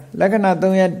Chida,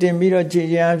 Lakanatoya Timbiro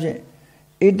Chijaji,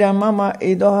 Ida Mama,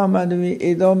 Edo Hamadui,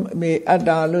 Edo me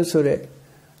Ada Lusure,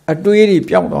 a duty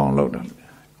piang on load.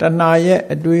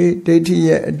 Tanaye, a dui, Teti,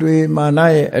 a dui,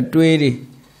 Manaye, a duty.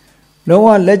 No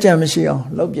one let Jamashi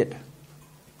on, love it.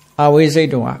 I will say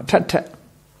to her, tut.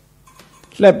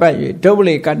 လက်ပတ်၍ဒုဗ္ဗ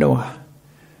လေကတ္တဝါ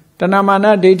တဏမာန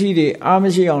ဒိဋ္ဌိတွေအာမ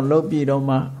ရှိအောင်လုပ်ပြီးတော့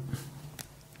မှ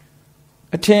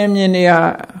အထင်မြင်နေရ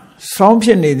ဆောင်းဖြ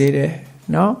စ်နေသေးတယ်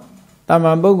နော်တာမ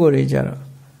န်ပုဂ္ဂိုလ်တွေကြတော့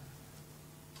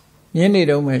မြင်နေ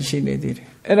တော့မှရှိနေသေးတယ်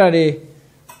အဲ့ဒါတွေ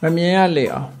မမြင်ရလေ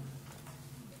အောင်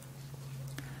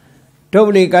ဒုဗ္ဗ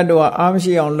လေကတ္တဝါအာမ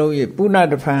ရှိအောင်လုပ်၍ပုဏ္ဏ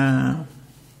တဖန်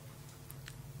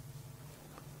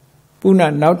ပုဏ္ဏ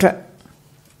နောက်ထပ်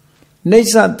နေ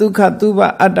သဒုက္ခသုဘ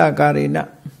အတ္တကာရိန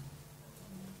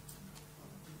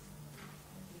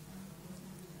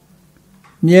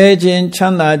မြဲခြင်းချ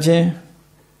မ်းသာခြင်း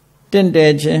တင့်တ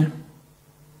ယ်ခြင်း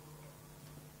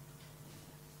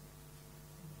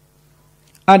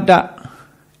အတ္တ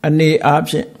အနေအား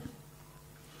ဖြင့်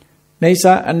နေသ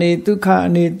အနေဒုက္ခအ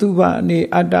နေသုဘအနေ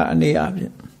အတ္တအနေအားဖြ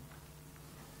င့်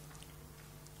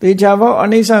တေချာဘောအ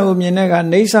နိစ္စကိုမြင်တဲ့က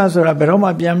နေသဆိုတာဘယ်တော့မှ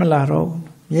ပြန်မလာတော့ဘူး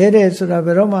မြဲတယ်ဆိုတာဘ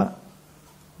ယ်တော့မှ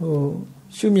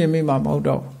ရှုမြင်မိမှာမဟုတ်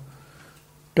တော့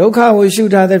ဒုက္ခကိုရှု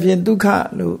ထားတဲ့ဖြင့်ဒုက္ခ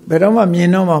လို့ဘယ်တော့မှမြင်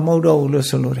တော့မှမဟုတ်တော့ဘူးလို့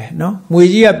ဆိုလိုတယ်နော်ငွေ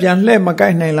ကြီးကပြန်လှည့်မကို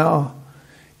က်နိုင်လောက်အောင်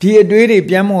ဒီအတွေးတွေ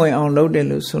ပြန်မဝင်အောင်လုပ်တယ်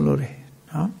လို့ဆိုလိုတယ်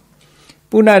နော်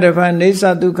ပုဏ္ဏတဖန်နေသ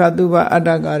ဒုက္ခသုဘအတ္တ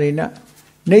ကာရိန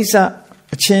နေသ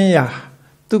အချင်းရာ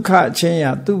ဒုက္ခအချင်း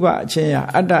ရာသုဘအချင်းရာ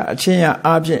အတ္တအချင်းရာ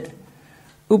အားဖြင့်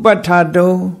ဥပဋ္ဌာ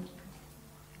တုံ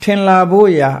ထင်လာဖို့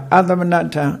ရာအတ္တမန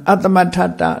ထံအတ္တမထ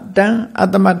တတံအ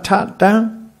တ္တမထတံ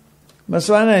မ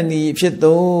စွမ်းနိုင်သည်ဖြစ်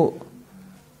သော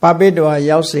ပါပိတ္တဝါ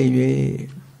ရောက်စေ၍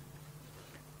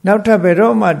နောက်ထပ်ဘယ်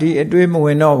တော့မှဒီအတွေးမဝ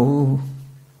င်တော့ဘူး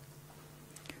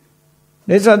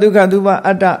နေသဒုက္ခသုဘ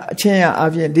အတ္တအချင်းရာအ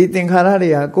ပြင်ဒီသင်္ခါရတွေ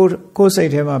ဟာကိုယ်စိ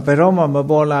တ်ထဲမှာဘယ်တော့မှမ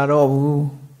ပေါ်လာတော့ဘူး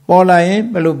ပေါ်လာရင်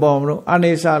ဘယ်လိုပေါ်မလို့အ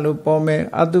နိစ္စလို့ပေါ်မယ်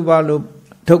အတုပလို့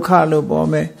ဒုက္ခလို့ပေါ်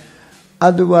မယ်အ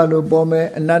တုပလို့ပေါ်မယ်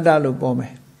အနတ္တလို့ပေါ်မ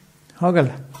ယ်ဟုတ်ကဲ့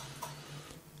လား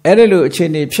အဲ့ဒီလိုအခြေ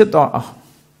အနေဖြစ်သွားအောင်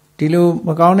ဒီလိုမ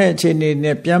ကောင်းတဲ့အခြေအနေ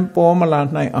နဲ့ပြန်ပေါ်မလာ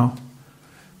နိုင်အောင်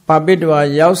ပါပိတ္တဝါ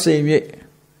ရောက်စေ၍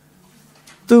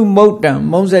သူမုတ်တံ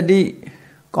မုံစတိ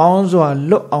ကောင်းစွာ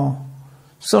လွတ်အောင်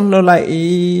ဆွန့်လွတ်လိုက်၏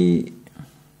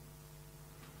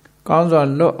ကောင်းစွာ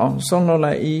လွတ်အောင်ဆွန့်လွတ်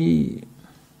လိုက်၏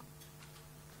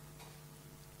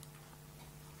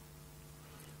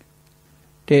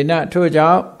ဒေနထို့ကြော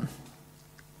င့်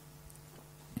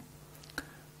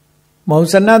မော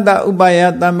စနတဥပယ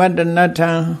သမ္ပတနထံ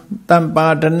တမ္ပါ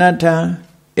ဒနထံ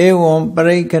ဧဝံပ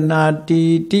ရိက္ခဏာတိ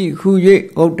တိဟု၍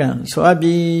ဟုတ်တံဆိုအပ်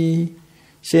ပြီ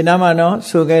ရှင်နာမနော်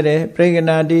ဆိုခဲ့တယ်ပရိက္ခ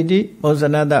ဏာတိတိမောစ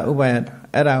နတဥပယ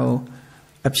အဲ့ဒါကို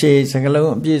အဖြေစက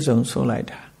လုံးအပြည့်စုံဆိုလိုက်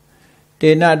တာ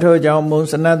ဒေနထို့ကြောင့်မော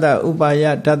စနတဥပယ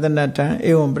ဒသနထံ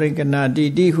ဧဝံပရိက္ခဏာတိ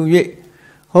တိဟု၍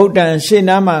ဟုတ်တံရှင်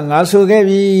နာမငါဆိုခဲ့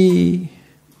ပြီ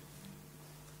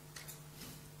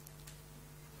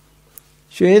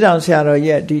ရွှေတောင်ဆရာတော်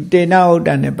ရဲ့ဒီတေနဟုတ်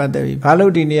တံနဲ့ပတ်သက်ပြီးဘာ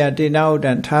လို့ဒီနေရာတေနဟုတ်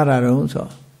တံထားတာတုံးဆို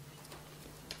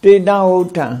တေနဟုတ်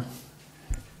တံ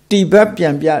တိဘတ်ပြ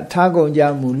န်ပြထားကုန်ကြ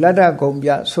မူလတ္တကုံပြ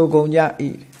ဆိုကုန်ကြ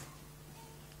၏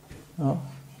ဟော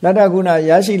လတ္တကုဏ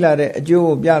ရရှိလာတဲ့အကျိုး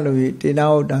ကိုပြလို့ရတေန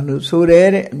ဟုတ်တံလို့ဆိုတယ်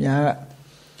တဲ့အများက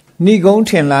ဏိကုံ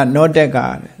ထင်လားနောတက်က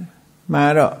မှ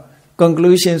တော့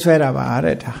conclusion ဆွဲတာပါ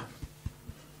တဲ့ဒါ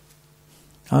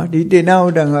ဟောဒီတေနဟု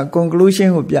တ်တံက conclusion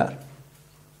ကိုပြ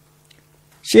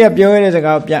ရှေ့ကပြောရတဲ့စ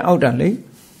ကားကိုပြန်အောက်တာလေ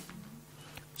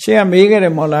ရှေ့ကမေးခဲ့တ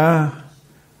ယ်မဟုတ်လား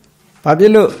ဘာဖြ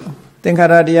စ်လို့သင်္ခါ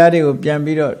ရတရားတွေကိုပြန်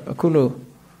ပြီးတော့အခုလို့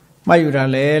မှတ်ယူတာ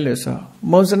လဲလို့ဆို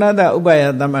မောစနတဥပယ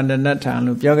သမ္ပန္ဒနထံ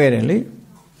လို့ပြောခဲ့တယ်လေ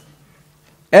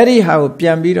အဲ့ဒီဟာကိုပြ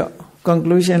န်ပြီးတော့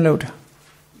conclusion လုပ်တာ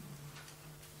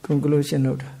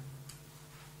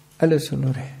အဲ့လိုဆို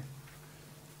လို့တယ်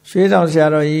ရွှေဆောင်ဆရာ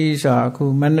တော်ကြီးဆိုတာအခု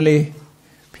မန္တလေး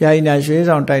ဖျားကြီးနာရွှေ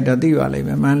ဆောင်တိုက်တော့သိပါလိမ့်မ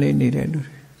ယ်မန္တလေးနေတဲ့လူ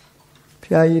တွေ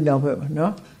ဖျားကြီးနောက်ဖက်ပါ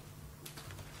နော်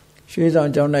ရွှေဆော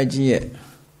င်ကျောင်းတိုက်ကြီးရဲ့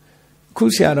ခု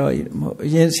ဆရာတော်ကြီးမဟုတ်အ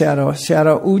ရင်ဆရာ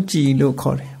တော်ဦးကြည်လို့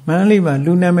ခေါ်တယ်မန္တလေးမှာ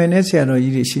လူနာမည်နဲ့ဆရာတော်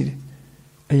ကြီးတွေရှိတယ်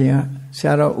အရင်ကဆ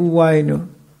ရာတော်ဦးဝိုင်းတို့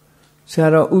ဆရာ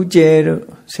တော်ဦးကျဲတို့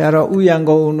ဆရာတော်ဦးရန်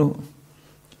ကုန်တို့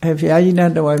ဘုရားကြီး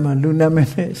နားတဝိုင်းမှာလူနာမည်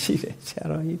နဲ့ရှိတယ်ဆရာ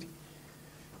တော်ကြီး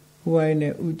ဦးဝိုင်း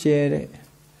နဲ့ဦးကျဲတဲ့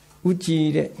ဦးကြည်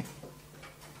တဲ့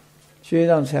ရွှေ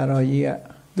ဆောင်ဆရာတော်ကြီးက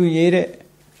သူရေးတဲ့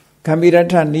ဂမ္ဗီရ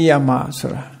ထနိယမ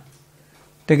ဆိုတာ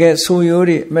တကယ်ဆိုရိုး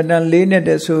တွေအမတန်လေးနဲ့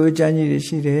တဲ့ဆိုရိုးကျမ်းကြီးတွေ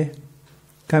ရှိတယ်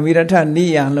ဂမ္ဗီရထနိ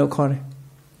ယံလို့ခေါ်တယ်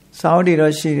စာအုပ်တွေ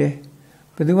တော့ရှိတယ်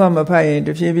ဘယ်သူမှမဖတ်ရင်တ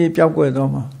ဖြည်းဖြည်းပျောက်ကွယ်သွား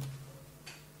မှာ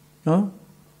နော်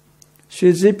ရွှေ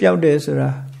စစ်ပျောက်တယ်ဆိုတာ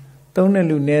သုံးတဲ့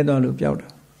လူနည်းသွားလို့ပျောက်တာ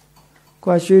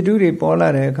ကွာရွှေတူးတွေပေါ်လာ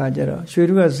တဲ့အခါကျတော့ရွှေ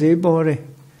တူးကဈေးပေါ်တယ်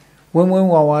ဝင်း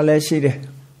ဝါဝါလည်းရှိတယ်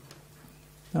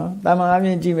နော်တာမန်အပြ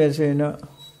င်ကြည့်မယ်ဆိုရင်တော့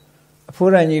အ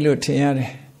ဖိုးရန်ကြီးလို့ထင်ရတ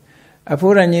ယ်အ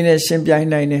ဖိုးရန်ကြီးနဲ့ရှင်ပြိုင်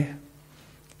နိုင်တယ်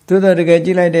သို့တော်တကယ်ကြ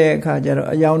ည့်လိုက်တဲ့အခါကျတော့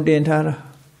အယောင်တင်ထားတာ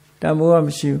တမိုးကမ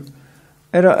ရှိဘူး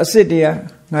Ero asidia,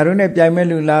 Narune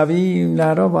Piamelu Lavi,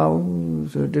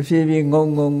 Naroba, so the Phoebe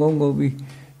Gongo be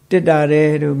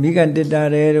Tidare, Migan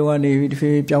Tidare, one with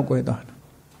Phoebe Piaquedon.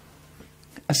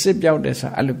 A sip out as a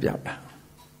alupiata.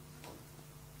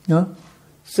 No?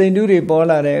 Saint Duty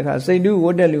Bola Reka, Saint Du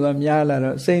Wodaluam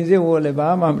Yala, Saint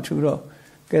Zewolebama Churo,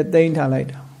 get the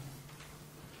intalite.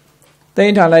 The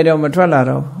intalite of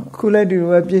Matralaro, Kuladu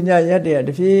Webina Yadia,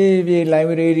 the Phoebe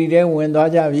library then when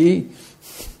Dajavi.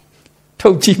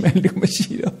 Tochi Melu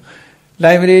Machino.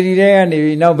 Library there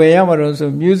and now Bayamaron, so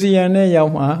museum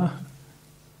Yama.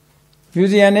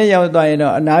 Museum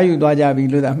Yama, now you Dajabi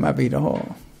Luda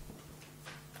Mapito.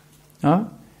 Huh?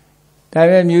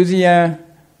 That museum,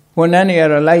 one any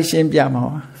other light in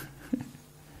Piamo.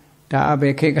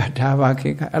 Tabe Kika, Tava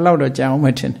Kika, a lot of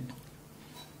Jamatin.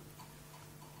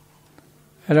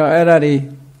 Hello,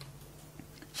 Eradi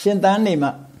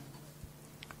Shintanima.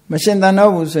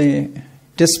 Machindano was a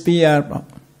despair.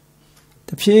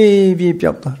 The Ph.D.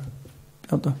 Piotr.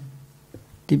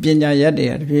 The Pinya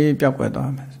Yadi, the Ph.D.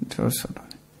 Piotr.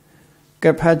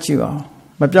 Capaccio,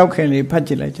 but Jokini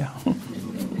Pachilaja.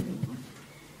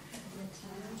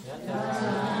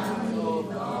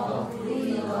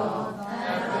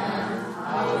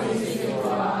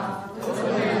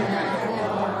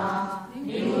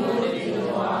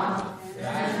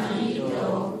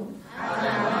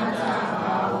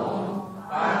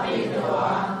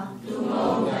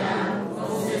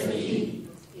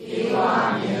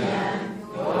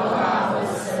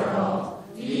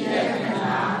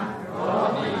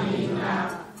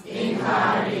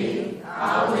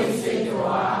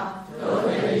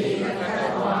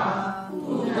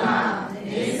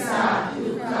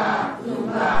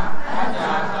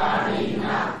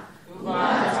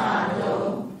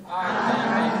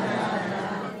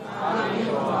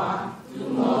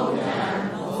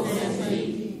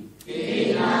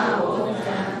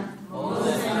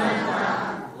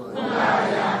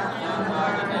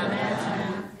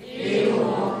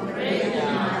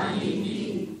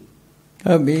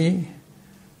 Be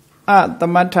at the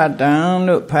matter down,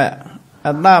 look pat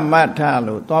at that matter,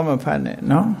 look, Dhamma planet,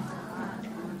 no?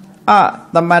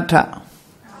 At the matter.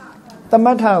 The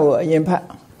matter,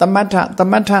 impact. The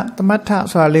matter,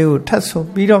 so I live, Tasso,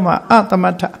 Bidoma, at the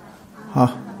matter.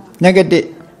 Oh,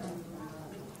 negative.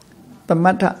 The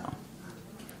matter.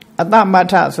 At that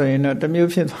matter, so you know, the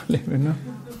music, you know.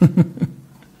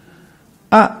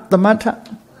 At the matter.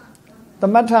 The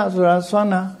matter, so I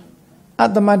swana.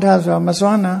 At the matters of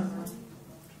Maswana.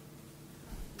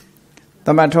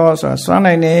 The matters of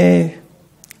Swanine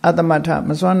at the matter,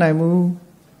 Maswana moo.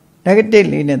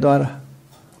 Negatively in the door.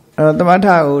 The matter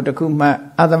of the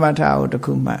Kuma, at the matter of the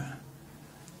Kuma.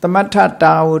 The matter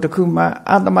da the Kuma,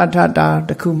 at the matter da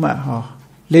the Kuma.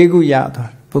 Legu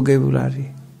yada,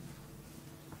 vocabulary.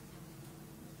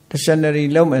 The scenery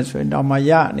lomans when on my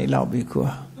yard in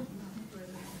Laubicua.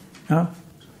 Huh?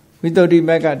 We thought he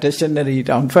make a dictionary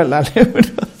down fella.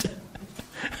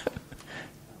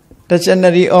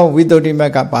 Dictionary, oh, we thought he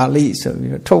make a Bali, so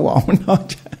we told on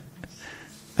not.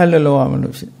 Hello,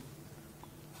 I'm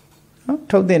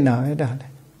told them now,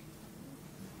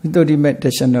 we thought he met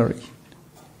dictionary.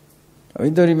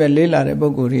 We thought he met Lila, the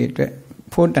Boguri,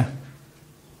 Pota.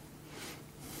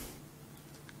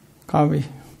 Copy.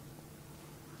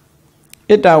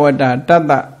 Itawada,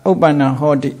 Tata, Opana,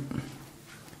 Hodi.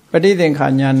 Padithin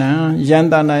Kanyana,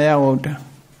 Yandanaya Oda.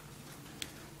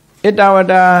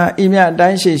 Itawada, Imia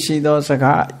Danshi Shido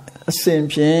Saka,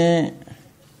 Simpin,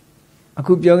 a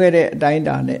Kupyogere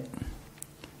Daindane.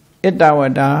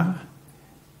 Itawada,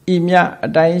 Imia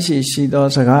Danshi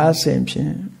Shido Saka,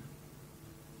 Simpin.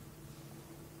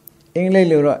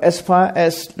 English, as far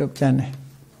as Lupjane.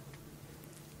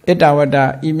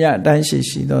 Itawada, Imia Danshi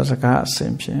Shido Saka,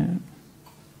 Simpin.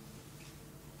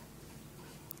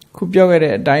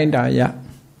 Kupyogere Daindaya.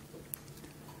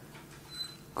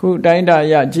 Ku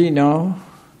Daindaya Gino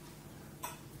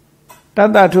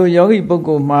Tata to Yogi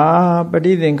Boguma,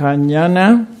 Badithin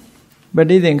Kanyana,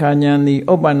 Badithin Kanyan, the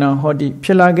Obana Hodi,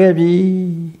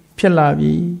 Pilagebi,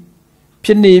 Pilabi,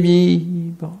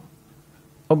 Pinibi,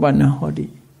 Obana Hodi,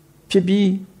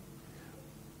 Pibi,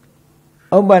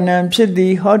 Obana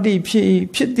Pidi, Hodi,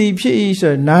 Pidi, Pi,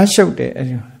 so Nasho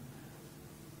de.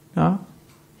 No?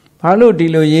 Hello,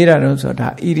 Dilo Yera, so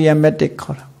that idiomatic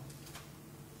color.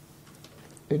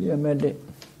 Idiomatic.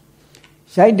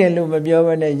 Side the loop of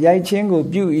your Yai Chingo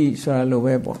Beauty, so a low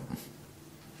webo.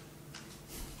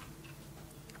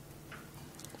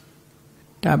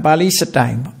 The Balisa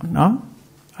time, no?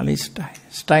 Balisa time.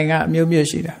 Staying up Mu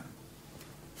Mushida.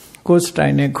 Go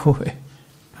Stein and Koe.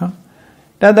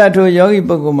 Tata to Yogi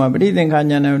Boguma, breathing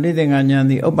Kanyan, breathing Kanyan,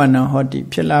 the Obana Hoti,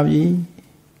 Pilavi.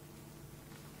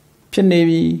 ဖြစ်နေ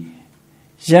ပြီ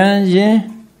ယံရင်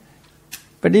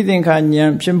ပဋိသင်္ခာဉာ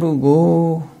ဏ်ဖြစ်မှုကို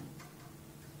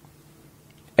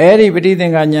အဲ့ဒီပဋိသ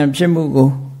င်္ခာဉာဏ်ဖြစ်မှုကို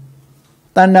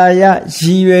တဏ္ဍာယရ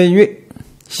ည်ရွယ်၍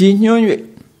ရည်ညွှန်း၍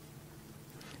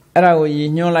အဲ့ဒါကိုရည်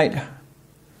ညွှန်းလိုက်တာ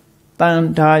တ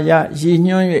ဏ္ဍာယရည်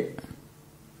ညွှန်း၍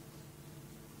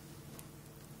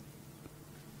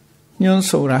ညွှန်း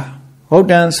ဆိုတာဟုတ်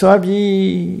တန်စွာပြီ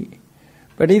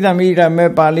ပဋိသမိဓမ္မေ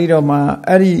ပါဠိတော်မှာ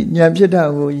အဲ့ဒီဉာဏ်ဖြစ်တာ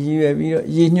ကိုရည်ရွယ်ပြီးတော့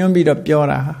ရည်ညွှန်းပြီးတော့ပြော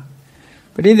တာ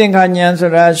ပဋိသင်္ခာဉာဏ်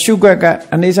ဆိုတာရှုွက်က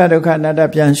အနိစ္စဒုက္ခအနတ္တ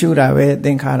ပြန်ရှုတာပဲသ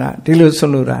င်္ခါရဒီလိုဆို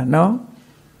လိုတာနော်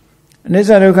အနိစ္စ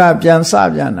ဒုက္ခပြန်စ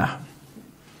ပြန်တာ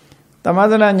သမ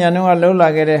ထဉာဏ်တော့လှုပ်လာ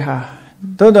ခဲ့တဲ့ဟာ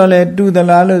သို့တော်လည်းတူသ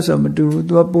လားလို့ဆိုမတူဘူး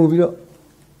သူကပို့ပြီးတော့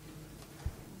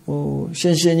ရှ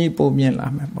င်းကြီးပုံမြင်လာ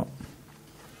မယ်ပေါ့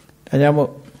ဒါကြောင့်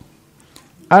မို့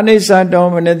အနိစ္စတော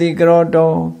မနတိကရောတော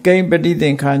ကိဉ္ပတိသ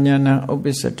င်္ခာဉာဏဥပ္ပ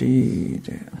စ္စတိ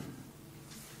တဲ့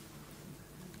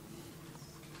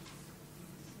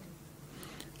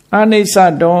အနိစ္စ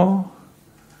တော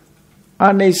အ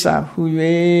နိစ္စဟူ၍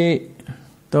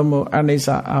သို့မဟုတ်အနိစ္စ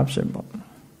အဖြစ်ပေါ့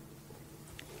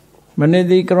မန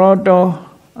တိကရောတော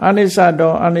အနိစ္စ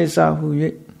တောအနိစ္စဟူ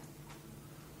၍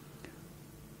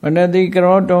မနတိက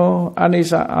ရောတောအနိစ္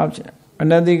စအဖြစ်အ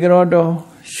နတိကရောတော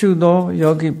ရှုသော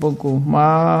ယောဂီပုဂ္ဂိုလ်မှာ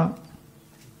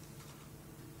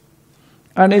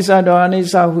အနိစ္စတောအနိစ္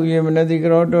စဟူ၍မနတိက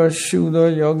ရောတောရှုသော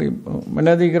ယောဂီမန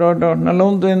တိကရောတောနှ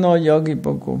လုံးသွင်းသောယောဂီ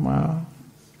ပုဂ္ဂိုလ်မှာ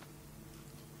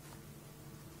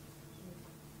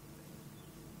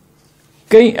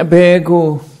ကိဉ္အဘယ်ကို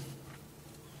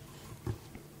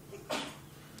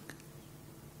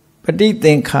ပဋိသ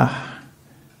င်္ခာ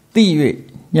သိ၍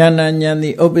ဉာဏဉာဏ်သ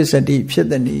ည်ဥပ္ပစ္စတိဖြစ်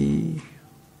သည်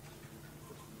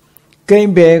ကိ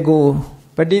ဉ္ဘယ်ကို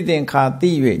ပဋိသင်္ခာ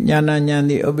သိ၍ဉာဏဉာဏ်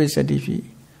သည်ဥပ္ပစ္စတိဖြစ်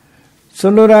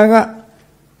ဆိုလိုတာက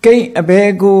ကိဉ္အဘယ်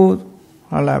ကို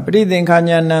ဟုတ်လားပဋိသင်္ခာ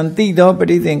ဉာဏ်သိသောပ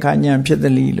ဋိသင်္ခာဉာဏ်ဖြစ်သ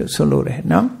ည်လို့ဆိုလိုတယ်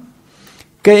နော်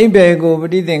ကိဉ္ဘယ်ကိုပ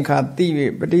ဋိသင်္ခာသိ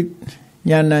၍ပဋိ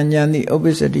ဉာဏဉာဏ်သည်ဥပ္ပ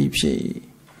စ္စတိဖြစ်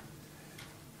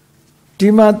ဒီ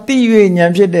မှာသိ၍ဉာ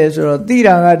ဏ်ဖြစ်တယ်ဆိုတော့သိ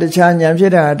တာကတခြားဉာဏ်ဖြ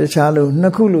စ်တာကတခြားလို့နှ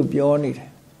စ်ခုလို့ပြောနေတယ်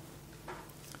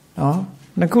နော်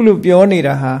နှစ်ခုလို့ပြောနေ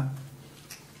တာဟာ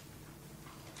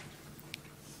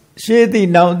ရှေးသိ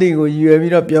နောက်သိကိုရွယ်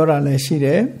ပြီးတော့ပြောတာလည်းရှိတ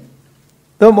ယ်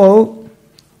သို့မဟုတ်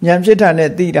ဉာဏ်ဖြစ်တာနဲ့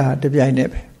သိတာတပြိုင်တ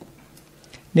ည်းပဲ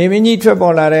နေမင်းကြီးထွက်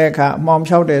ပေါ်လာတဲ့အခါအမှောင်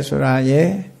ဖြောက်တယ်ဆိုတာရဲ့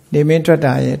နေမင်းထွက်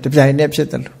တာရဲ့တပြိုင်တည်းဖြစ်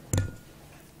တယ်လို့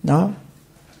နော်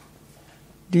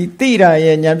ဒီသိတာ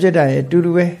ရဲ့ဉာဏ်ဖြစ်တာရဲ့တူ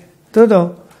တူပဲသို့တော့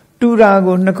တူတာ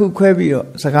ကိုနှစ်ခုခွဲပြီးတော့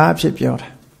စကားအဖြစ်ပြောတာ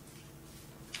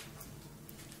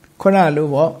ခုနလို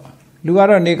ပေါ့လူက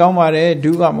တော့နေကောင်းပါတယ်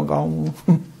ဒုကမကောင်းဘူး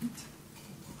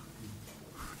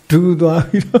ဒုသွား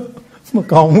ပြီးတော့မ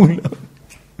ကောင်းဘူးလို့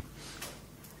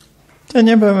တည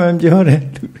က်မှန်ပြောတယ်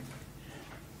လူ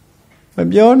မ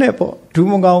ပြောနဲ့ပေါ့ဒု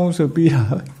မကောင်းဘူးဆိုပြီးတာ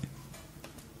ပဲ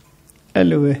အဲ့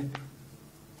လိုပဲ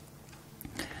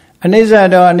အနိစ္စ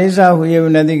တောအနိစ္စဟူ၍မ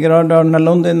နတိကရောတောနှ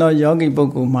လုံးသွင်းသောယောဂီပု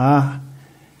ဂ္ဂိုလ်မှာ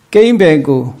ကိဉ္ဘယ်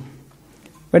ကို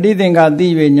ပဋိသင်္ခာသိ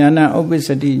၍ဉာဏဥပ္ပစ္စ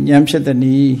တိဉာဏ်ဖြစ်သ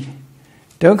ည်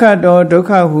ဒုက္ခတောဒုက္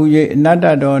ခဟူ၍အနတ္တ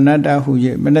တောအနတ္တဟူ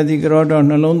၍မနတိကရောတော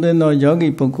နှလုံးသွင်းသောယောဂီ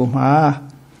ပုဂ္ဂိုလ်မှာ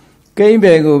ကိဉ္ဘ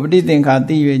ယ်ကိုပဋိသင်္ခာ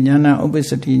သိ၍ဉာဏဥပ္ပစ္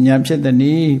စတိဉာဏ်ဖြစ်သ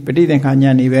ည်ပဋိသင်္ခာဉာ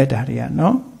ဏ်နေပဲဒါတွေက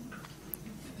နော်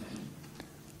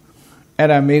အဲ့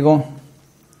ဒါမေကုန်း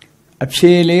အ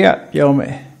ဖြေလေးကပြောမ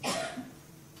ယ်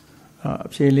အ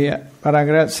ဖြေလေးကပါရာဂ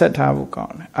ရပ်ဆက်ထားဖို့ကော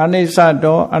င်းတယ်အနိစ္စ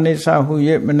တောအနိစ္စဟူ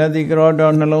၍မနတိကရောတော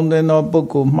နှလုံးသွင်းသောပုဂ္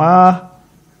ဂိုလ်မှာ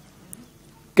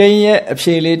ကိဉ္ရဲ့အ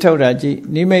ဖြေလေးထုတ်တာကြည့်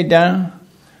နိမိတ်တံ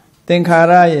သင်္ခါ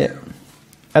ရရဲ့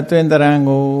အသွင်တရံ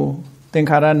ကိုသင်္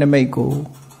ခါရနိမိတ်ကို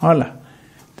ဟုတ်လား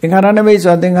သင်္ခါရနိမိတ်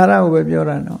ဆိုသင်္ခါရကိုပဲပြော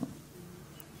တာနော်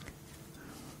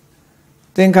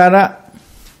သင်္ခါရ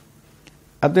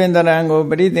အသွင်တရံကို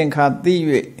ပဋိသင်္ခာသိ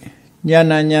၍ဉာ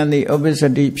ဏဉာဏ်သည်ဥပ္ပစ္စ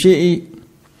တိဖြစ်၏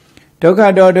ဒုက္ခ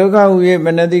တောဒုက္ခဟူ၍မ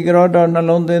နတိကရောတောနှ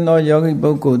လုံးသွင်းသောယောဂီပု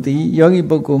ဂ္ဂိုလ်သည်ယောဂီ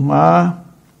ပုဂ္ဂိုလ်မှာ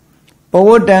ဘဝ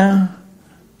တံ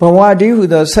ဘဝတည်းဟူ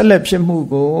သောဆက်လက်ဖြစ်မှု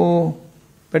ကို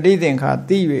ပဋိသင်္ခာ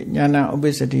သိ၍ဉာဏဥပ္ပ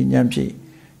စ္စတိဉာဏ်ဖြစ်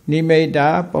နိမိတ်တာ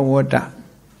ဘဝတ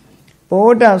ဘဝ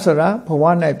တဆိုတာဘဝ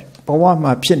၌ဘဝ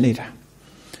မှာဖြစ်နေတာ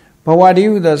ဘဝတည်း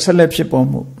ဟူသောဆက်လက်ဖြစ်ပေါ်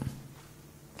မှု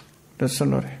လို့ဆို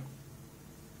လိုတယ်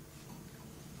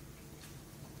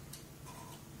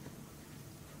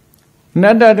န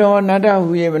တ္တတောနတ္တဟူ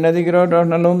၍မနတိကရောတော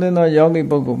နှလုံးသွင်းသောယောဂီ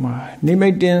ပုဂ္ဂိုလ်မှာနိမိ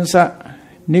တ်တင်္စ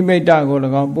နိမိတ်တကို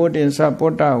၎င်းပိုတင်္စပော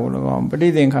တကို၎င်းပဋိ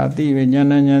သင်္ခာသိ၍ဉာ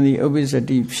ဏဉာဏ်သည်ဥပ္ပစ္စ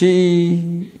တိဖြစ်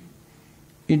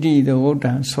ဣတိသောဝဋ္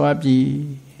ဌံစွာပြီ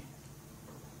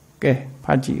ကဲဖ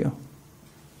တ်ကြည့်အောင်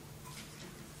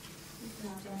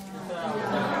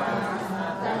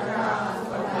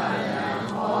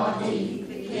ဟ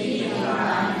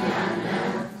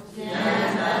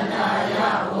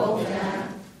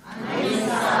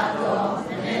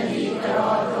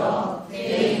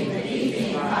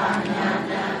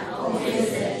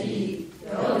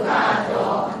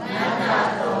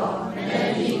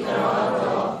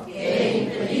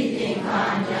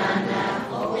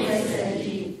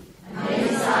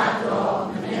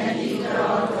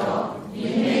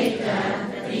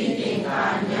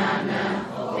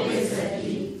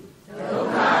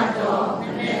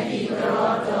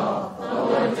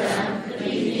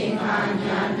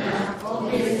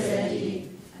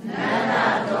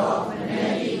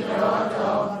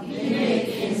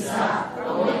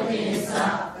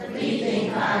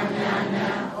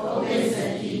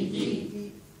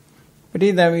ပဋိ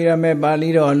သင်္မိရမဲ့ပါဠိ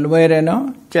တော့လွယ်တယ်နော်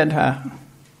ကြက်ထား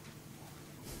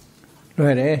လွ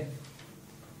ယ်တယ်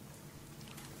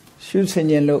ရှုဆင်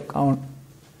ခြင်းလို့ကော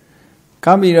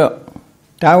င်းပြီးတော့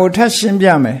ဒါကိုထပ်ရှင်းပြ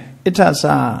မယ်ဣဋ္ဌ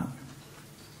စာ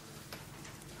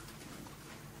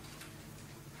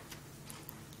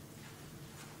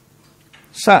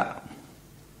စ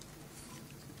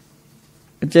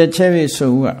အကျက်ချဲပြီ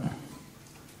ဆိုကဣဋ္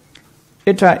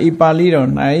ဌဤပါဠိတော်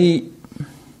၌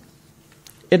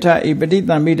ဣဋ္ဌဤပဋိ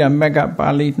သင်္မိတမက္ကပါ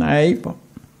ဠိ၌ပေါ့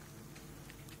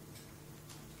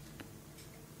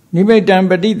နိမိတံ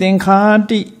ပဋိသင်္ခာ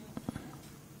တိ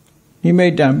နိမိ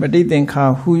တံပဋိသင်္ခာ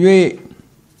ဟူ၍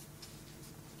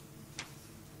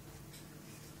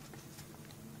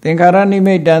သင်္ခါရနိ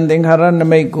မိတံသင်္ခါရန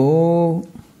မိတ်ကို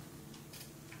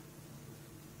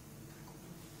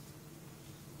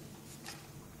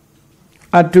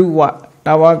အတုဝတ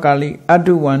ဝကာလိအ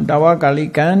တုဝံတဝကာလိ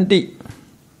ကံတိ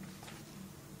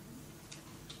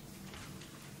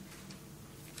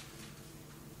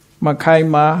မခိုင်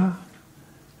မာ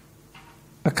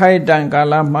အခိုက်တန်ကာ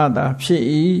လမှသာဖြစ်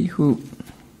၏ဟု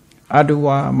အတုဝ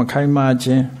မခိုင်မာခြ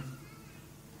င်း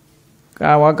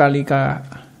ကာဝကာလိက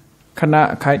ခဏ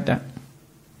အခိုက်တန်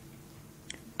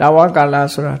တဝကာလ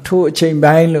ဆိုတာထိုအချိန်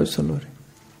ပိုင်းလို့ဆိုလို့တယ်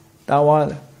တဝ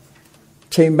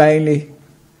ချိန်ပိုင်းလေး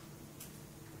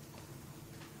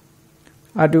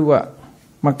အတုဝ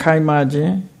မခိုင်မာခြ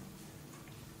င်း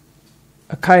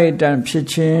အခိုက်တန်ဖြစ်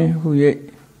ခြင်းဟု၍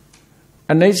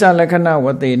အနိစ္စလက္ခဏဝ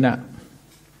တေန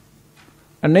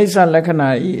အနိစ္စလက္ခဏာ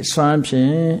ဤစွမ်းဖြ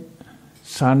င့်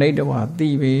ဇာနိတဝါသိ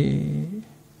ပေ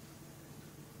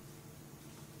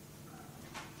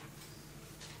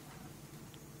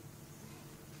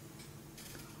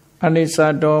အနိစ္စ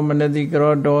တောမနတိက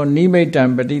ရောတောနိမိတံ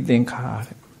ပဋိသင်္ခါ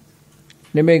တဲ့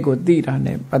နိမိတ်ကိုသိတာ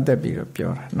နဲ့ပတ်သက်ပြီးတော့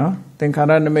ပြောတာနော်သင်္ခါ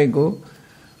ရနိမိတ်ကို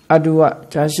အတုဝ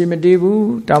ဈာရှိမတည်ဘူး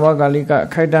တဝကာလိကအ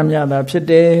ခိုက်တမ်းမြတာဖြစ်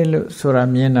တယ်လို့ဆိုတာ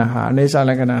မြင်တာဟာအနိစ္စ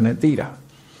လက္ခဏာနဲ့သိတာ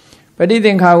ပဋိသ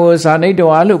င်္ခါကိုဇာနိတ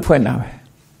ဝါလို့ဖွင့်တာပဲ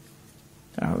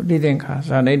ဒါပဋိသင်္ခါ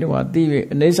ဇာနိတဝါသိပြီ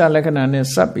အနိစ္စလက္ခဏာနဲ့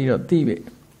စပ်ပြီးတော့သိပြီ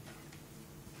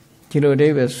ဒီလိုအဓိ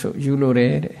ပ္ပာယ်ဆိုယူလို့တယ်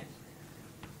တဲ့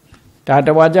ဒါတ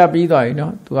ဝါကြပြီးသွားပြီ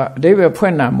နော်သူကအဓိပ္ပာယ်ဖွ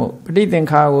င့်တာမို့ပဋိသင်္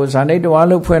ခါကိုဇာနိတဝါ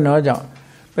လို့ဖွင့်တော့ကြောင့်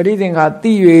ပဋိသင်္ခါ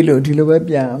သိ၍လို့ဒီလိုပဲ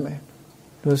ပြန်ရမယ်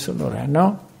လို့ဆိုလိုတယ်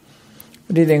နော်ပ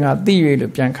ဋိသင်္ခါသိ၍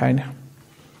လို့ပြန်ခိုင်းတာ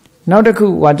နောက်တစ်ခု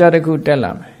ဝါကြတစ်ခုတက်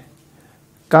လာမယ်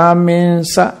ကာမင်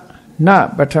စန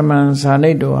ပထမံဇာ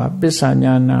နိတောပစ္ဆ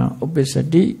ညာနာဥပ္ပစ္စ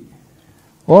တိ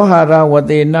ဝဟာရဝ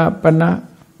တေနပန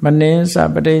မနိသ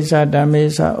ပတိစ္ဆဓမ္မေ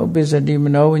သဥပ္ပစ္စတိမ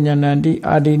နောဝိညာဏန္တိ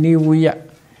အာဒီနိဝိယ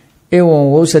ဧဝံ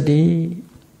ဝုစတိ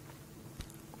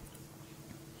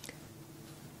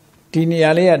ဒီနေ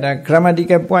ရာလေးကဒါ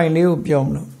grammatical point လေးကိုပြောမ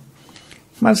လို့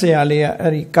မှတ်စရာလေးက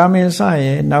အဲ့ဒီကာမင်စ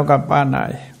ရဲ့နောက်ကပါဏ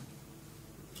ရဲ့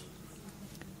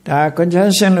ဒါ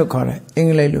conjunction လို့ခေါ်တယ်အင်္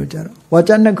ဂလိပ်လိုကြတော့ဝါ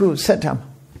ကျနှစ်ခုဆက်ထားမှာ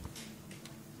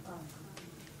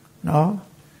နော်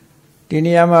ဒီ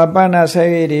နေရာမှာပါဏဆက်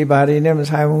ရည်တွေဘာတွေနဲ့မ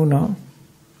ဆိုင်ဘူးနော်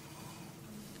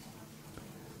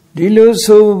ဒီလို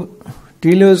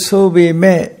ဆိုပေ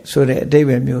မဲ့ဆိုတဲ့အဓိပ္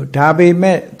ပာယ်မျိုးဒါပေ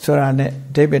မဲ့ဆိုတာနဲ့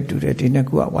အဓိပ္ပာယ်တူတယ်ဒီနှစ်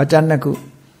ခုကဝါကျနှစ်ခု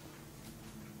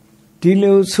ဒီ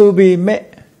လိုဆိုပေမဲ့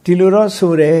ဒီလိုတော့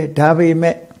ဆိုတယ်ဒါပေ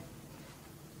မဲ့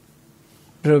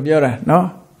ဘယ်လိုပြောတာနော်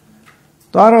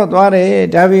သွားတော့သွားတယ်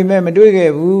ဒါပေမဲ့မတွေ့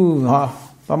ခဲ့ဘူးဟော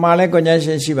ဘာမှလဲကွန်ကြ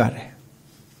ရှင်ရှိပါတယ်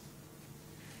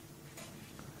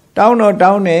တောင်းတော့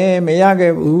တောင်းတယ်မရ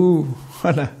ခဲ့ဘူးဟု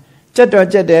တ်လားကြက်တော့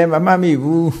ကြက်တယ်မမှတ်မိ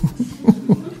ဘူး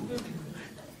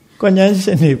ကွန်ကြရှ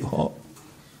င်နေပေါ့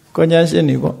ကွန်ကြရှင်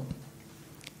နေပေါ့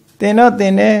တင်တော့တ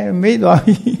င်တယ်မေ့သွား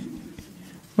ပြီ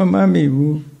မမှတ်မိ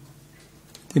ဘူး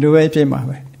ဒီလိုပဲဖြစ်မှာ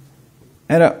ပဲ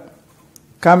အဲ့တော့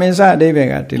ကာမင်္စအဓိပ္ပာယ်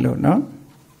ကဒီလိုနော်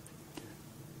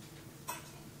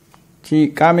ဒီ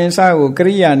ကာမင်္စကိုက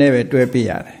ရိယာနဲ့ပဲတွဲပြ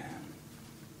ရတယ်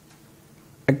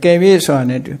အကယ်၍ဆိုတာ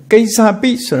နဲ့တူကိစ္ဆာ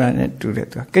ပိဆိုတာနဲ့တူတယ်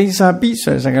သူကိစ္ဆာပိ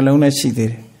ဆိုတဲ့စကားလုံးနဲ့ရှိသေး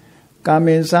တယ်ကာမ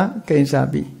င်္စကိစ္ဆာ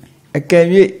ပိအကယ်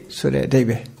၍ဆိုတဲ့အဓိပ္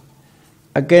ပာယ်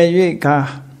အကယ်၍က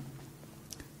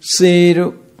စေ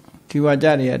တို့ဒီဝါကြ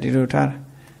တွေကဒီလိုထားတာ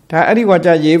ဒါအဲ့ဒီဝါကြ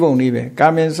ရေးပုံလေးပဲကာ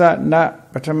မင်္စန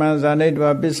ပထမဇာနိတဝ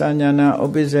ပစ္ဆညာနာဥ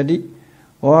ပ္ပစ္စတိ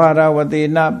ဝဟာရဝတေ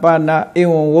နပါဏဧ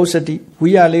ဝံဝုစတိဝိ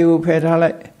ယလေးကိုဖယ်ထား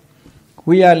လိုက်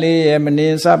ဝိယလေးရဲ့မနိ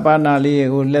စပါဏလေး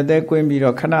ကိုလက်သေးကွင်းပြီး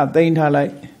တော့ခဏသိမ့်ထားလို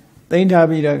က်သိမ့်ထား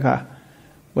ပြီးတော့ခါ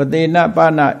ဝတေနပါ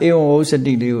ဏဧဝံဝုစ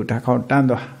တိလေးကိုဒါခေါက်တန်း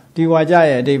သွားဒီဝါကြ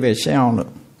ရဲ့အဓိပ္ပာယ်ရှင်းအောင်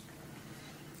လို့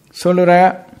ဆိုလိုတာက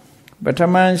ပထ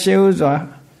မရှိဥစွာ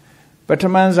ပထ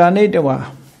မဇာနိတဝ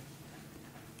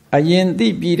အရင်သိ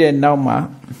ပြီးတဲ့နောက်မှာ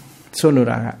ဆိုလို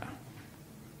တာက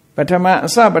ပထမအ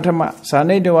စပထမဇာ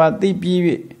နိတဝသိပြီး၍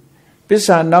ပစ္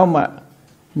စာနောက်မှာ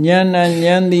ဉာ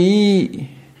ဏ်သည်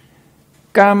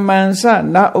Kamansa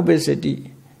na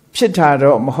obesity.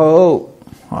 Pitaro Moho.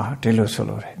 Dilo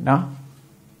Solore. No?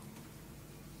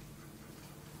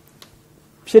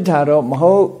 Pitaro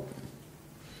Moho.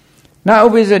 Na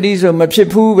obesity so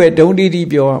Machipu where don't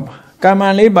eat your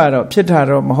Kaman Libaro,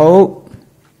 Pitaro Moho.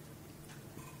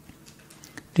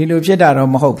 Dilo Pitaro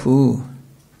Mohopu.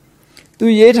 Tu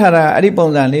yetara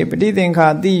Ariponzani, but he think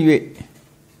how the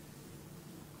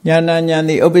Yana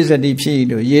Nyani obesity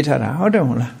Pido, yetara,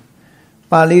 Hodomola.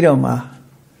 Palidoma.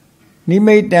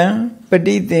 Nimaitan, but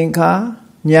he think how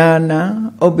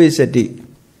Nyana obesity.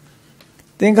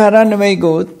 Think how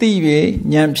Ranamago, TV,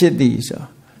 Nyamchiti so.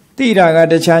 Tira got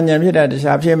the Chanyam hit at the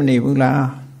Shapimni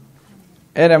Bula.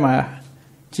 Edama,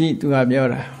 G to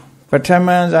Abiora.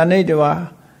 Patamans are native.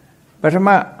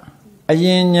 Patama.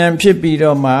 Ayen yam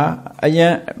pipidoma,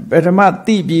 ayen betama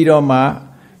tibidoma,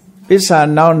 pisa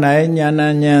now nai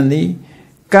nyana nyandi,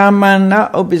 kaman na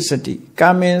obesity,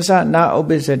 kamensa na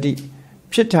obesity,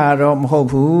 pitaro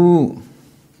mhopu.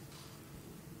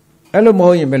 Elo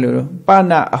moy beluro,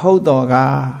 pana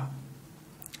hodoga,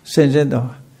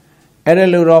 senjendo.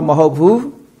 Ereluro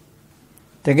mhopu,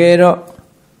 tegero,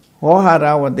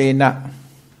 ohara wadena.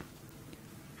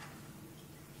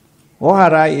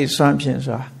 Ohara is something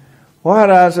so.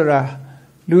 Wahara sura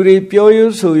Luri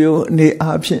Pyoyo Suyo ne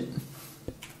option.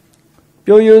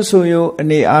 Pyoyo Suyo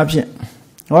ne option.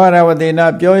 Wahara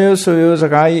Wadena Pyoyo Suyo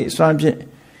Sakai Swampin.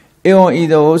 Eon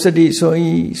either Osadi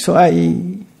Soi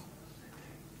Soi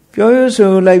Pyoyo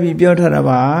Su like be built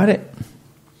about it.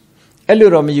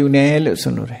 Elurom Yune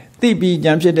Lusunure. Tibi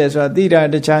Jamshed so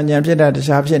Dida the Chan Jamshed the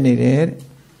Sharpshin needed.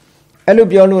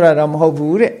 Elubiolura Ram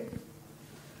Hopure.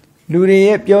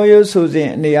 Luri Pyoyo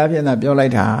Susan ne Apiana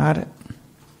Biolite hard.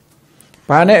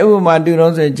 Pane Uma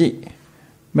Durosaji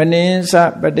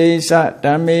Manesa, Badesa,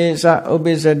 Damesa,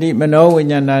 Obesity,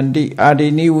 Manowianandi,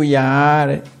 Adini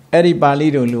Uyar, Eri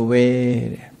Balido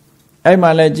Luwe.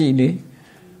 Emalagili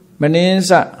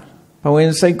Manesa,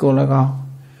 Pawen Saikolaga,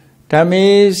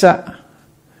 Damesa,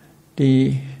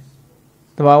 the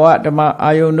Tawa Dama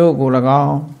Ayono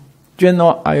Golaga,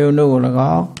 General Ayono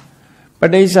Golaga,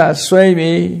 Badesa,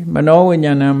 Sway,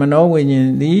 Manowiana,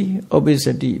 Manowin, the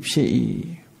obesity,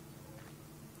 she.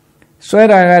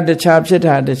 Swear I had the chapshit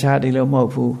had the chatilo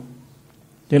mofu.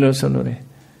 Dilo solore.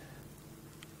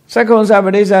 Second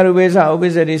Sabbath Arubesa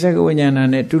obesity second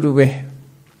and a tudube.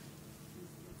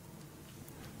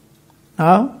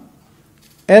 Now,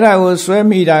 era was swear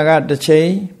me I got the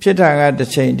chain, pit I got the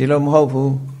chain, dilom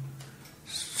hofu.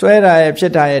 Swear I have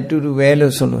pit I had tudube lo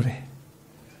solore.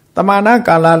 Tamana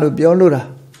kalalu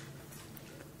biolura.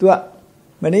 Tua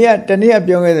Mania Tania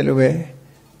Bionga the Lube.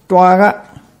 Tuaga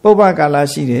Popa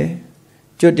Kalashide.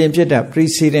 Jotim Cheta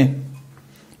preceding.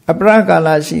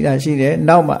 Abrakala Shida,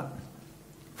 Nauma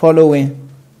following.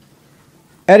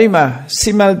 Erima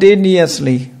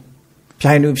simultaneously.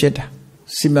 Pianu Cheta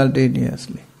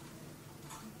simultaneously.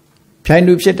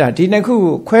 Pianu Cheta,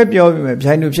 Tinaku, Quebio,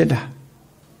 Pianu Cheta.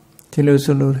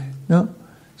 Tilusulu, no?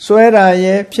 Sweara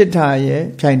ye, Cheta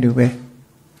ye, Pianu.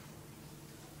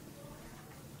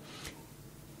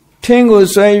 Tingo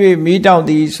sway meet out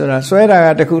these or a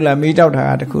sweara at the cooler, meet out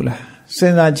at the cooler.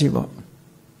 Senza Jibo.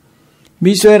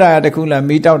 Mi swera at the cooler,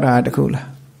 meet out at the cooler.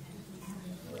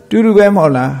 Duru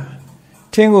Bemola,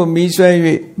 Tingo mi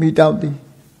sway meet out the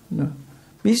no.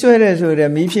 Mi swera so the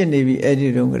Mishin Navy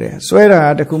Eddie Dungre.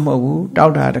 Swera at the Kumobu,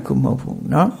 doubt at the Kumobu,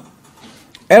 no?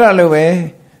 Era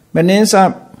Lowe,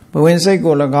 Menensa, Buense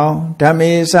Golaga,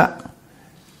 Damesa,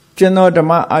 General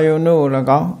Dama Ayono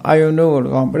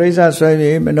Laga, Bresa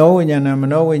Sway,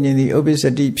 Manowin in the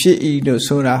obesity, P.E. do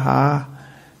Soda Ha.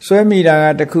 Sway me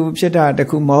at the coup cheta, the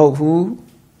kumohu,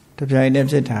 the Jainem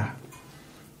cheta.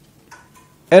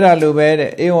 Era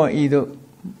Lube, Eon Edo,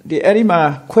 the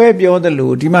Erima, Quebio the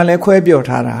Lu, Dimale Quebio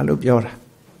Tara, Lubiora.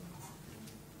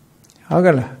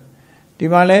 Hogala.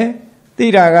 Dimale,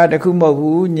 Tira the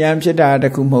kumohu, Nyam cheta, the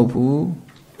kumohu,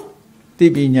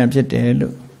 Tibi Nyam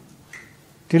chetelo.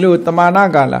 Tilu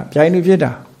Tamana Gala, Jainu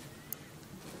cheta.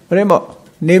 Remo.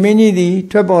 Nemini the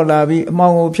Trebola,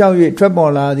 among Piawi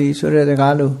Trebola, the Sura de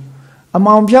Galo.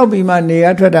 Among Piawi man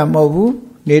near Trada Mobu,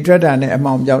 Netrada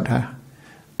among Jota.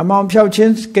 Among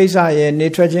Piauchins, Kesaya,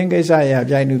 Netrajan Kesaya,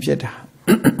 Jainu Jeta.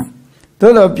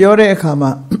 Todo Piore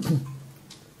Kama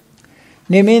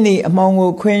Nemini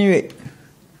among Queen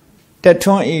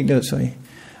Tetron Eagles.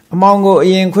 Among go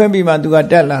Ian Quimby Madua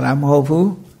Della, I'm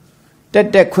hopeful.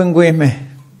 That Queen me.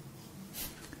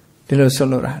 Dilo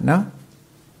Solora, no?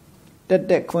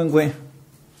 That Queen.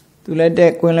 To let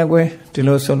that Queen Lague,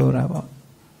 Dilo Solora.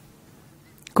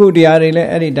 Could the Arile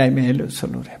any time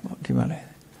Solora?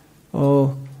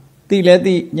 Oh, the let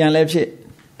the young left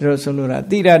ဒါဆိုလို့လား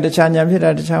တိတာတခြားညာဖြစ်တာ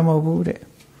တခြားမဟုတ်ဘူးတဲ့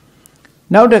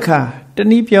နောက်တစ်ခါတ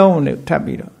နည်းပြောလို့ထပ်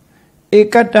ပြီးတော့ဧ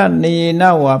ကတ္တနေန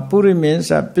ဝါပုရိမင်းစ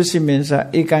ပစ္စည်းမင်းစ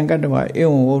ဧကံကတ္တဝဧ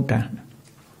ဝံဝုဒ္ဒံ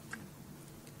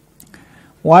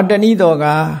ဝါတနည်းတော်က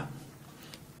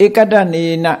ဧကတ္တနေ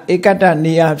နဧကတ္တ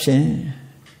နေအဖြစ်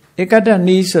ဧကတ္တ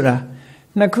နီးဆိုတာ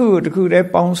နှစ်ခုတစ်ခုတည်း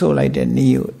ပေါင်းဆိုလိုက်တဲ့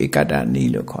နီးကိုဧကတ္တနီး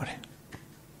လို့ခေါ်တယ်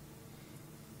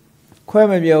ခွဲ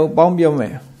မပြောပေါင်းပြောမ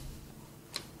ယ်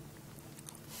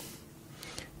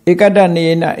ဧကတ္တနေ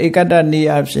နဧကတ္တနီး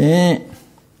အဖြစ်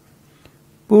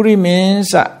ပုရိမင်း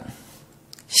စ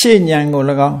ရှေ့ဉာဏ်ကို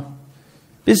၎င်း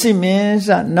ပစ္စည်းမင်းစ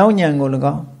နောက်ဉာဏ်ကို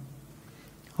၎င်း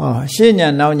ရှေ့ဉာ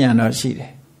ဏ်နောက်ဉာဏ်တော့ရှိတ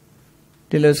ယ်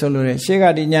ဒီလိုဆိုလို့ရရှေ့က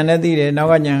ဒီဉာဏ်နဲ့သိတယ်နောက်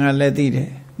ကဉာဏ်ကလည်းသိတယ်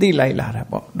သိလိုက်လာတာ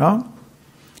ပေါ့နော်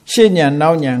ရှေ့ဉာဏ်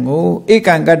နောက်ဉာဏ်ကိုဧ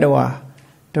ကံကတ္တဝါ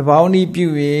တပေါင်းဤပြု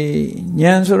၍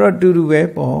ဉာဏ်ဆိုတော့တူတူပဲ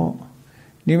ပေါ့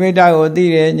နိမိတ်တကိုသိ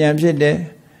တယ်ဉာဏ်ဖြစ်တယ်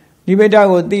နိမိတ်တ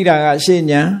ကိုသိတာကရှေ့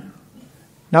ဉာဏ်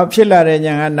နောက်ဖြစ်လာတဲ့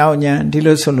ဉာဏ်ကနောက်ဉာဏ်ဒီ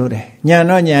လိုဆိုလို့တယ်ဉာဏ်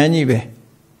တော့ဉာဏ်ကြီးပဲ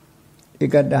ဧ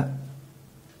ကတ္တ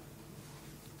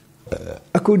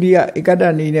အခုဒီကဧကတ္တ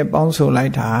နည်းနဲ့ပေါင်းဆိုလို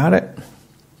က်တာတဲ့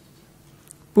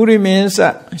ပုရိမင်းစ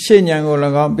ရှေ့ဉာဏ်ကို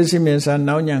၎င်းပစ္စည်းမင်းစ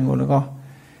နောက်ဉာဏ်ကို၎င်း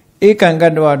ဧကံက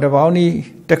တ္တဝတပေါင်းဤ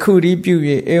တစ်ခုတည်းပြု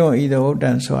၍ဧဝံဤသောဝတ္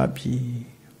တံဆိုအပ်ပြီ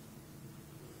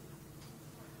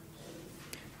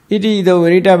ဣတိသောဝိ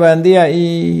ရိတဗံတိယဤ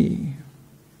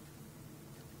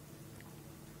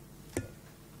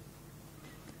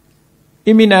ဣ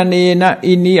မိနာနေန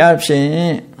ဤနိအဖြင့်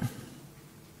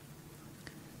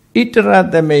ဣတရ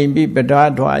သမိန်ပိပဒါ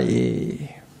ထွာ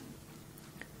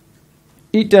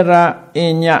ယေဣတရအ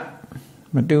ည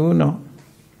မတူဘူးနော်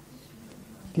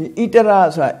ဒီဣတရ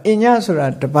ဆိုတာအညဆိုတာ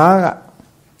တပားက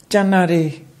ကျန်တာတွေ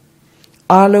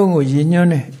အားလုံးကိုရည်ညွှန်း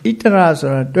တယ်ဣတရဆို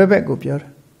တာတွဲဘက်ကိုပြောတာ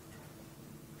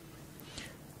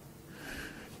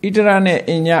ဣတရနဲ့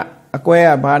အညအကွဲက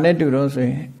ဘာနဲ့တူတော့ဆို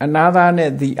ရင်အနာသာနဲ့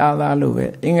ဒီအာသာလို့ပဲ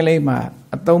အင်္ဂလိပ်မှာ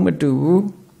အသုံးမတူဘူး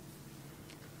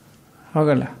ဟုတ်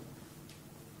ကလား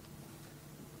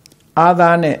အာသာ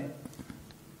နဲ့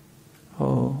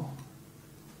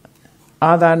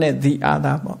အာသာနဲ့ဒီအာ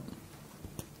သာပေါ့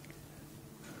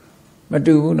မ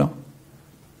တူဘူးနော်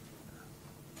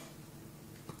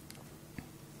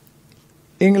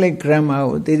အင်္ဂလိပ် grammar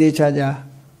ကိုသေသေးချာချာ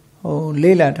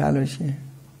လေ့လာထားလို့ရှိရင်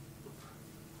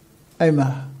အဲ့မှာ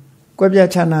ကွဲပြား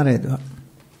ခြားနားတယ်သူက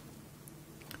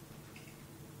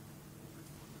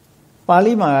ပါ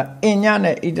ဠိမှာအည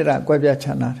နဲ့ဣတရကွဲပြား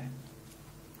ခြားနားတယ်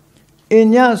အ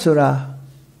ညဆိုတာ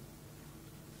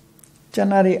ကျန်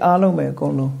တာတွေအားလုံးပဲအကု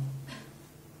န်လုံး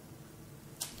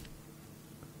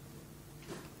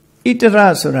ဣတရ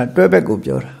ဆိုတာတွဲဘက်ကို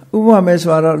ပြောတာဥပမာမဲ့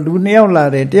ဆိုတော့လူနှစ်ယောက်လာ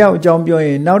တယ်တယောက်အကြောင်းပြောရ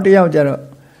င်နောက်တစ်ယောက်ကျတော့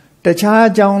တခြား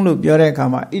အကြောင်းလို့ပြောတဲ့အခါ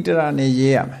မှာဣတရနဲ့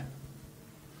ရေးရမယ်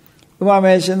ဥပမာ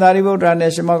မဲ့ရှင်သာရိပုတ္တရာ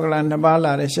နဲ့ရှင်မောက္ကလန်နှစ်ပါး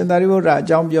လာတယ်ရှင်သာရိပုတ္တရာအ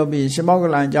ကြောင်းပြောပြီးရှင်မောက္က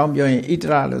လန်အကြောင်းပြောရင်ဣတ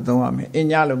ရလို့သုံးရမယ်အ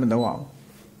ညလို့မသုံးအောင်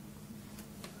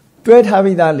တွဲထား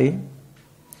ပြီးသားလေ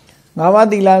ငါးပါး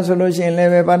သီလဆိုလို့ရှိရင်လ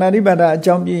ည်းပဲပါဏာတိပါဒအ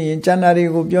ကြောင်းပြရင်ကျန်တာတွေ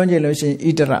ကိုပြောကြလို့ရှိရင်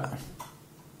ဣတရ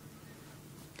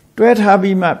တွဲထား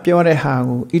ပြီးမှပြောတဲ့ဟာ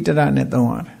ကိုဣတရနဲ့သုံး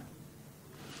ရတယ်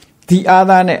ဒီအာ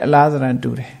သာနဲ့အလားသဏ္ဍာန်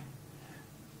တူတယ်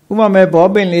ဥပမာမဲ့ဘော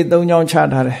ပင်လေး၃ချောင်းချ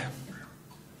ထားတယ်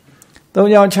၃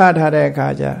ချောင်းချထားတဲ့အခါ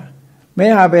ကျမဲ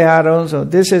ဟာဘယ်ဟာတုံးဆို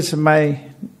this is my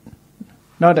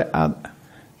not the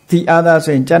other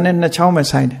ဆိုရင်ကျန်တဲ့၂ချောင်းပဲ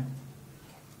ဆိုင်တယ်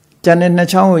ကျန်တဲ့၂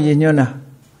ချောင်းကိုရည်ညွှန်းတာ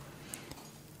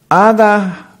အာသာ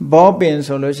ဘောပင်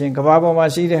ဆိုလို့ရှိရင်ကဘာပေါ်မှာ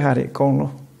ရှိတဲ့ဟာတွေအကုန်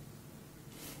လုံး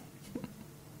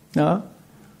နော်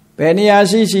ဘယ်နေရာ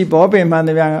ရှိဘောပင်မှန်တ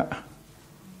ယ်ဗျာ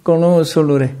အကုန်လုံးကိုဆို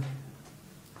လိုတယ်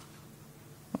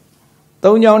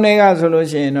၃ချောင်းတွေကဆိုလို့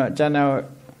ရှိရင်တော့ကျန်တဲ့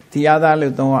ဒီအာသာ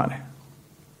လို့သုံးရတယ်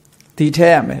ဒီထဲ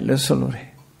ရမယ်လို့ဆိုလိုတယ်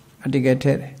အတကယ်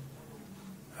ထဲတယ်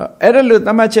အဲ့ဒါလို့သ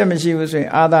တ်မှတ်ချက်မရှိဘူးဆိုရ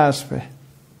င်အာသာပဲ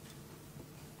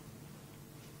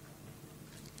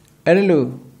အဲ့ဒါလို့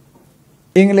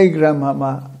အင်္ဂလိပ် grammar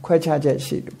မှာခွဲခြားချက်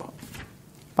ရှိတယ်ပေါ့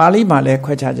ပါဠိမှာလည်း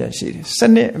ခွဲခြားချက်ရှိတယ်စ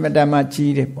နစ်အမတန်မှ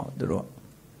ကြီးတယ်ပေါ့သူတို့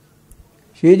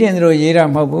ရေးခြင်းသူတို့ရေးတာ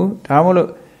မဟုတ်ဘူးဒါမှမဟုတ်ဣ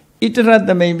တရသ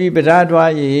မိန်ပိပဒါ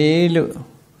ထွားရေလို့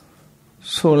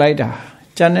ဆိုလိုက်တာ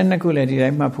ကျန်တဲ့နှစ်ခုလည်းဒီတို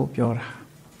င်းမှတ်ဖို့ပြောတာ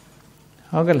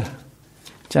ဟုတ်ကဲ့လား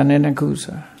ကျန်တဲ့နှစ်ခု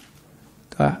ဆို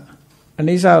တာအ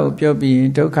နိစ္စကိုပြောပြီးရ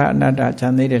င်ဒုက္ခအနတ္တကျ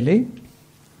န်သေးတယ်လေ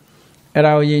အဲ့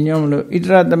ဒါကိုရည်ညွှန်းမလို့ဣတ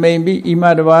ရသမိန်ပိဣမ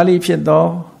တဘာလိဖြစ်သော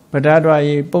ပဒါထွား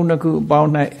ရေပုံနှစ်ခုအပေါင်း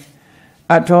၌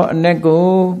အထောအ내ကို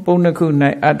ပုံနှစ်ခု၌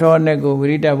အထောအ내ကိုဝိ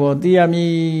ရိတဘောသိရမ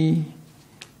ည်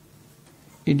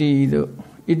ဣတိသို့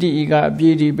ဣတိဤကအပြ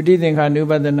ည့်ဒီပဋိသင်္ခာနု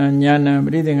ပဒနာဉာဏံပ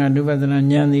ဋိသင်္ခာနုပဒနာ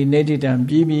ဉာဏ်သည်နေတိတံ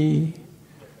ပြီးပြီ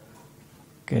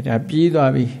ကဲဒါပြီး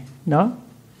သွားပြီနော်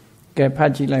ကဲဖ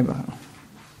တ်ကြည့်လိုက်ပါ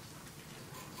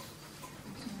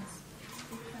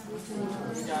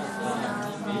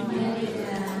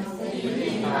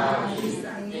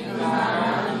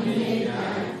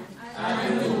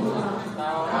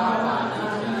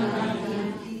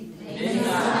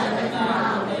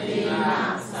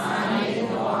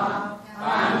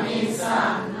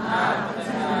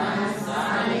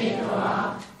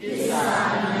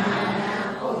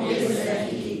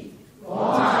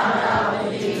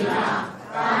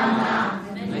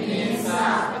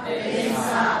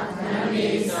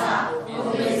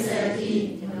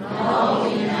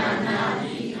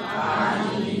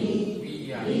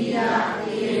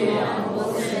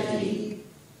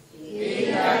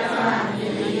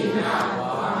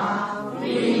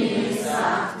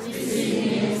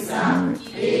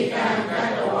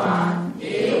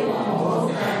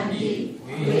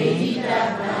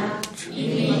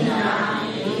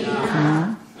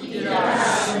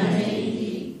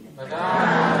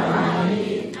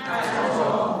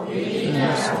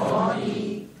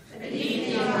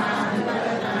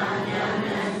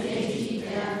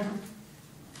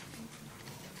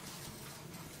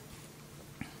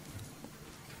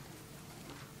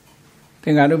သ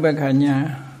င်္ခါရုပ္ပခဉာဏ်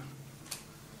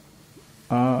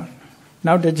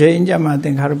နောက်တစ်ချိန်ကျမှသ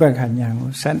င်္ခါရုပ္ပခဉာဏ်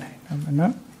ကိုဆက်နိုင်တယ်မ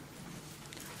နော်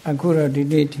အခုတော့ဒီ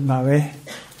နေ့ဒီမှာပဲ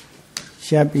ရ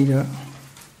ပ်ပြီးတော့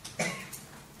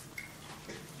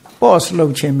pause လု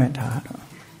ပ်ခြင်းမဲ့တာတော့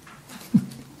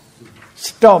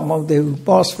stop မဟုတ်သေးဘူး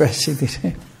pause ပဲရှိသေးတ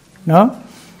ယ်နော်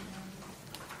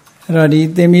အဲ့တော့ဒီ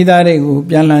သင်္မိသားတွေကို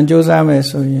ပြန်လည်စူးစမ်းမယ်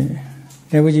ဆိုရင်လ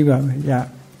ည်းကြည့်ပါမယ်ရ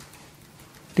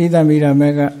တိသမိရာမဲ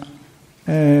က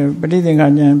ပဋိသင်္ခါ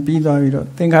ဉာဏ်ပြီးသွားပြီးတော့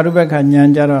သင်္ခါရုပ္ပခဉာဏ်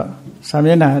ကြတော့စာ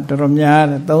မျက်နှာတော်တော်များ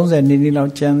တယ်30နည်းလော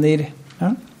က်ကျန်သေးတယ်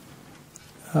နော်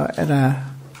အဲ့ဒါ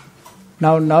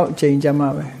နောက်အချိန်ကြမှာ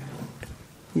ပဲ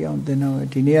ဒီအောင်သင်တော့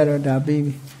ဒီနေ့ကတော့ဒါပြီး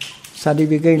ပြီ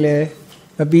certificate လည်း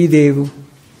မပြီးသေးဘူး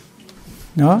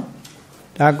နော်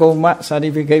ဒါကုန်မှ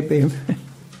certificate ပေးမယ်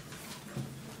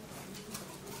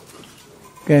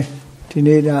ကဲဒီ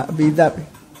နေ့ဒါအပြီးသတ်ပြီ